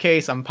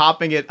briefcase. I'm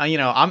popping it.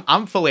 I'm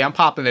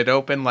popping it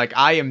open. Like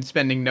I am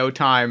spending no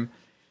time.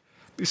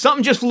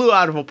 Something just flew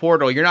out of a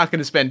portal. You're not going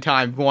to spend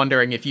time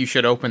wondering if you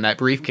should open that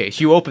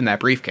briefcase. You open that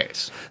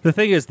briefcase. The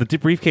thing is, the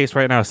briefcase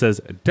right now says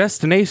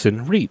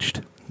destination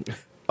reached.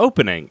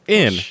 Opening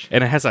in,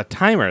 and it has a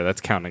timer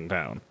that's counting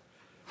down.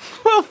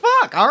 Well,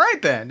 fuck. All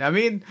right, then. I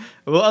mean,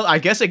 well, I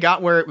guess it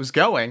got where it was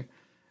going.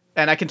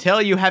 And I can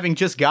tell you, having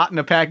just gotten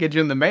a package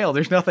in the mail,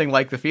 there's nothing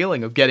like the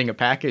feeling of getting a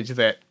package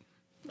that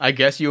I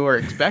guess you were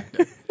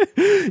expecting.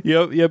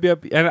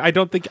 Yep. And I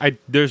don't think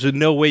there's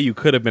no way you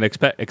could have been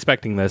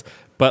expecting this,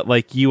 but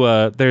like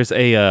there's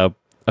a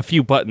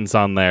few buttons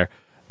on there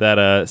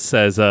that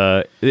says,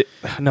 no,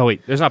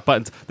 wait, there's not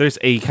buttons. There's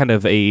a kind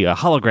of a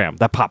hologram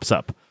that pops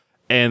up.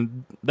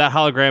 And that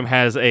hologram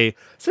has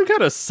some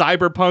kind of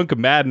cyberpunk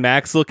Mad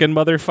Max looking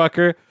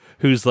motherfucker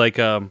who's like,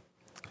 no,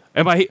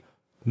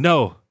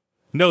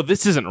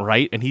 this isn't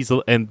right.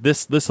 And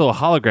this little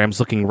hologram's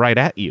looking right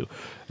at you.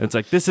 And it's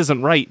like, this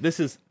isn't right.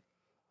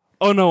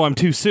 Oh no, I'm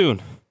too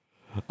soon.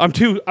 I'm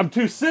too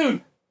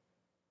soon.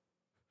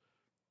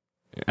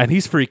 And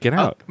he's freaking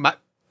out.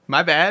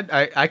 My bad.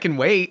 I can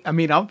wait. I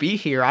mean, I'll be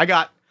here.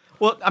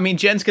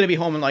 Jen's going to be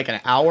home in like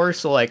an hour,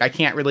 so like I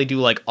can't really do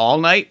like all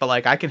night, but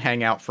like I can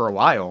hang out for a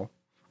while.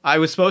 I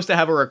was supposed to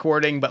have a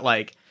recording, but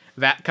like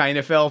that kind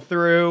of fell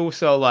through,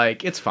 so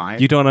like it's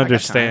fine. You don't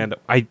understand.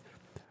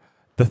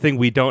 The thing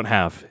we don't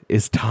have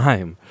is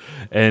time.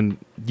 And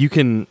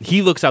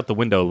he looks out the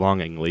window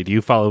longingly. Do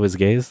you follow his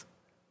gaze?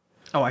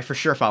 Oh, I for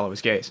sure follow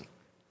his gaze.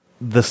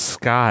 The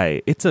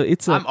sky. It's a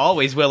I'm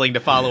always willing to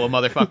follow a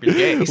motherfucker's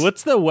gaze.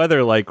 What's the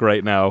weather like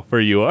right now for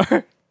you?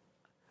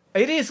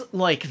 It is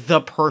like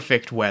the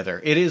perfect weather.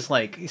 It is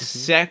like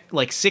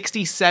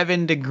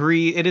 67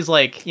 degrees. It is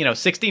like,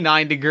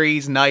 69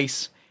 degrees,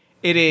 nice.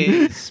 It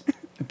is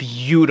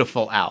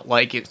beautiful out.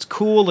 Like it's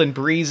cool and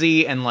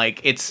breezy, and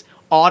like it's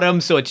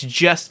autumn, so it's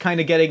just kind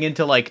of getting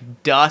into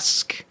like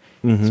dusk.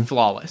 Mm-hmm. It's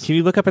flawless. Can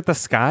you look up at the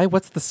sky?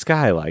 What's the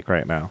sky like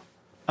right now?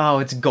 Oh,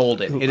 it's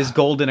golden. It is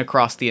golden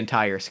across the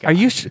entire sky. Are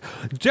you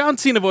John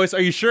Cena voice,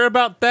 are you sure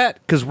about that?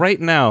 Because right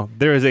now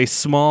there is a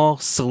small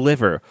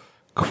sliver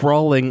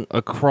crawling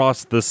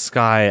across the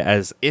sky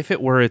as if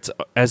it were a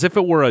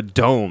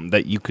dome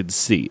that you could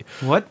see.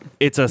 What?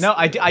 You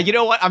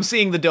know what? I'm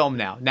seeing the dome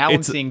now.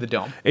 I'm seeing the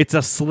dome. It's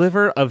a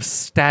sliver of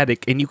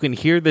static, and you can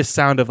hear this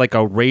sound of like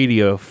a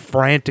radio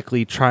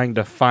frantically trying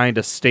to find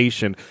a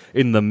station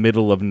in the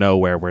middle of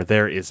nowhere where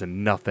there is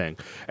nothing.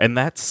 And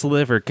that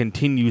sliver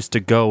continues to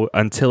go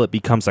until it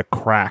becomes a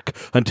crack,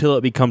 until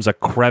it becomes a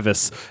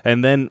crevice,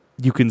 and then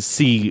you can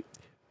see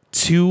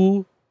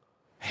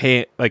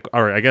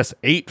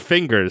 8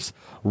 fingers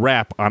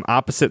wrap on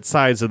opposite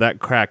sides of that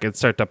crack and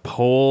start to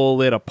pull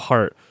it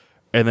apart.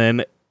 And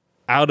then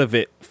out of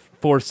it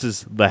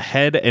forces the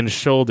head and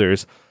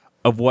shoulders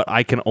of what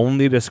I can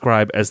only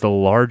describe as the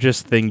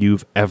largest thing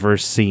you've ever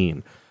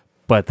seen.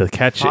 But the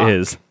catch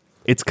is,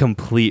 it's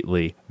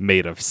completely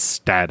made of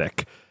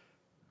static.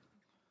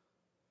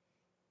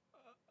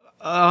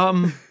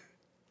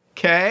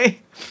 Okay.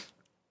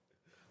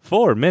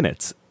 4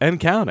 minutes and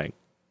counting.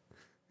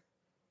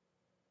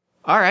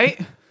 All right.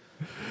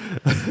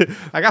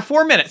 I got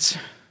 4 minutes.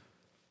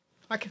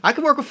 I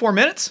can work with 4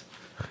 minutes.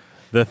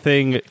 The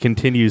thing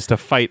continues to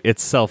fight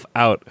itself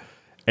out,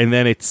 and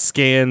then it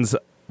scans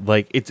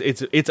like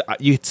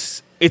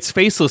it's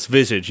faceless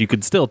visage. You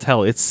can still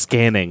tell it's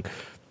scanning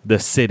the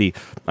city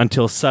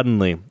until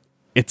suddenly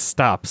it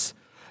stops,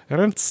 and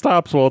it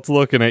stops while it's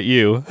looking at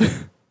you.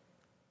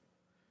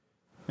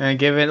 And I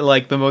give it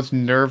like the most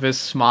nervous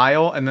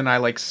smile, and then I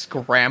like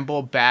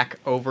scramble back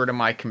over to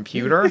my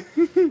computer,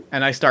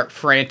 and I start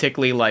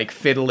frantically like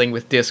fiddling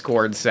with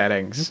Discord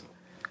settings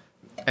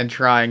and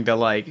trying to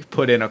like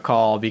put in a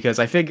call because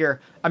I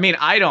figure, I mean,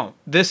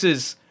 this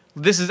is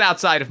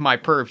outside of my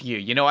purview.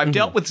 You know, I've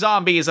dealt with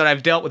zombies and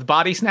I've dealt with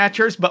body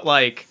snatchers, but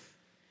like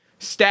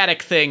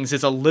static things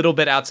is a little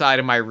bit outside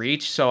of my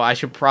reach, so I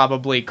should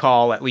probably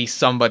call at least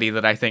somebody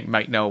that I think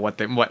might know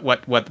what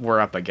we're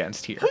up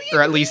against here,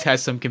 or at least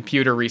has some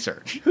computer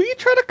research. Who you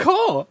trying to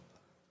call?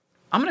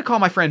 I'm gonna call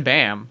my friend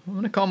Bam. I'm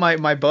gonna call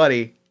my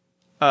buddy.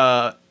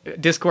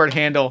 Discord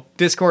handle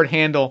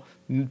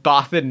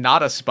Bothan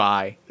not a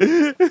spy.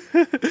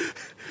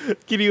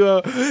 Can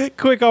you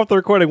quick off the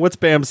recording? What's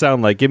Bam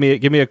sound like? Give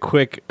me a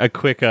quick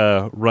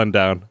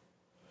rundown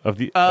of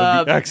the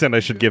accent I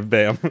should give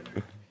Bam.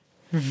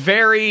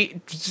 Very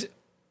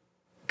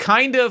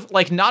kind of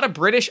like not a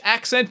British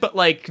accent, but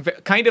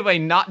like kind of a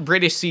not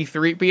British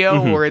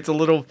C-3PO, where it's a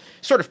little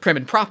sort of prim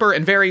and proper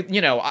and very,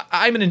 you know,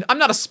 I'm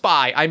not a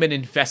spy. I'm an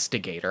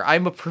investigator.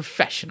 I'm a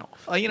professional.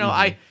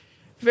 I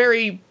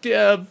very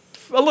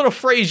a little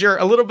Frasier,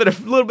 a little bit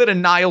of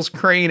Niles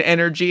Crane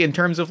energy in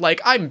terms of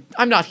like I'm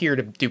here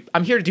to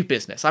do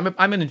business. I'm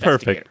an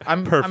investigator. Perfect.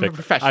 I'm a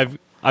professional.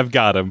 I've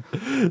got him.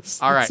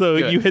 All right. So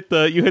good. you hit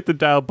the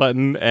dial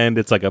button and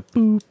it's like a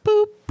boop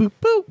boop boop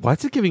boop. Why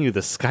is it giving you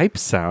the Skype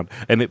sound?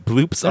 And it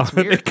bloops on.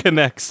 weird. It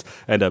connects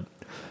and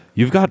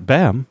you've got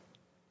Bam.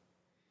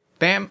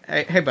 Bam.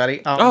 Hey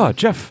buddy.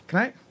 Jeff. Can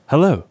I?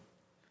 Hello.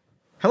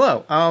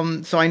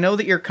 So I know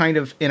that you're kind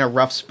of in a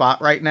rough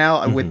spot right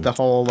now with the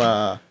whole,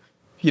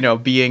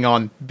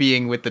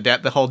 being with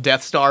the whole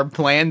Death Star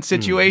plan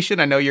situation.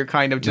 I know you're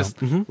kind of just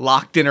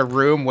locked in a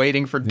room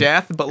waiting for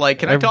death, but like,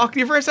 can I talk to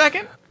you for a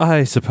second?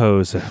 I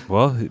suppose.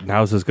 Well,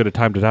 now's as good a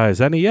time to die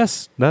as any.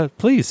 Yes,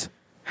 please.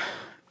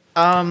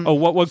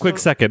 One quick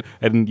second,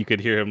 and you could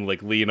hear him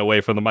like lean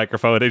away from the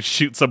microphone and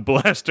shoot some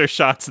blaster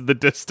shots in the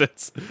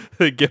distance.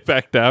 Get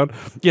back down.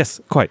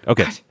 Yes, quite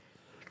okay.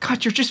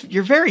 God,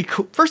 you're very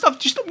cool. First off,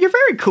 you're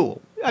very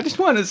cool. I just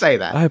wanted to say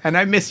that, and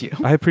I miss you.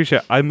 I appreciate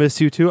it. I miss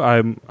you too.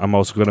 I'm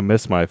also going to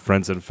miss my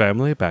friends and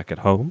family back at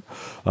home.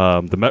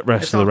 The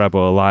rest of the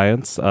Rebel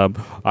Alliance.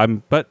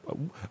 But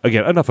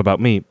again, enough about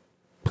me.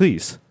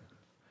 Please.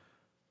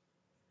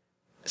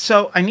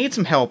 So I need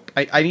some help.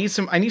 I need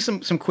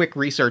some quick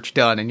research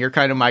done, and you're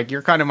kind of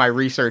my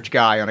research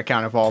guy on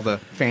account of all the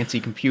fancy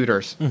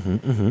computers.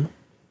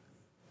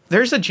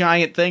 There's a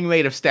giant thing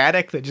made of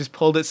static that just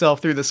pulled itself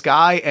through the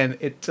sky, and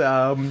it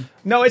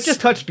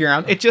just touched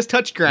ground. It just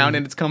touched ground,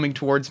 and it's coming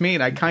towards me,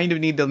 and I kind of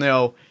need to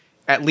know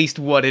at least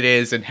what it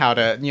is and how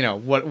to,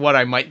 what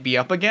I might be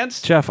up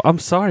against. Jeff, I'm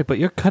sorry, but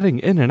you're cutting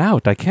in and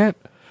out. I can't.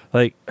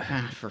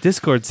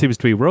 Discord seems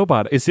to be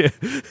robot. Is it?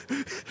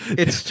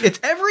 It's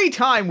every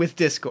time with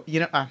Discord.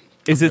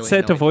 Is it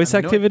set to voice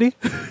activity?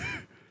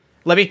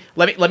 Let me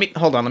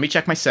hold on. Let me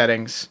check my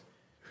settings.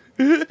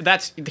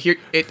 That's here.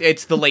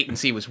 It's the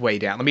latency was way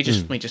down. Let me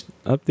just.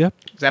 Yep.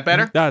 Is that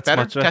better? That's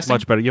better?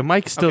 much better. Your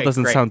mic still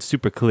doesn't sound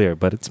super clear,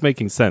 but it's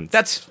making sense.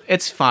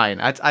 It's fine.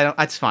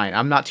 That's fine.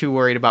 I'm not too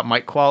worried about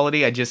mic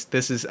quality.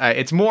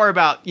 It's more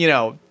about,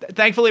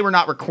 thankfully we're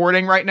not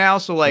recording right now,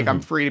 so like I'm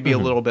free to be a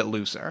little bit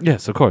looser.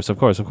 Yes, of course.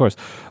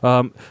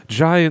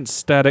 Giant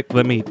static.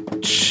 Let me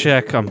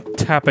check. I'm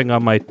tapping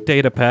on my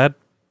data pad.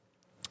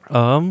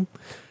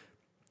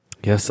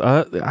 Yes,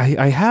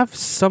 I have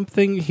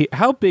something here.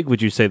 How big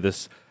would you say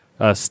this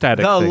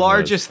static The thing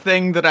largest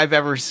thing that I've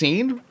ever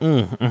seen?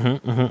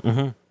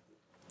 You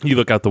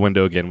look out the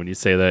window again when you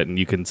say that, and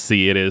you can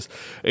see it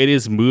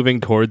is moving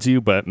towards you,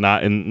 but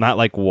not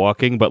like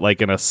walking, but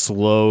like in a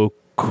slow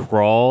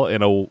crawl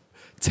in a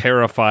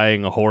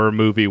terrifying horror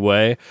movie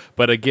way.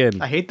 But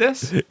again, I hate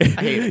this. I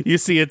hate it. You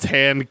see its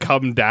hand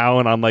come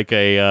down on like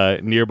a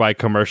nearby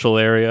commercial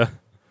area.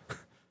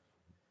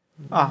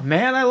 Oh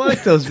man, I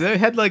like those. They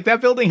had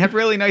that building had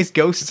really nice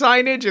ghost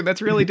signage, and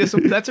that's really that's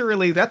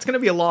going to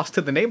be a loss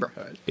to the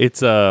neighborhood.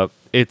 It's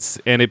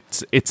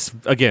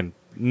again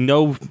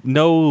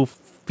no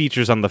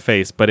features on the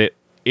face, but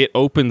it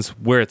opens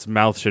where its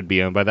mouth should be,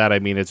 and by that I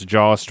mean its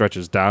jaw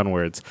stretches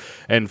downwards,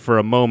 and for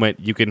a moment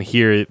you can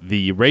hear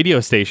the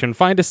radio station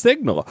find a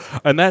signal,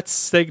 and that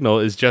signal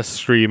is just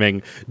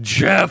screaming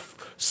Jeff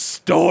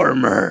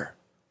Stormer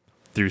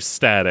through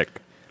static.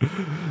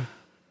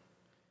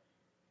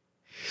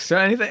 So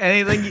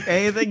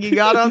anything you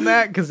got on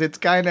that? Because it's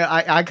kind of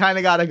I kind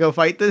of got to go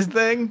fight this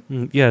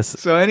thing. Yes.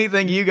 So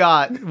anything you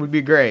got would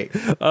be great.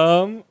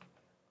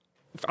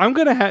 I'm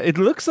gonna have. It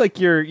looks like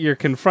you're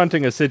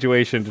confronting a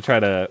situation to try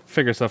to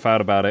figure stuff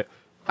out about it.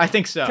 I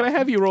think so. Can I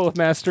have you roll with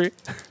mastery?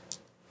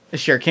 I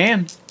sure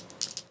can.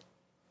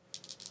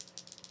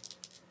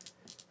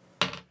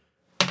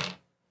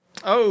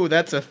 Oh,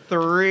 that's a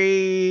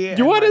 3.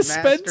 You want to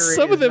spend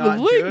some of them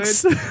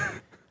links?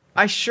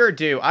 I sure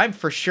do. I'm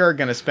for sure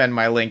gonna spend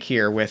my link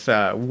here with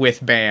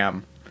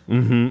Bam.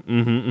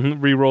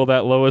 Reroll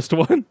that lowest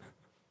one.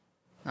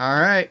 All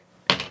right.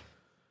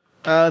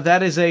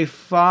 That is a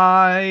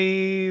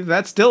 5.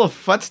 That's still a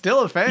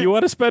fail. You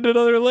want to spend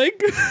another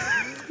link?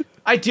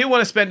 I do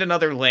want to spend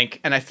another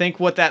link, and I think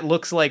what that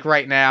looks like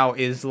right now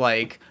is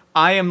like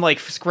I am like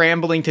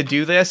scrambling to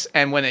do this,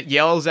 and when it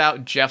yells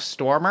out Jeff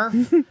Stormer,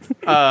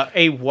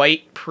 a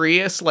white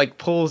Prius like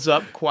pulls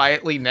up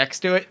quietly next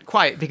to it.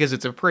 Quiet because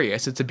it's a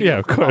Prius. It's a beautiful Yeah,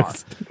 of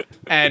course. car.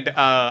 And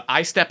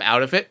I step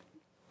out of it,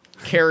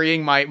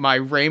 carrying my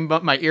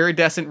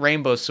iridescent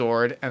rainbow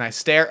sword, and I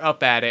stare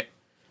up at it,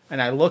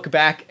 and I look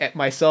back at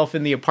myself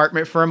in the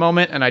apartment for a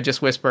moment, and I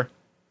just whisper,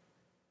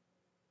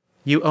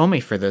 "You owe me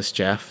for this,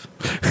 Jeff.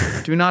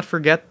 Do not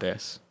forget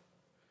this."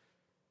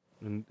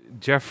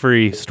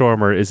 Jeffrey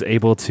Stormer is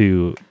able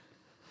to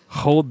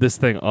hold this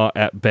thing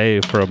at bay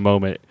for a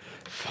moment.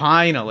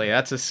 Finally,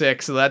 that's a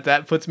 6. So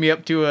that puts me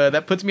up to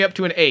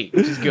an 8,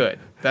 which is good.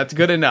 That's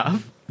good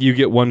enough. You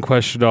get one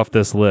question off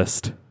this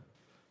list.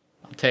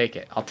 I'll take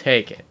it.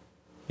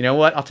 You know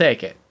what? I'll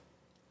take it.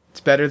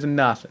 It's better than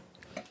nothing.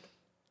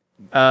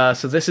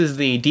 So this is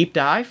the deep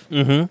dive.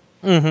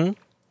 I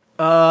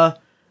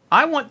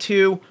want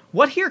to.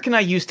 What here can I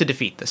use to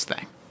defeat this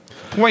thing?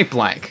 Point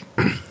blank.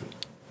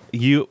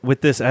 You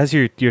with this as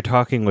you're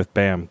talking with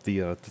Bam,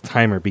 the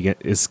timer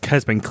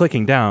has been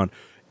clicking down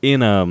in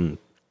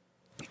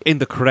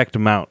the correct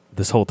amount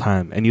this whole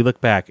time, and you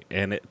look back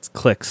and it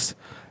clicks,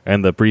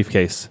 and the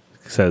briefcase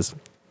says,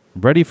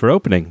 "Ready for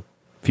opening,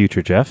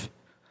 future Jeff."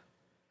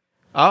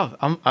 Oh,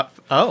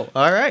 all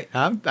right.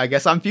 I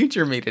guess I'm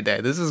future me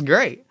today. This is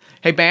great.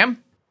 Hey,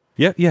 Bam.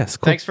 Yep. Yes.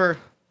 Cool. Thanks for.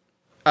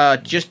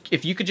 Just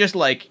if you could just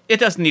like, it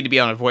doesn't need to be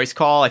on a voice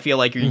call. I feel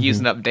like you're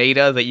using up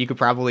data that you could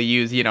probably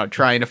use,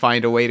 trying to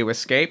find a way to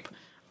escape.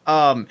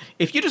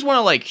 If you just want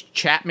to like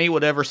chat me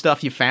whatever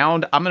stuff you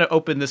found, I'm gonna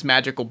open this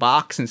magical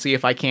box and see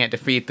if I can't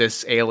defeat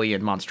this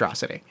alien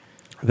monstrosity.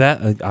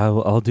 That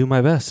I'll do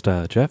my best,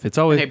 Jeff. It's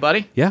always Hey,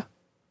 buddy. Yeah.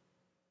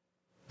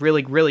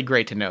 Really, really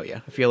great to know you.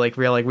 I feel like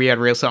we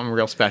had something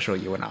real special,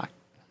 you and I.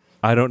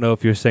 I don't know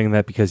if you're saying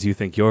that because you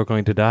think you're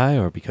going to die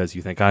or because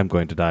you think I'm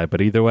going to die,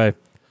 but either way.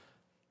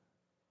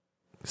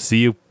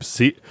 See you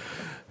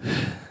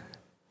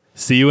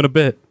in a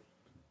bit.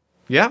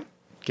 Yep.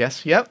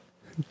 Guess. Yep.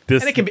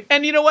 And it can be.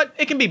 And you know what?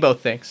 It can be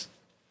both things.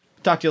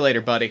 Talk to you later,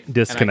 buddy.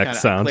 Disconnect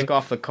sound. I click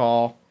off the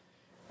call,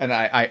 and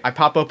I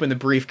pop open the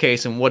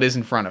briefcase and what is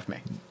in front of me.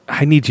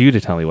 I need you to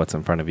tell me what's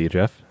in front of you,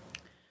 Jeff.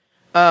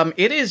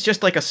 It is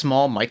just like a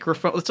small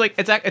microphone.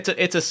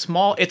 It's a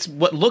small. It's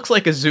what looks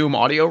like a Zoom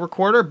audio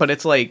recorder, but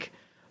it's like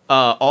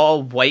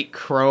all white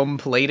chrome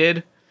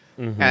plated.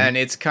 And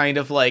it's kind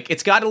of like,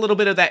 it's got a little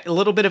bit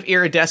of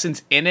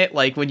iridescence in it.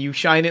 Like when you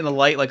shine it in the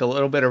light, like a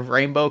little bit of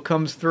rainbow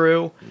comes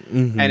through.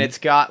 And it's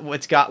got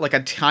like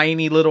a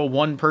tiny little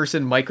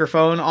 1-person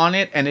microphone on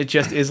it. And it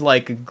just is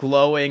like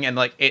glowing and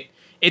like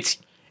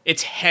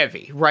it's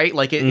heavy, right?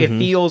 Like it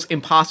feels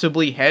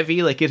impossibly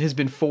heavy. Like it has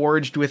been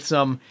forged with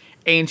some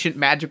ancient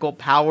magical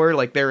power.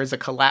 Like there is a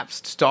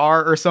collapsed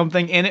star or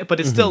something in it, but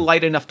it's still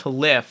light enough to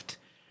lift.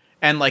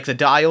 And, like, the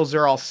dials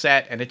are all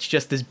set, and it's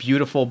just this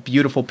beautiful,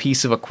 beautiful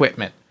piece of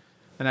equipment.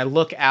 And I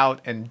look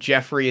out, and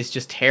Jeffrey is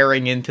just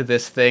tearing into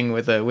this thing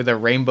with a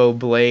rainbow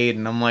blade,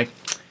 and I'm like,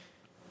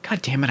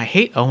 God damn it, I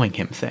hate owing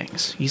him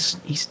things. It's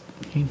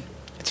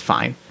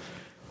fine.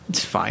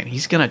 It's fine.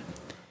 He's gonna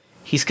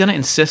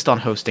insist on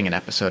hosting an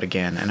episode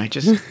again, and I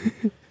just...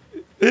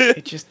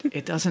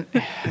 it doesn't...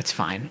 It's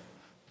fine.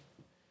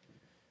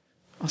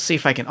 I'll see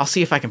if I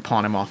can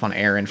pawn him off on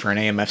Aaron for an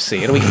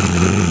AMFC. It'll be...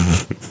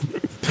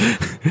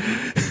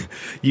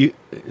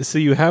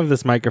 You have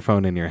this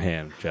microphone in your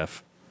hand,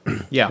 Jeff.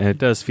 Yeah. And it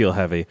does feel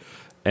heavy.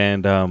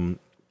 And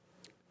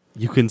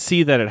you can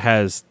see that it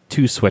has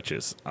 2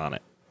 switches on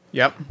it.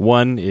 Yep.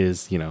 One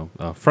is,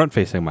 a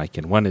front-facing mic,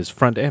 and one is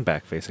front and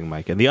back-facing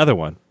mic. And the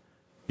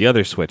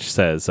other switch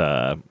says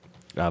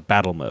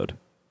battle mode.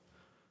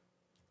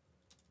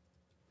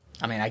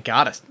 I mean, I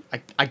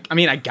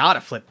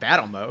gotta flip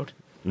battle mode.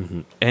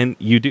 And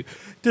you do.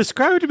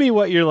 Describe to me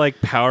what your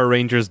like Power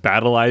Rangers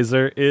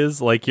battleizer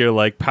is. Like your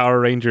like Power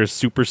Rangers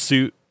super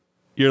suit.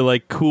 Your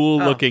like cool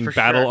looking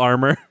battle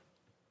armor.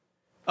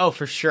 Oh,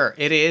 for sure.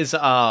 It is.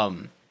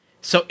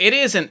 So it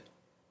isn't.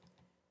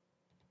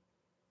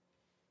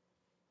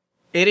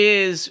 It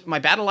is my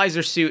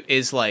battleizer suit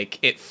is like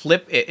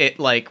it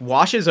like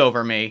washes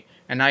over me,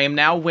 and I am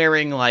now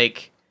wearing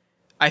like,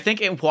 I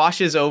think it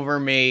washes over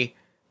me,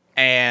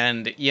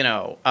 and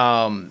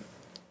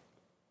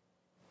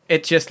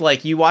it's just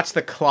like you watch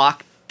the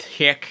clock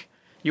tick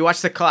you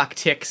watch the clock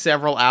tick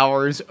several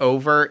hours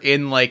over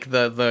in like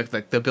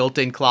the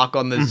built-in clock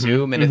on the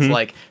Zoom, and it's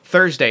like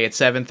Thursday at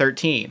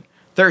 7:13,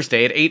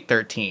 Thursday at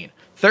 8:13,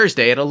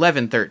 Thursday at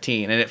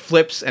 11:13, and it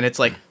flips and it's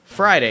like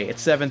Friday at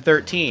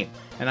 7:13.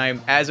 And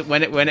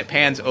when it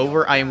pans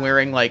over, I am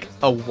wearing like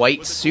a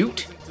white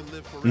suit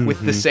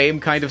with the same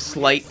kind of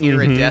slight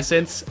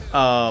iridescence.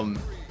 And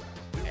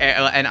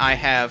I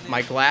have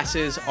my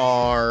glasses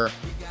are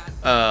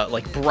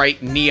like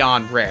bright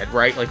neon red,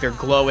 right? Like they're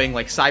glowing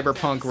like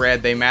cyberpunk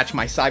red. They match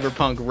my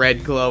cyberpunk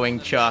red glowing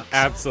chucks.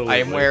 Absolutely. I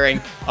am wearing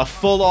a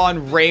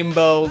full-on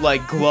rainbow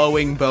like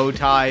glowing bow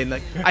tie, and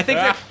like I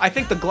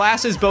think the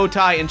glasses, bow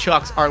tie, and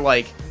chucks are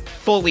like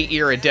fully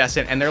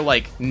iridescent, and they're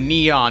like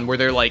neon, where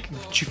they're like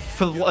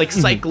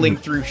cycling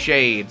through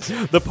shades.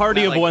 The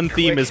Party of One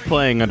theme is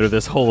playing under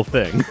this whole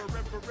thing.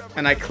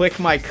 And I click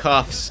my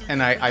cuffs,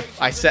 and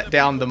I set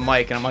down the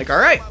mic, and I'm like, all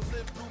right,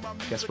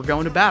 guess we're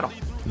going to battle.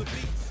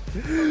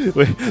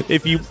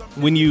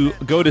 When you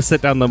go to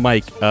sit down the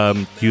mic,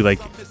 you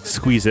like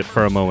squeeze it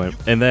for a moment,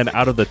 and then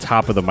out of the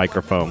top of the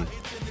microphone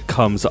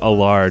comes a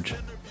large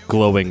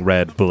glowing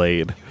red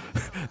blade.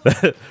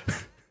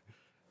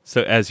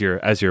 So as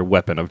your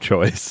weapon of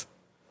choice.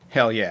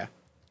 Hell yeah.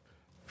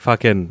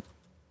 Fucking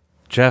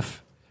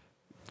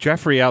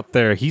Jeffrey out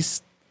there,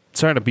 he's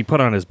starting to be put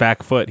on his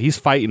back foot. He's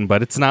fighting,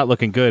 but it's not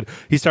looking good.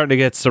 He's starting to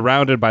get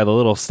surrounded by the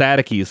little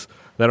statikies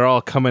that are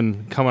all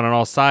coming on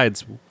all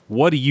sides.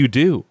 What do you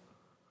do?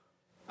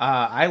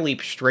 I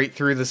leap straight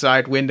through the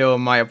side window of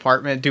my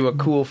apartment, do a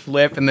cool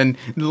flip, and then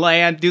do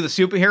the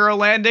superhero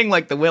landing,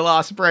 like the Will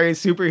Ospreay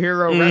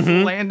superhero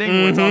wrestle landing,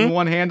 where it's on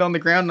one hand on the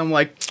ground, and I'm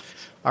like,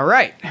 all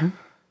right.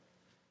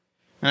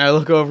 And I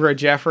look over at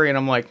Jeffrey, and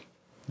I'm like,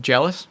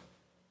 jealous?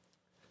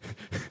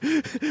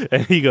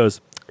 And he goes,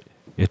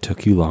 "It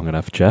took you long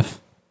enough, Jeff."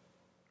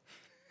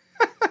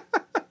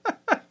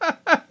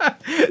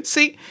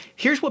 See,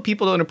 here's what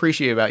people don't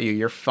appreciate about you.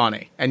 You're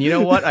funny. And you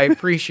know what? I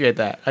appreciate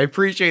that. I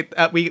appreciate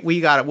that.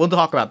 We got it. We'll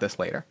talk about this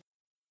later.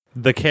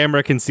 The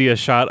camera can see a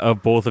shot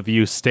of both of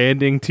you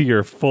standing to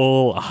your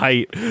full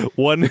height.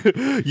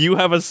 You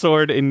have a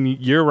sword in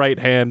your right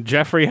hand.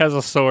 Jeffrey has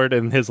a sword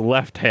in his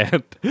left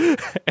hand.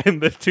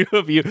 And the two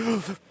of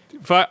you...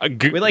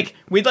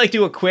 We'd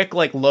do a quick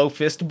low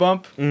fist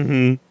bump.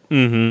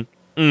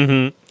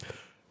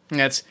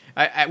 That's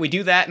we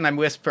do that, and I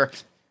whisper,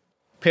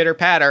 "Pitter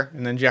patter,"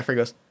 and then Jeffrey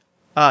goes,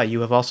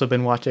 "You have also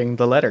been watching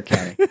The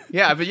Letterkenny."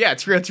 Yeah, but yeah,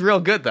 it's real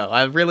good though.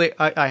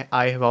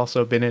 I have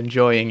also been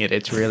enjoying it.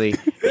 It's really,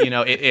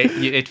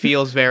 it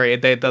feels very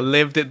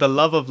the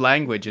love of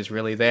language is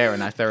really there,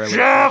 and I thoroughly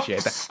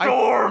appreciate that.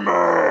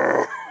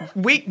 Stormer!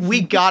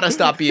 We gotta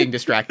stop being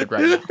distracted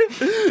right now.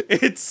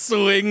 It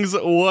swings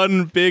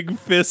one big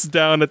fist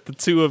down at the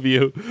two of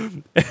you.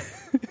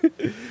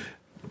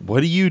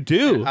 What do you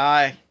do?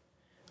 I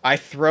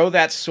throw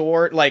that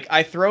sword.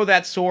 I throw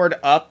that sword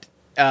up,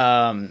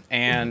 and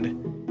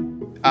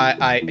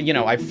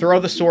I throw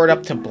the sword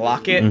up to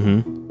block it,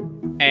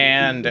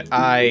 and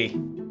I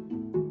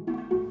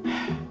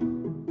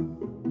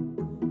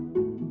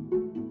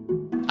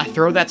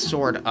throw that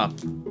sword up,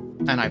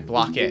 and I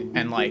block it,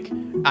 and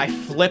I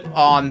flip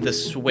on the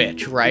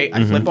switch, right?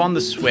 I flip on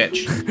the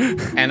switch,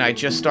 and I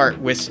just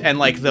start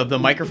the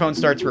microphone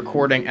starts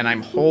recording, and I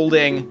am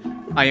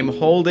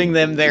holding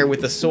them there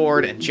with the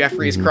sword, and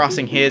Jeffrey is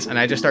crossing his, and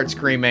I just start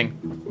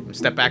screaming.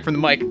 Step back from the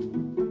mic.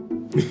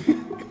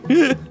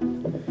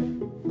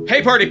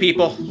 Hey, party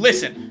people,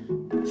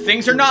 listen.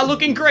 Things are not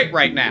looking great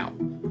right now.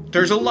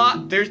 There's a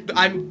lot.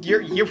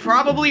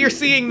 You're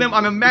seeing them.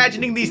 I'm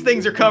imagining these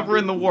things are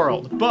covering the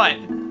world. But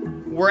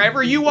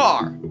wherever you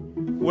are,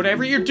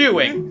 whatever you're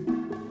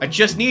doing, I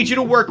just need you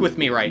to work with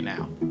me right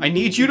now. I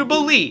need you to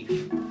believe.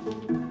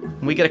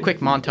 And we get a quick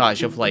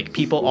montage of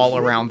people all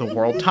around the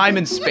world. Time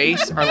and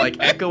space are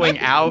echoing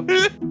out.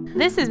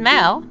 This is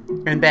Mel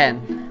and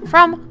Ben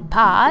from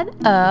Pod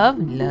of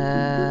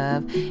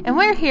Love, and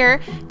we're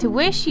here to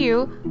wish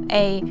you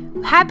a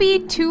happy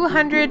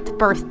 200th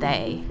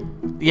birthday.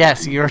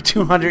 Yes, you're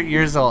 200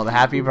 years old.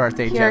 Happy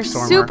birthday, You're Jeff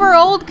Stormer. super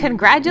old.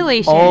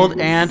 Congratulations. Old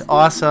and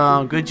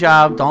awesome. Good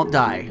job. Don't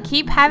die.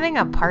 Keep having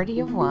a party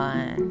of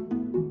one.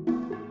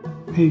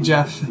 Hey,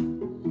 Jeff.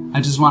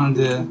 I just wanted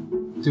to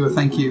do a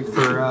thank you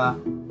for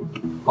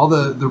all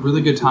the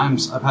really good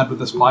times I've had with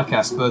this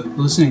podcast, both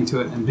listening to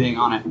it and being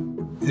on it.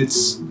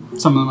 It's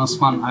some of the most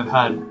fun I've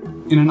had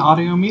in an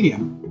audio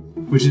medium,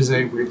 which is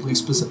a weirdly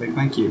specific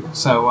thank you.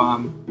 So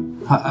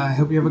I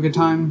hope you have a good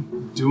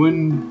time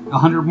doing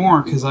 100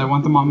 more, because I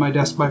want them on my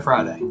desk by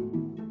Friday.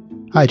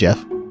 Hi,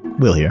 Jeff.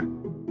 Will here.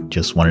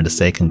 Just wanted to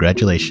say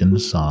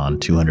congratulations on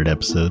 200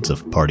 episodes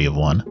of Party of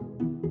One.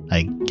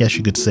 I guess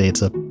you could say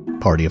it's a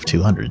party of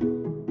 200.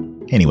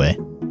 Anyway,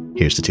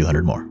 here's to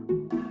 200 more.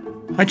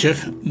 Hi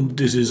Jeff,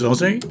 this is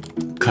Ozzy,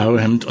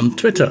 Cowhemd on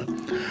Twitter.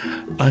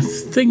 I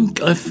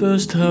think I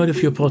first heard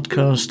of your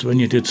podcast when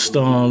you did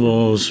Star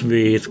Wars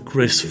with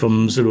Chris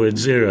from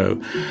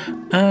 080,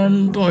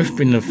 and I've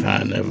been a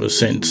fan ever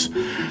since.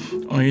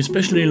 I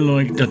especially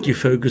like that you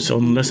focus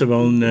on lesser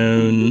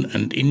well-known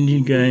and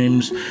indie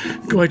games,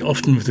 quite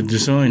often with the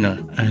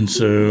designer. And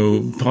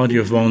so Party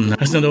of One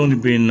has not only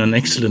been an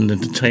excellent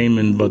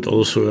entertainment, but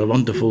also a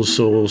wonderful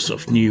source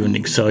of new and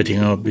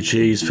exciting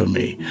RPGs for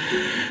me.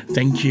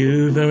 Thank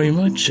you very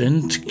much,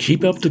 and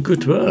keep up the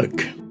good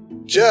work.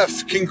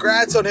 Jeff,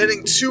 congrats on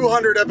hitting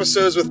 200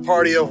 episodes with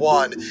Party of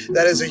One.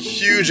 That is a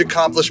huge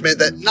accomplishment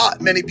that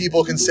not many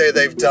people can say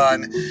they've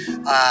done.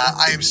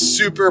 I am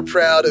super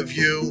proud of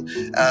you,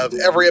 of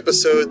every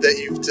episode that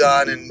you've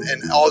done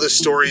and all the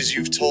stories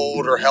you've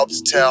told or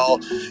helped tell.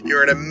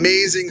 You're an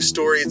amazing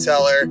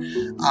storyteller.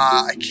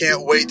 I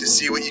can't wait to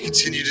see what you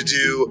continue to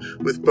do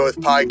with both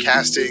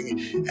podcasting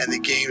and the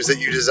games that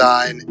you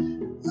design.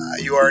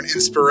 You are an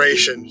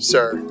inspiration,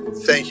 sir.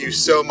 Thank you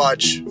so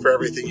much for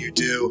everything you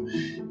do.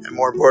 And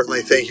more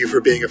importantly, thank you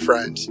for being a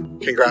friend.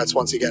 Congrats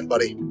once again,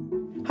 buddy.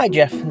 Hi,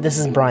 Jeff. This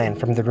is Brian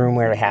from the room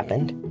where it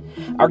happened.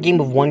 Our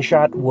game of One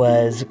Shot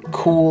was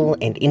cool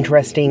and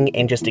interesting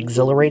and just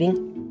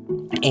exhilarating.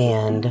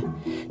 And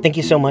thank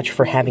you so much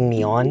for having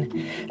me on.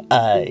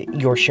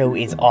 Your show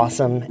is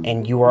awesome,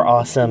 and you are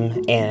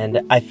awesome,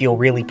 and I feel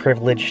really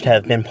privileged to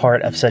have been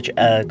part of such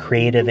a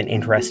creative and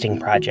interesting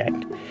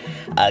project.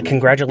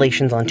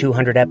 Congratulations on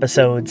 200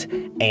 episodes,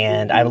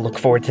 and I look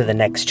forward to the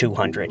next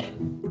 200.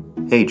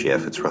 Hey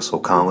Jeff, it's Russell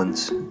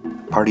Collins.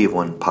 Party of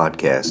One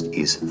podcast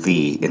is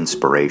the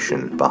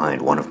inspiration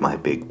behind one of my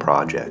big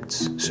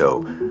projects.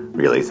 So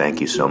really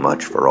thank you so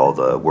much for all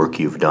the work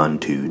you've done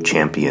to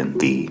champion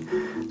the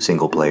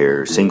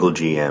single-player,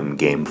 single-GM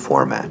game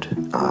format.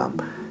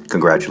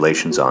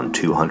 Congratulations on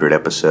 200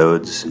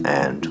 episodes,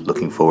 and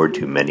looking forward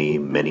to many,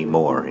 many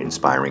more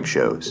inspiring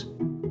shows.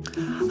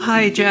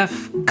 Hi,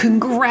 Jeff.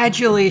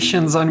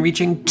 Congratulations on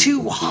reaching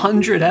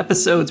 200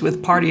 episodes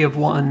with Party of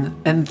One,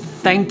 and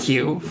thank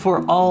you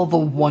for all the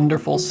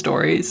wonderful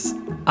stories.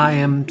 I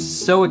am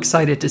so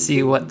excited to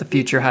see what the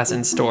future has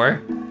in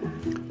store.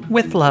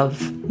 With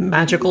love,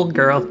 Magical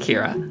Girl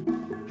Kira.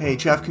 Hey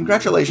Jeff,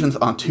 congratulations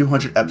on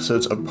 200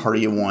 episodes of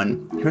Party of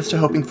One. Here's to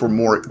hoping for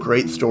more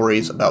great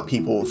stories about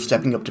people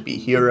stepping up to be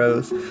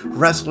heroes,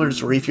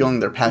 wrestlers refueling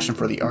their passion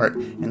for the art,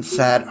 and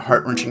sad,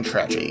 heart-wrenching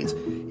tragedies.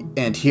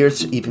 And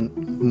here's to even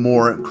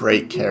more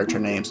great character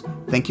names.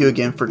 Thank you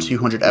again for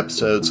 200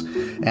 episodes,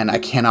 and I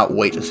cannot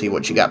wait to see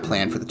what you got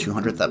planned for the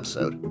 200th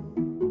episode.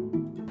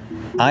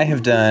 I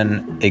have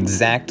done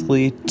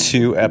exactly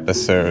 2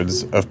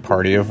 episodes of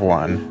Party of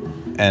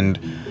One, and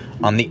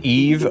on the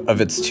eve of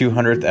its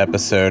 200th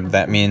episode,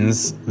 that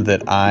means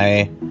that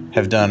I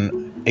have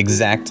done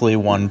exactly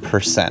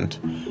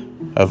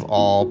 1% of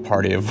all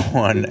Party of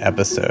One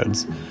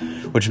episodes,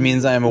 which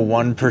means I am a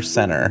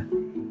 1%er,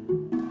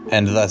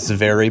 and thus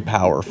very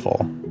powerful.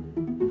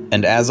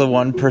 And as a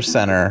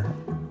 1%er,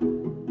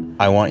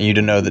 I want you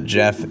to know that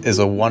Jeff is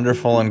a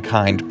wonderful and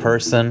kind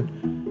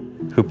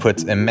person who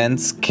puts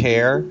immense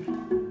care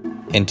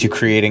into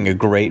creating a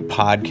great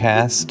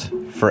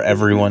podcast for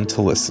everyone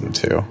to listen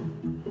to.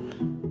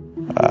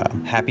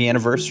 Happy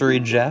anniversary,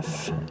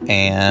 Jeff,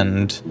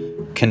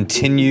 and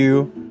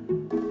continue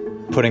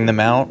putting them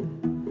out.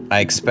 I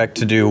expect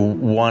to do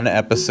 1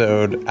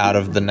 episode out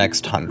of the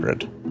next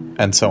 100,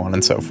 and so on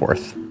and so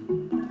forth.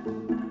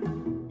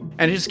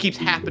 And it just keeps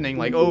happening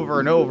like over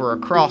and over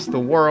across the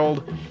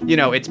world. You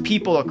know, it's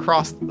people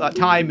across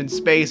time and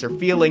space are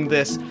feeling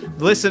this.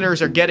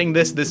 Listeners are getting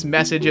this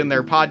message in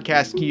their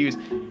podcast queues.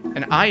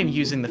 And I am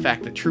using the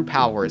fact that true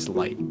power is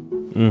light.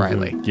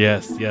 Riley.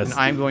 Yes. And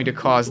I'm going to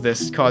cause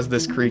this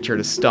creature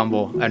to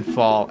stumble and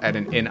fall at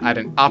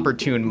an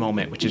opportune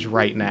moment, which is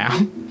right now.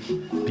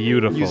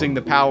 Beautiful. Using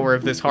the power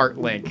of this heart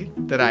link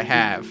that I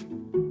have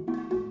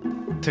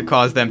to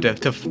cause them to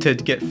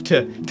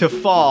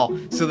fall,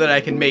 so that I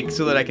can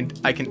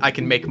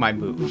make my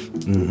move.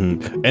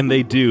 Mm-hmm. And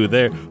they do.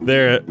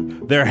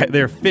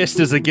 Their fist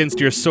is against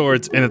your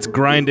swords, and it's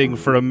grinding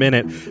for a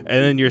minute, and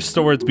then your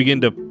swords begin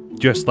to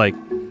just like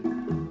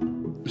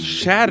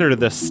shatter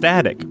the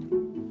static.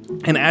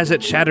 And as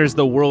it shatters,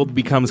 the world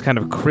becomes kind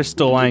of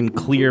crystalline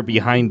clear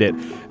behind it,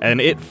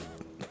 and it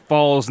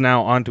falls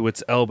now onto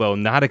its elbow,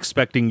 not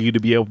expecting you to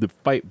be able to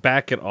fight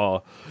back at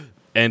all.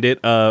 And it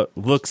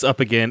looks up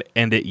again,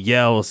 and it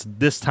yells.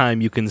 This time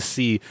you can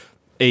see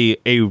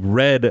a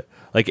red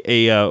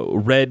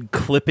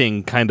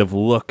clipping kind of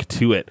look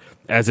to it,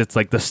 as it's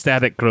like the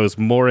static grows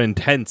more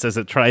intense as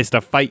it tries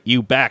to fight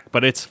you back,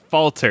 but it's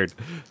faltered.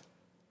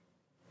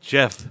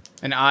 Jeff.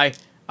 And I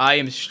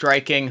am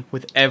striking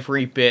with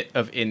every bit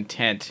of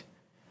intent.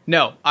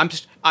 No,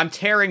 I'm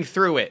tearing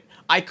through it.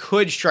 I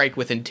could strike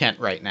with intent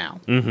right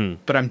now,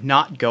 but I'm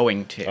not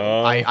going to.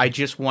 I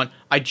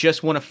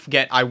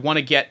want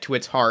to get to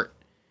its heart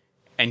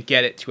and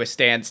get it to a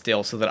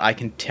standstill so that I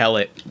can tell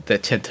it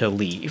to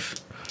leave.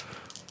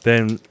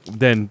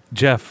 Then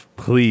Jeff,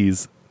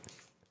 please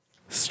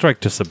strike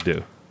to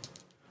subdue.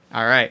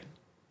 All right.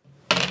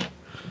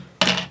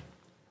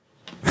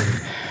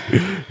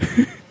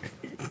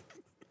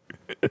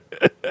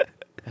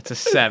 That's a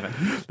 7.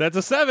 That's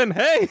a 7.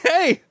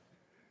 Hey.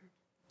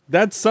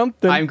 That's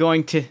something. I'm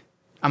going to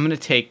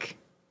take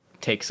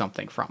take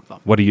something from them.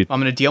 What do you? I'm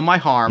going to deal my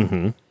harm,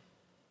 Mm-hmm.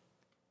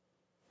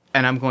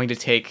 and I'm going to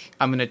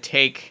de-escalate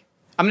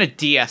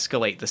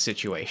the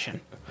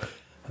situation.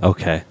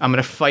 Okay. I'm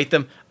going to fight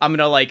them. I'm going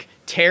to like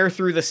tear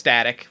through the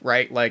static,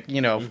 right? Like,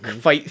 you know,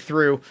 fight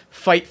through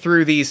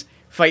these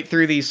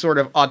sort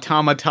of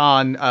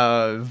automaton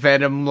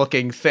venom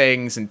looking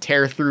things and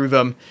tear through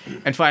them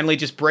and finally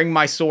just bring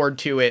my sword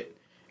to it.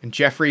 And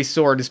Jeffrey's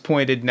sword is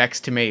pointed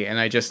next to me and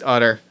I just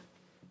utter,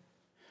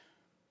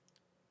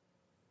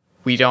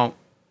 we don't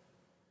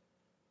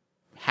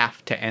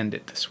have to end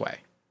it this way.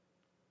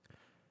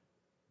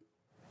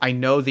 I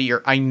know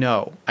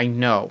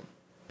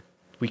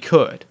we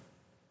could.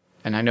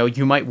 And I know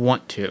you might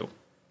want to,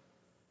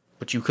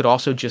 but you could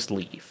also just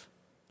leave.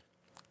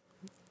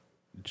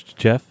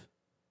 Jeff,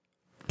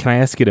 can I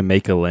ask you to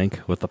make a link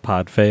with the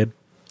pod fade?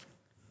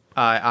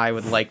 I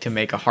would like to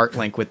make a heart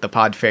link with the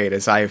pod fade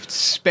as I've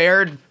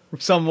spared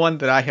someone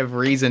that I have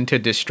reason to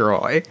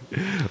destroy.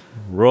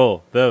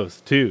 Roll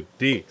those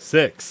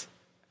 2d6.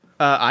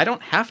 I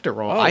don't have to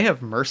roll. Oh. I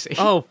have mercy.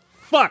 Oh,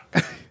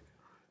 fuck.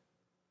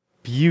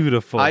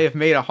 Beautiful. I have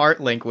made a heart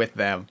link with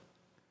them.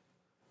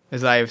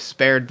 As I have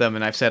spared them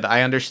and I've said,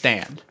 I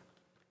understand.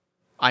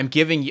 I am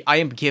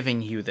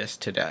giving you this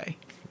today.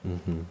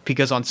 Mm-hmm.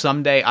 Because on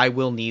some day I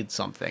will need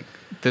something.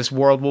 This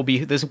world will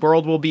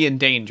be in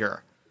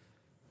danger.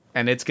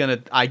 And it's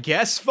gonna, I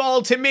guess,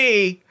 fall to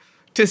me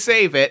to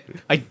save it.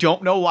 I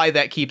don't know why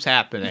that keeps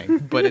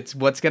happening, but it's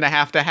what's gonna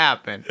have to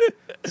happen.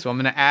 So I'm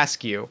gonna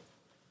ask you,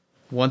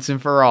 once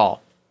and for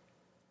all,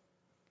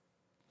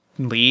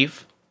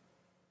 leave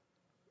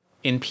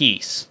in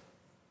peace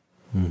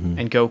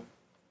and go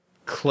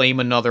claim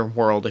another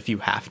world if you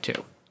have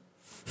to.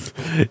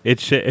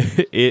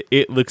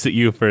 It looks at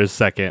you for a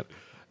second,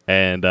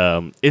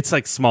 and it's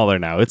like smaller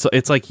now.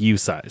 It's like you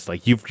size.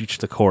 Like you've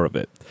reached the core of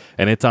it,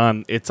 and it's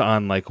on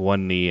like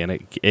one knee, and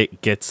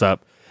it gets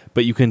up,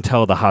 but you can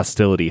tell the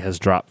hostility has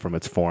dropped from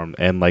its form,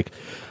 and like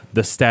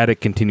the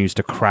static continues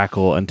to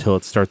crackle until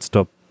it starts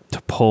to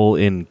pull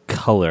in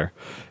color,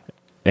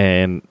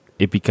 and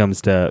it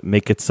begins to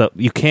make itself.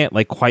 You can't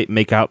like quite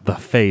make out the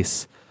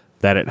face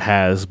that it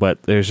has,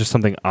 but there's just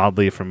something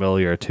oddly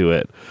familiar to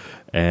it,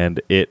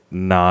 and it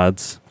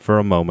nods for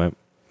a moment,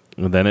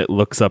 and then it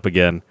looks up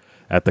again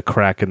at the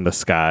crack in the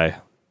sky,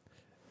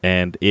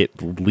 and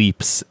it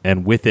leaps,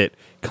 and with it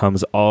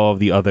comes all of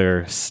the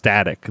other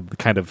static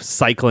kind of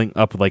cycling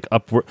up like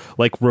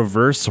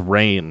reverse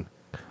rain,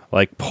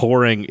 like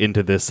pouring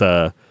into this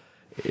so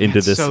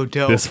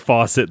dope. This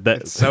faucet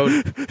that's so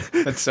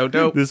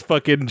dope. This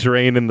fucking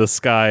drain in the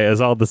sky as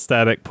all the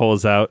static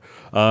pulls out.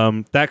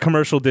 That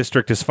commercial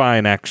district is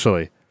fine,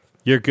 actually.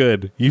 You're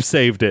good. You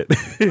saved it.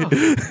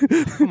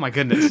 Oh my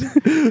goodness.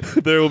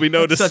 There will be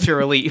such a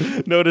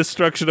relief. No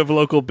destruction of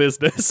local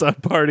business on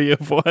Party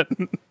of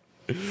One.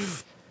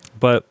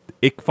 But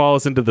it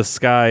falls into the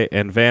sky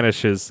and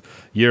vanishes.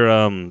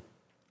 Your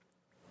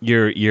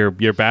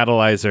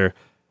battleizer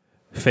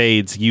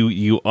fades.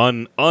 You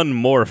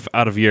unmorph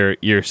out of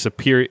your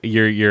superior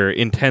your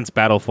intense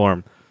battle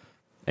form,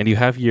 and you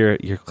have your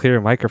clear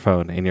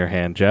microphone in your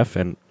hand, Jeff.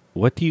 And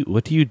what do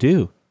you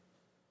do?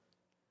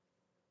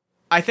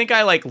 I think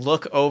I like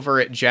look over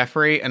at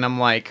Jeffrey and I'm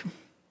like,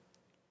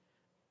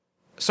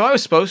 so I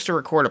was supposed to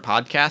record a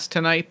podcast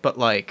tonight, but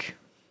like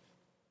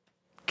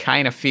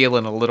kind of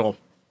feeling a little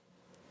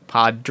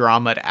pod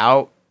drama'd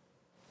out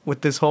with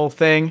this whole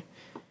thing.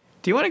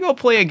 Do you want to go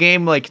play a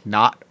game like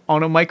not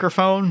on a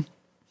microphone?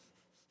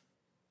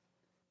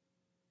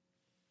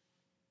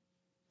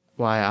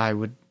 Why, I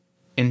would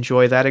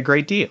enjoy that a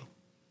great deal.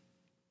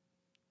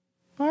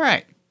 All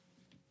right,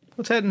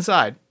 let's head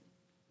inside.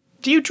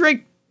 Do you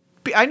drink?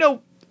 I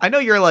know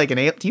you're like an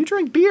ale. Do you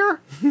drink beer?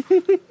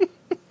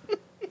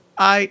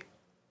 I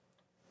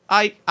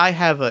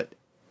have a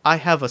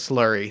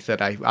slurry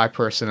that I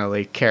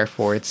personally care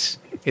for. It's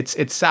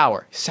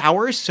sour.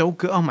 Sour is so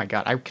good. Oh my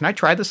god! Can I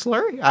try the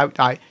slurry?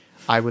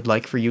 I would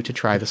like for you to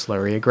try the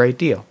slurry a great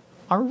deal.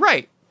 All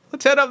right,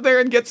 let's head up there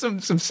and get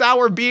some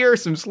sour beer,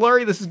 some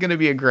slurry. This is going to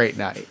be a great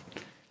night.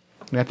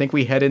 And I think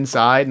we head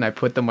inside, and I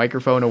put the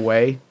microphone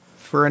away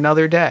for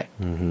another day.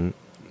 Mm-hmm.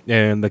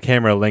 And the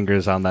camera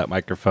lingers on that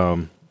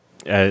microphone.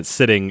 It's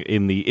sitting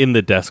in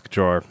the desk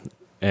drawer,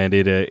 and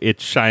it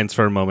shines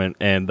for a moment.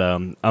 And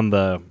on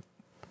the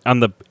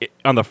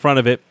front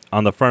of it,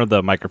 on the front of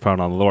the microphone,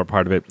 on the lower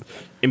part of it,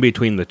 in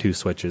between the two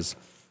switches,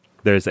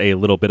 there's a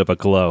little bit of a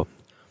glow,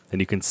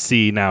 and you can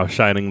see now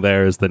shining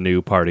there is the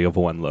new Party of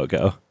One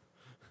logo.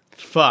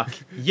 Fuck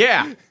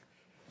yeah,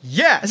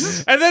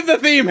 yes! And then the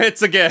theme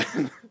hits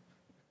again.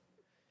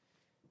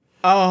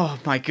 Oh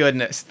my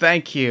goodness!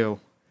 Thank you,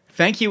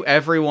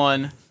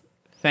 everyone.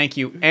 Thank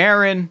you,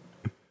 Aaron.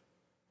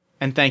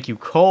 And thank you,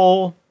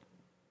 Cole.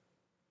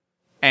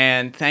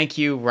 And thank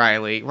you,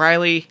 Riley.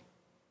 Riley,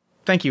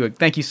 thank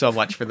you so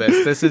much for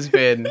this. This has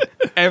been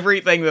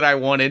everything that I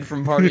wanted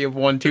from Party of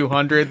One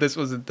 200. This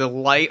was a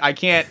delight.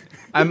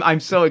 I'm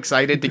so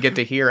excited to get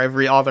to hear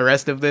all the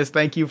rest of this.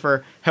 Thank you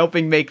for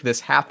helping make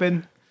this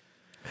happen.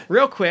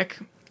 Real quick,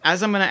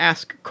 as I'm going to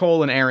ask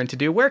Cole and Aaron to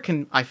do, where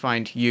can I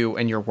find you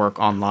and your work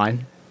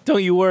online?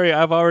 Don't you worry,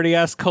 I've already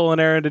asked Cole and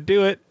Aaron to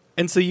do it,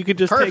 and so you can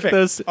just take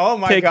those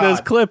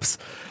those clips.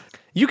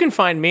 You can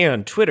find me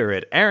on Twitter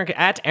at Aaron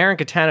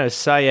Catano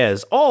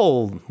Saez,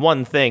 all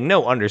one thing,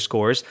 no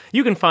underscores.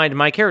 You can find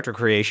my character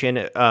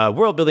creation,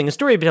 world building and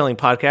storytelling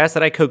podcast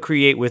that I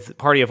co-create with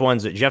Party of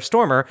One's Jeff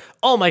Stormer,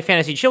 All My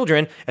Fantasy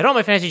Children, at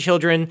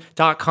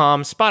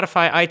allmyfantasychildren.com,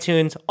 Spotify,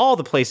 iTunes, all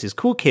the places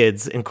cool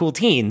kids and cool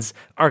teens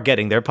are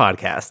getting their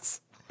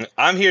podcasts.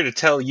 I'm here to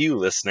tell you,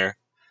 listener,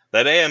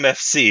 that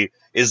AMFC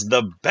is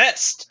the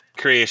best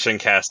creation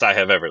cast I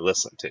have ever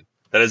listened to,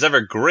 that has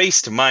ever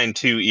graced mine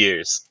 2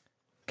 ears.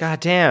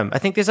 God damn, I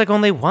think there's like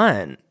only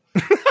one.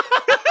 I'm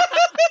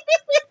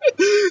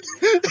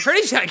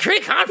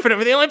pretty confident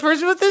we're the only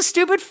person with this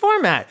stupid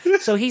format.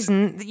 So he's,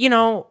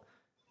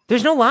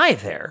 there's no lie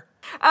there.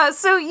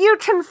 So you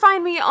can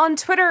find me on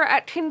Twitter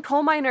at Tin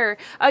Coal Miner.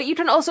 You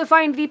can also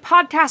find the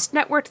podcast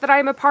network that I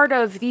am a part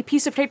of, the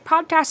Piece of Take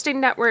Podcasting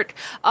Network,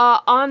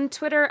 on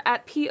Twitter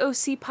at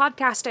POC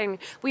Podcasting.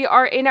 We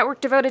are a network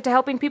devoted to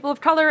helping people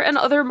of color and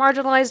other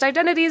marginalized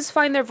identities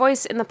find their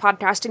voice in the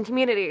podcasting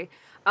community.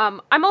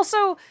 I'm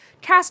also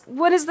cast.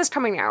 When is this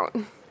coming out?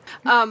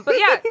 But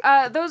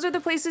yeah, those are the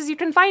places you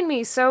can find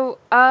me. So,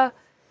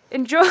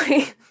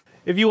 enjoy.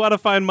 If you want to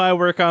find my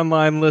work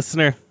online,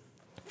 listener,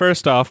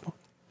 first off,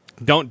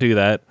 don't do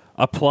that.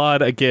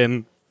 Applaud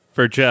again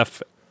for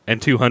Jeff and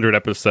 200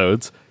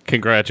 episodes.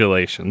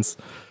 Congratulations.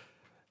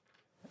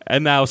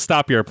 And now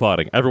stop your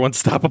applauding. Everyone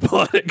stop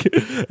applauding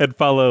and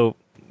follow.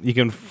 You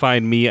can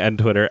find me on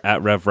Twitter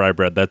at Rev Rye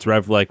Bread. That's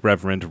Rev like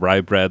Reverend, Rye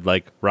Bread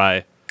like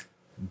Rye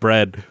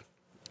Bread.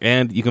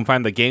 And you can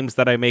find the games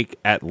that I make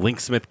at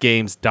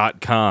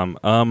linksmithgames.com.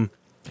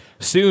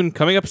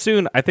 Coming up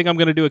soon, I think I'm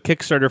going to do a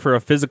Kickstarter for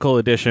a physical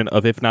edition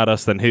of If Not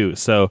Us Then Who.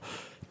 So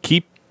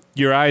keep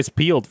your eyes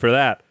peeled for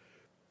that.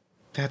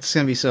 That's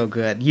going to be so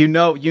good. You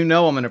know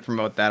I'm going to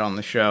promote that on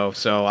the show,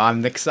 so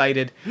I'm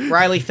excited.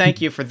 Riley,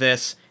 thank you for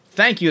this.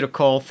 Thank you to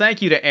Cole.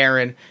 Thank you to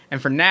Aaron.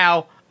 And for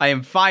now, I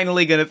am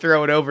finally going to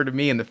throw it over to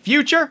me in the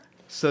future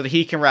so that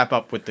he can wrap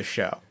up with the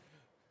show.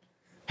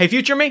 Hey,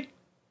 future me.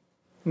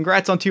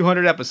 Congrats on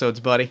 200 episodes,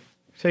 buddy.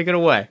 Take it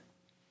away.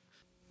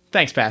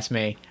 Thanks, past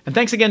me. And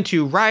thanks again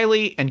to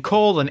Riley and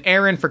Cole and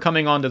Aaron for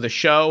coming onto the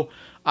show.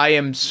 I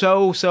am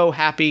so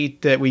happy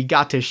that we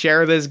got to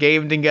share this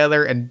game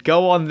together and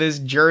go on this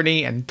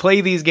journey and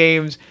play these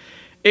games.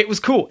 It was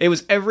cool. It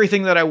was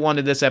everything that I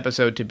wanted this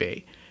episode to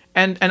be.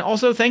 And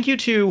also thank you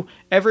to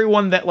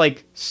everyone that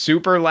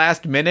super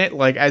last minute,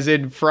 as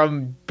in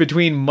from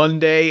between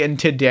Monday and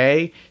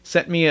today,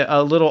 sent me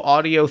a little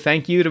audio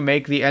thank you to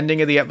make the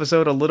ending of the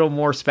episode a little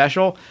more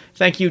special.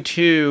 Thank you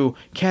to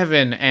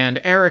Kevin and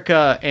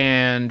Erica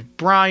and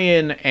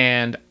Brian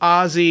and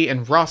Ozzy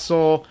and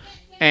Russell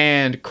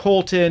and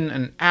Colton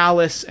and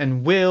Alice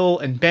and Will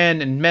and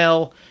Ben and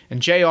Mel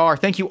and JR.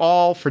 Thank you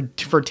all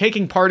for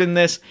taking part in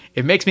this.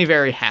 It makes me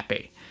very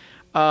happy.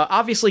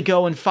 Obviously,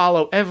 go and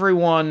follow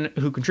everyone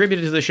who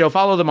contributed to the show.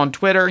 Follow them on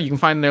Twitter. You can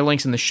find their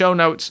links in the show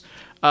notes.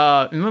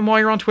 And then while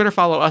you're on Twitter,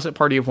 follow us at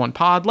Party of One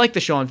Pod. Like the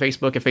show on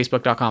Facebook at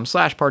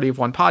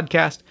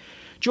facebook.com/PartyOfOnePodcast.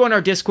 Join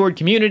our Discord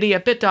community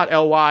at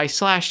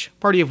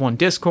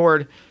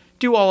bit.ly/PartyOfOneDiscord.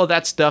 Do all of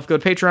that stuff. Go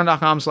to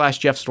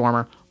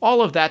patreon.com/JeffStormer.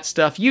 All of that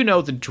stuff. You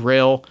know the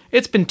drill.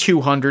 It's been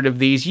 200 of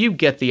these. You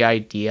get the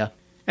idea.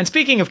 And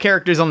speaking of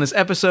characters on this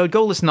episode,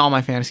 go listen to All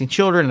My Fantasy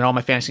Children at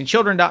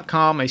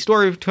allmyfantasychildren.com, a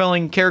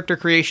storytelling, character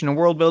creation, and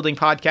world-building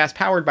podcast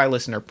powered by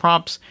listener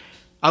prompts.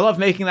 I love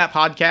making that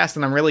podcast,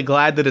 and I'm really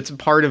glad that it's a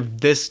part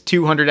of this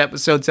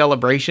 200-episode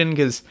celebration,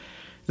 because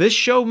this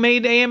show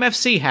made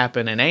AMFC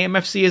happen, and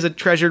AMFC is a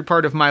treasured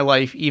part of my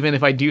life, even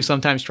if I do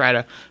sometimes try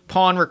to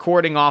pawn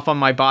recording off on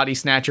my Body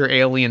Snatcher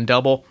alien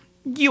double.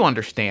 You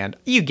understand.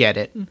 You get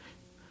it.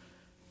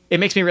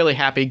 It makes me really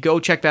happy. Go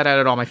check that out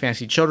at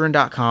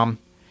allmyfantasychildren.com.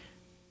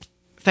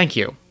 Thank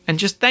you. And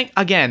just thank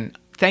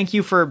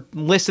you for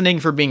listening,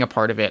 for being a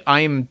part of it.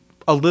 I am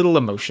a little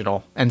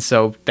emotional, and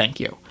so thank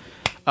you.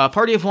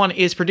 Party of One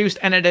is produced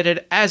and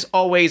edited, as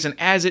always, and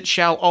as it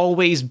shall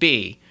always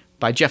be,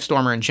 by Jeff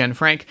Stormer and Jen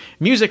Frank.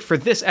 Music for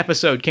this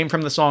episode came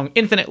from the song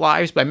Infinite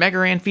Lives by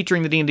Megaran,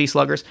 featuring the D&D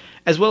Sluggers,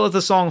 as well as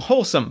the song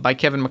Wholesome by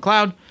Kevin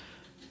MacLeod.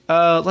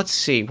 Let's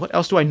see. What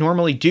else do I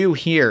normally do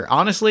here?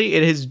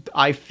 Honestly,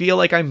 I feel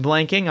like I'm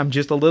blanking. I'm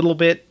just a little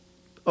bit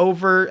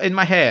over in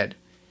my head.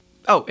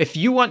 Oh, if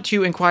you want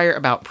to inquire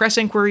about press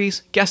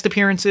inquiries, guest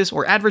appearances,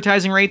 or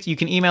advertising rates, you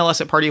can email us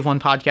at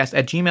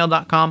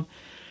partyofonepodcast@gmail.com.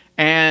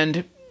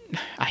 And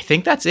I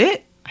think that's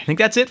it. I think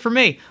that's it for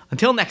me.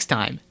 Until next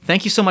time,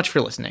 thank you so much for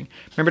listening.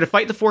 Remember to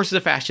fight the forces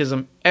of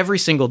fascism every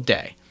single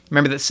day.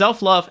 Remember that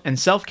self-love and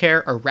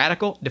self-care are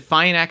radical,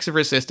 defiant acts of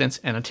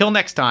resistance. And until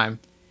next time,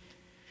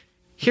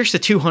 here's to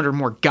 200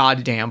 more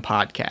goddamn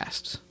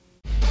podcasts.